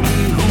tell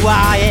me who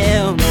I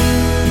am?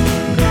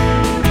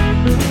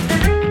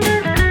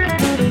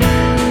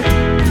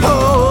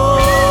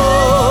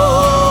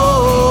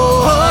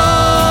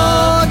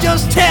 Oh,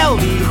 just tell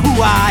me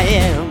who I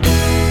am.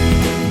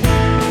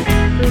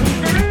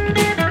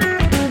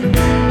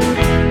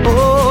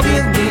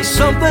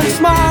 Something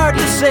smart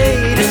to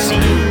say to see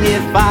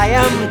if I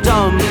am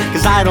dumb.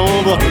 Cause I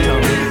don't look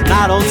dumb, and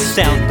I don't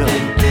sound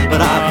dumb,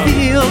 but I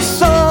feel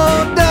so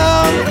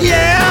dumb.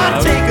 Yeah,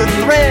 take a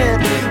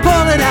thread,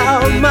 pull it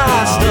out.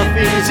 My stuff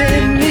is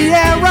in the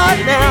air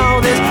right now.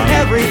 There's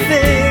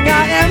everything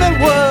I am and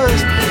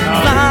was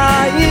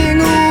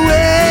flying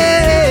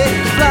away,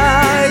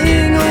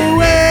 flying away.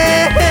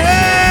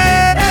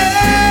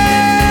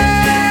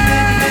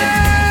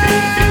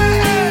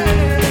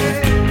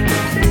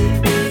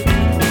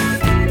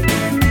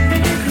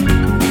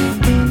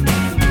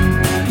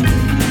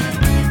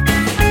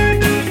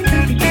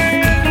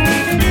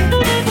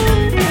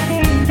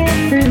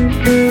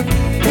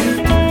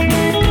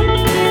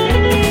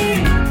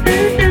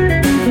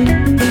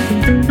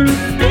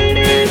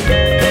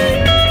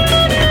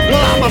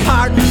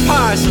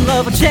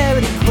 Of a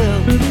charity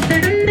quilt,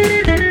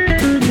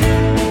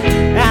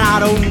 and I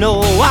don't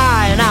know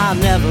why, and I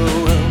never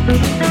will.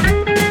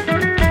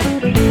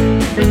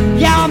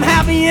 Yeah, I'm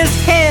happy as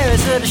hair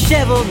is a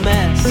disheveled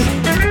mess.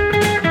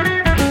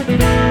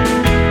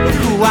 But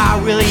who I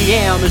really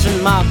am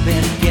isn't my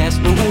best guess.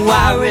 But who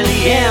I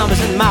really am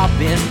isn't my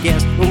best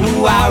guess. But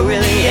who I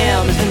really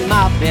am isn't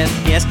my best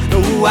guess.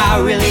 But who I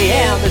really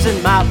am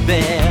isn't my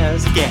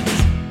best guess.